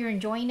know if you're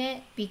enjoying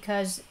it,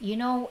 because you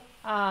know,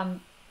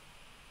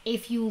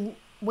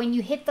 when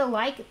you hit the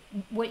like,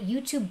 what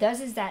YouTube does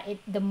is that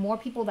the more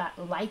people that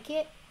like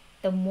it,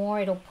 the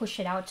more it'll push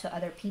it out to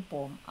other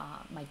people.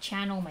 My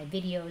channel, my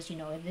videos, you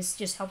know, this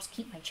just helps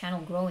keep my channel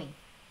growing,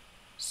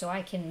 so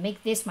I can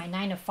make this my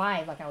 9 to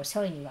 5, like I was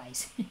telling you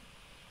guys.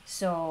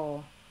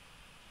 So,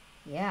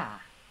 yeah.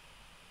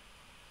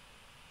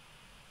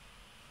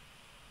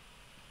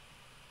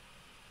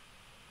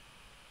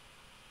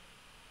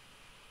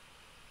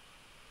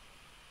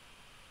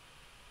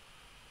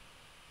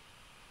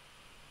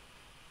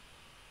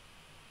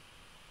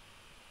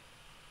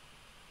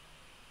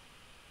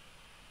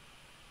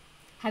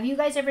 Have you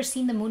guys ever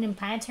seen the moon in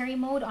planetary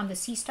mode on the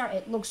Seestar?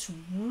 It looks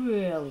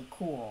really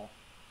cool.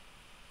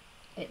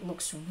 It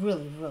looks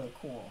really, really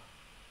cool.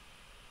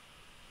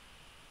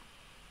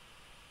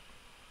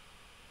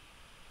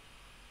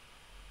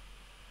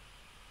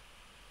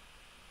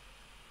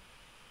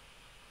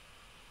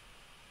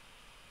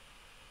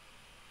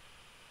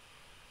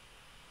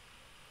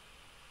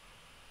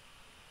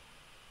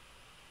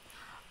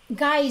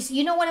 Guys,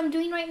 you know what I'm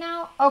doing right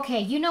now?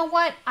 Okay, you know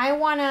what? I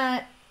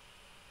wanna...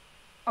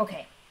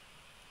 Okay.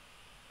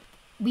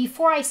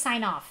 Before I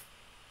sign off,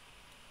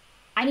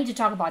 I need to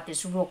talk about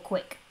this real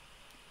quick.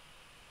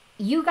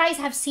 You guys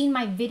have seen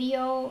my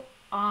video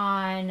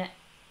on...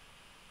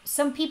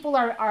 Some people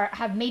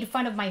have made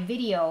fun of my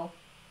video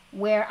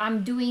where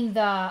I'm doing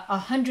the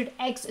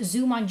 100x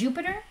zoom on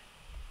Jupiter,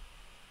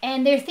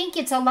 and they think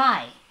it's a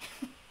lie.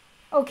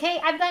 Okay,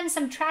 I've gotten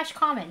some trash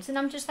comments, and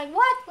I'm just like,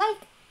 what?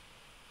 Like,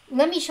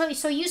 let me show you.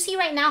 So you see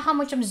right now how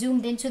much I'm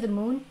zoomed into the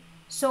moon.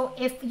 So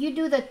if you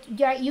do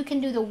you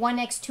can do the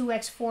 1x,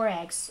 2x,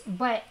 4x,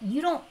 but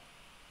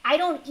I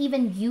don't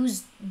even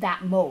use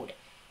that mode.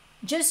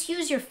 Just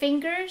use your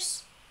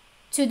fingers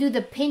to do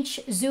the pinch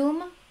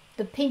zoom,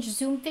 the pinch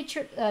zoom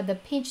feature, the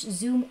pinch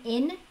zoom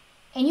in,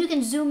 and you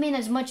can zoom in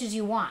as much as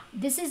you want.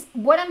 This is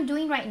what I'm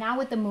doing right now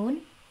with the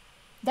moon.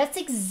 That's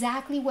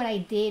exactly what I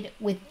did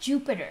with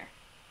Jupiter.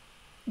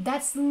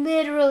 That's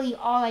literally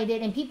all I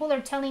did. And people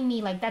are telling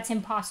me like that's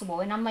impossible.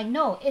 And I'm like,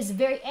 no,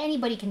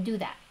 anybody can do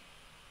that.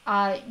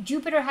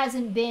 Jupiter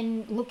hasn't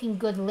been looking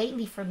good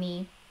lately for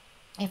me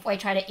if I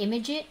try to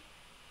image it.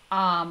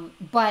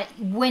 But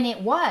when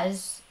it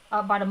was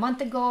about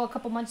a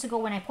couple months ago,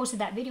 when I posted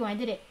that video, I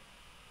did it.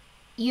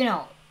 You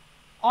know,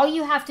 all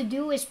you have to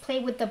do is play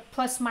with the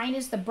plus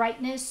minus, the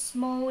brightness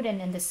mode,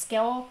 and the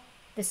scale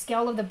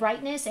of the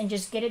brightness, and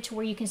just get it to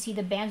where you can see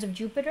the bands of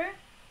Jupiter.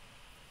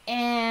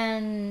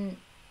 And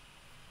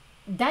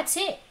that's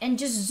it. And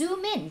just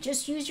zoom in.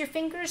 Just use your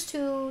fingers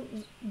to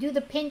do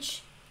the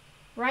pinch,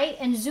 right,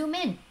 and zoom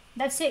in.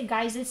 That's it,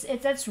 guys.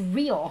 That's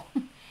real.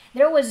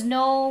 There was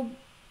no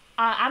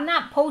I'm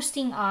not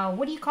posting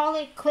what do you call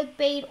it,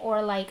 clickbait,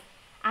 or like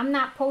I'm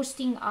not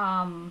posting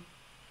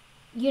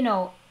you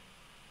know,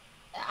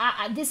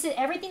 this is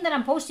everything that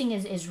I'm posting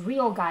is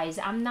real, guys.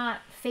 I'm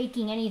not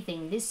faking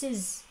anything. This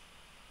is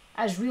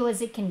as real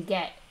as it can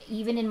get,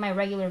 even in my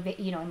regular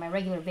in my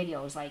regular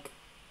videos. Like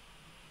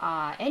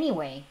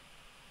anyway,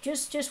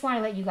 just want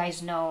to let you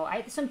guys know,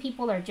 some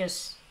people are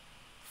just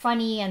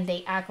funny, and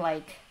they act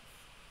like,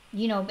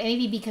 you know,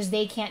 maybe because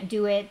they can't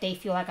do it, they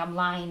feel like I'm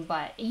lying.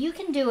 But you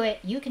can do it.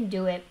 You can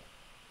do it.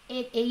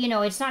 It you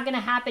know, it's not going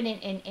to happen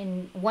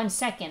in 1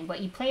 second,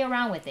 but you play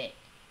around with it.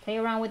 Play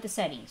around with the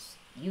settings.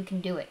 You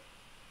can do it.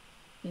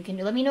 You can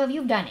let me know if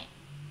you've done it.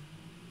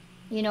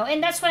 You know,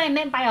 and that's what I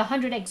meant by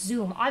 100x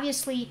zoom.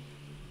 Obviously,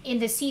 in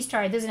the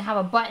Seestar, it doesn't have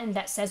a button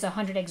that says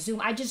 100x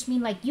zoom. I just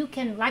mean like you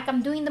can, like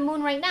I'm doing the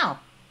moon right now.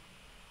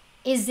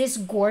 Is this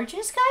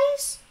gorgeous,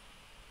 guys?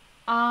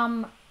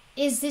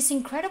 Is this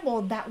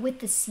incredible that with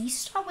the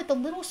Seestar, with the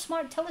little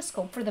smart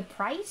telescope for the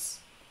price,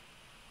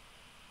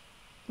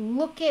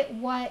 look at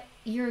what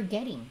you're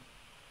getting,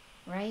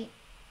 right?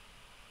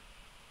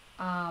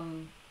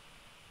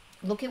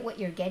 Look at what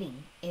you're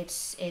getting.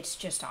 It's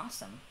just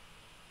awesome.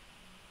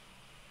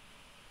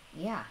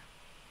 Yeah.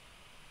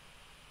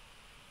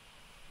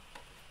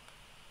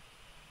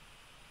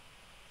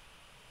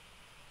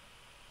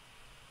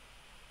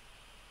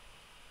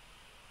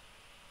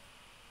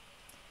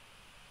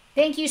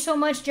 Thank you so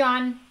much,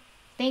 John.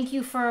 Thank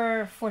you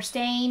for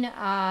staying,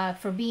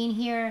 for being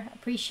here.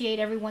 Appreciate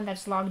everyone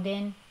that's logged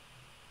in,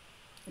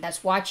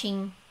 that's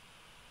watching.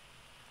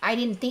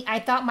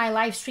 I thought my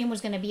live stream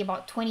was going to be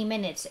about 20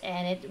 minutes,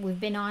 and we've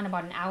been on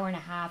about an hour and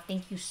a half.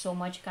 Thank you so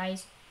much,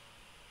 guys.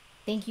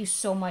 Thank you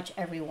so much,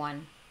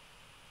 everyone.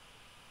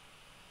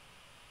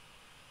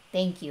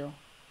 Thank you.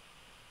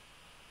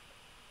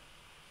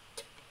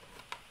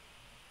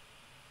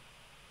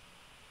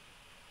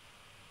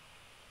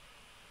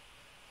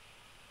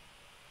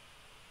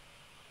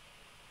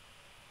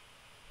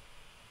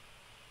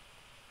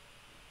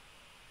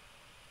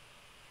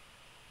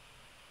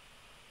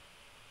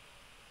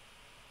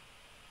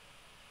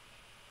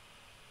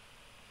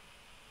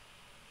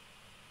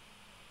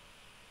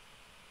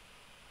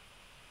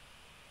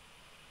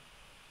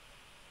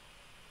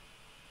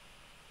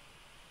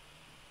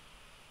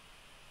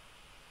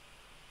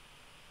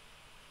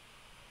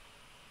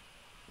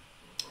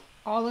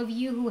 All of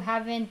you who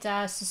haven't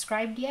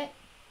subscribed yet,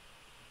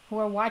 who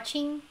are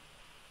watching,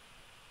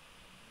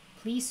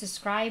 please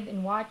subscribe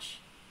and watch.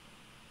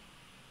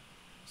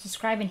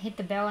 Subscribe and hit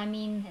the bell, I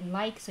mean, and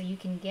like, so you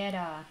can get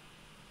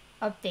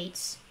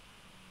updates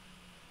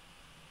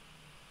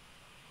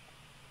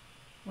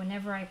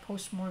whenever I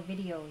post more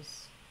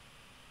videos.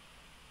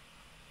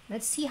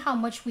 Let's see how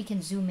much we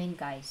can zoom in,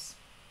 guys.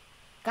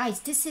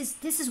 Guys, this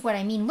is what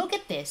I mean. Look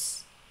at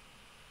this.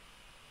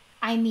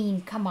 I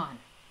mean, come on.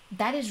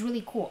 That is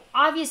really cool.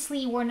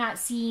 Obviously, we're not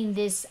seeing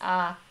this,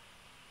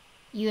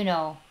 you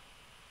know,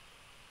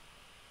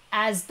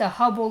 as the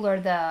Hubble or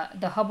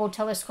the Hubble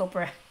telescope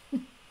or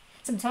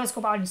some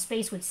telescope out in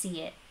space would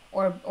see it,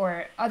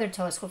 or other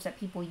telescopes that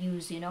people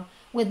use, you know.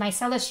 With my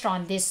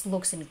Celestron, this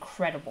looks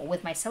incredible.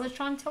 With my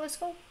Celestron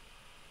telescope,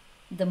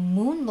 the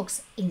moon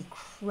looks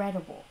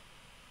incredible.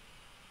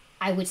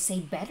 I would say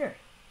better,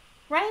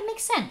 right? It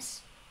makes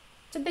sense.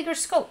 It's a bigger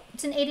scope.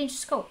 It's an 8-inch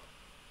scope.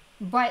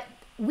 But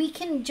we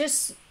can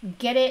just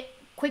get it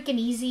quick and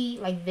easy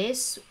like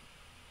this.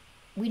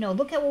 We know,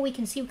 look at what we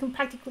can see. We can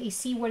practically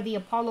see where the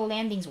Apollo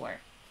landings were.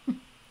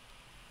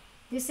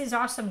 This is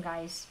awesome,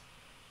 guys.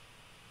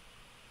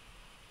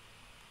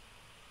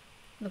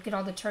 Look at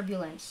all the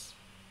turbulence.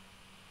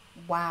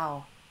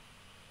 Wow.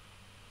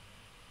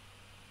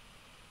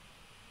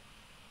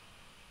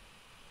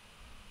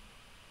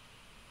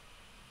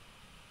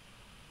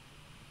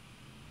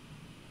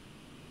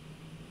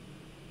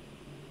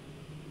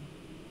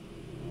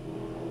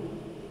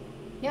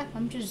 Yeah,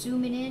 I'm just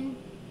zooming in.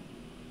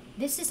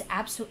 This is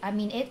absolute. I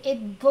mean,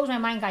 it blows my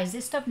mind, guys.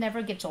 This stuff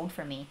never gets old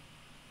for me.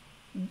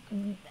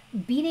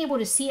 Being able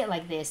to see it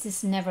like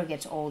this never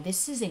gets old.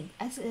 This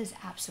is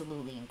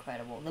absolutely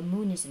incredible. The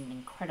moon is an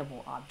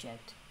incredible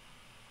object.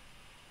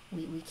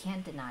 We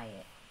can't deny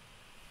it.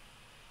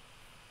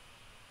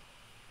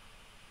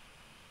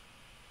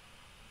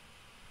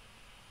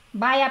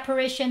 Bye,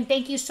 apparition.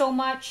 Thank you so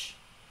much.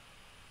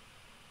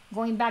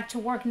 Going back to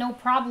work, no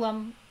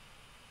problem.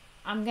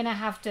 I'm gonna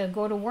have to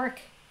go to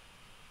work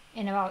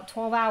in about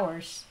 12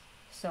 hours.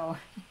 So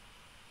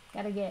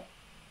gotta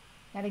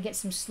get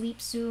some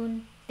sleep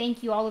soon.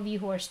 Thank you, all of you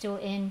who are still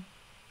in.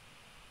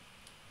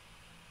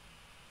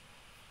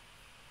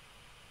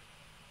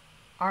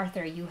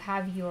 Arthur, you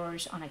have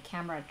yours on a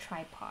camera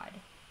tripod.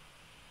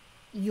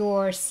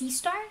 Your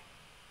Seestar?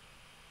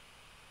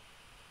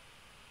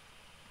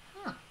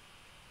 Huh.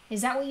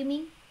 Is that what you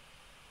mean?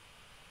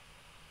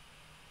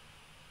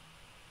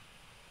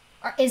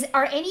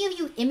 Are any of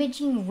you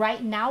imaging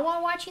right now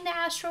while watching the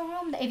Astro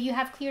Room? If you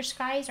have clear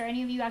skies, are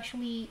any of you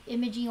actually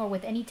imaging or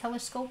with any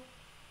telescope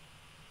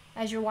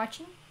as you're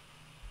watching?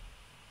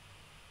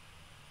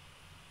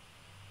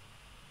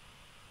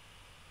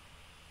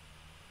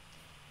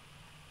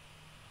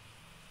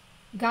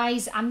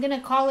 Guys, I'm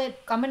gonna call it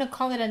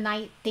a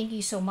night. Thank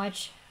you so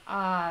much.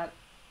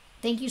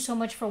 Thank you so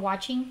much for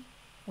watching.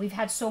 We've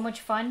had so much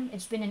fun.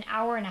 It's been an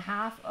hour and a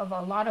half of a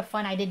lot of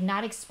fun. I did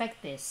not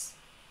expect this.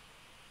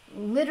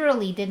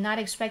 Literally did not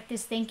expect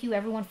this. Thank you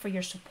everyone for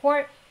your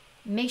support.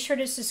 Make sure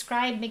to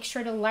subscribe, make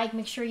sure to like,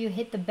 make sure you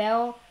hit the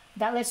bell.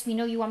 That lets me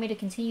know you want me to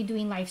continue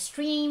doing live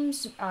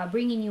streams,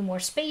 bringing you more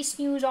space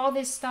news, all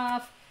this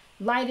stuff,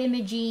 live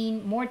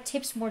imaging, more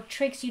tips, more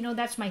tricks. You know,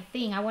 that's my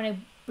thing. I want to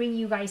bring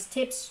you guys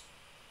tips,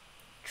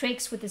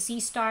 tricks with the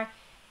Seestar.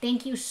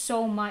 Thank you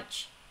so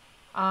much.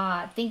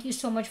 Thank you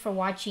so much for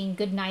watching.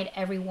 Good night,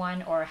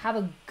 everyone, or have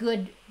a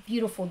good,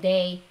 beautiful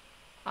day.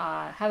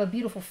 Have a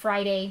beautiful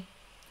Friday.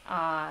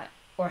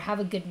 Or have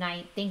a good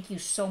night. Thank you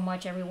so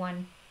much,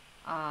 everyone.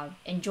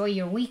 Enjoy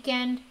your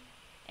weekend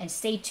and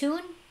stay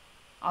tuned.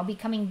 I'll be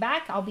coming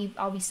back. I'll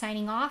be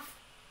signing off.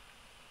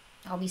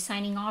 I'll be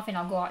signing off and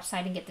I'll go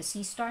outside and get the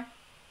Seestar.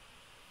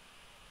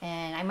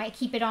 And I might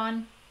keep it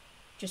on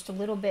just a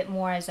little bit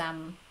more as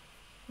I'm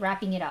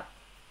wrapping it up.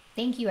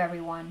 Thank you,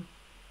 everyone.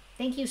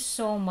 Thank you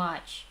so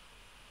much.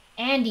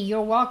 Andy,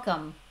 you're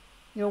welcome.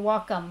 You're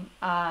welcome.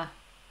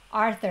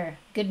 Arthur,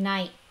 good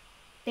night.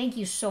 Thank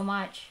you so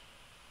much.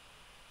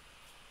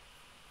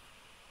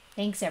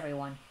 Thanks,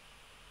 everyone.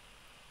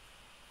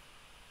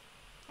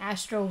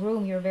 Astro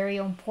Room, your very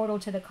own portal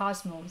to the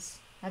cosmos.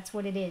 That's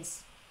what it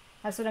is.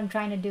 That's what I'm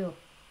trying to do.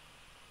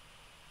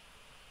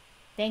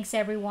 Thanks,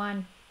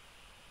 everyone.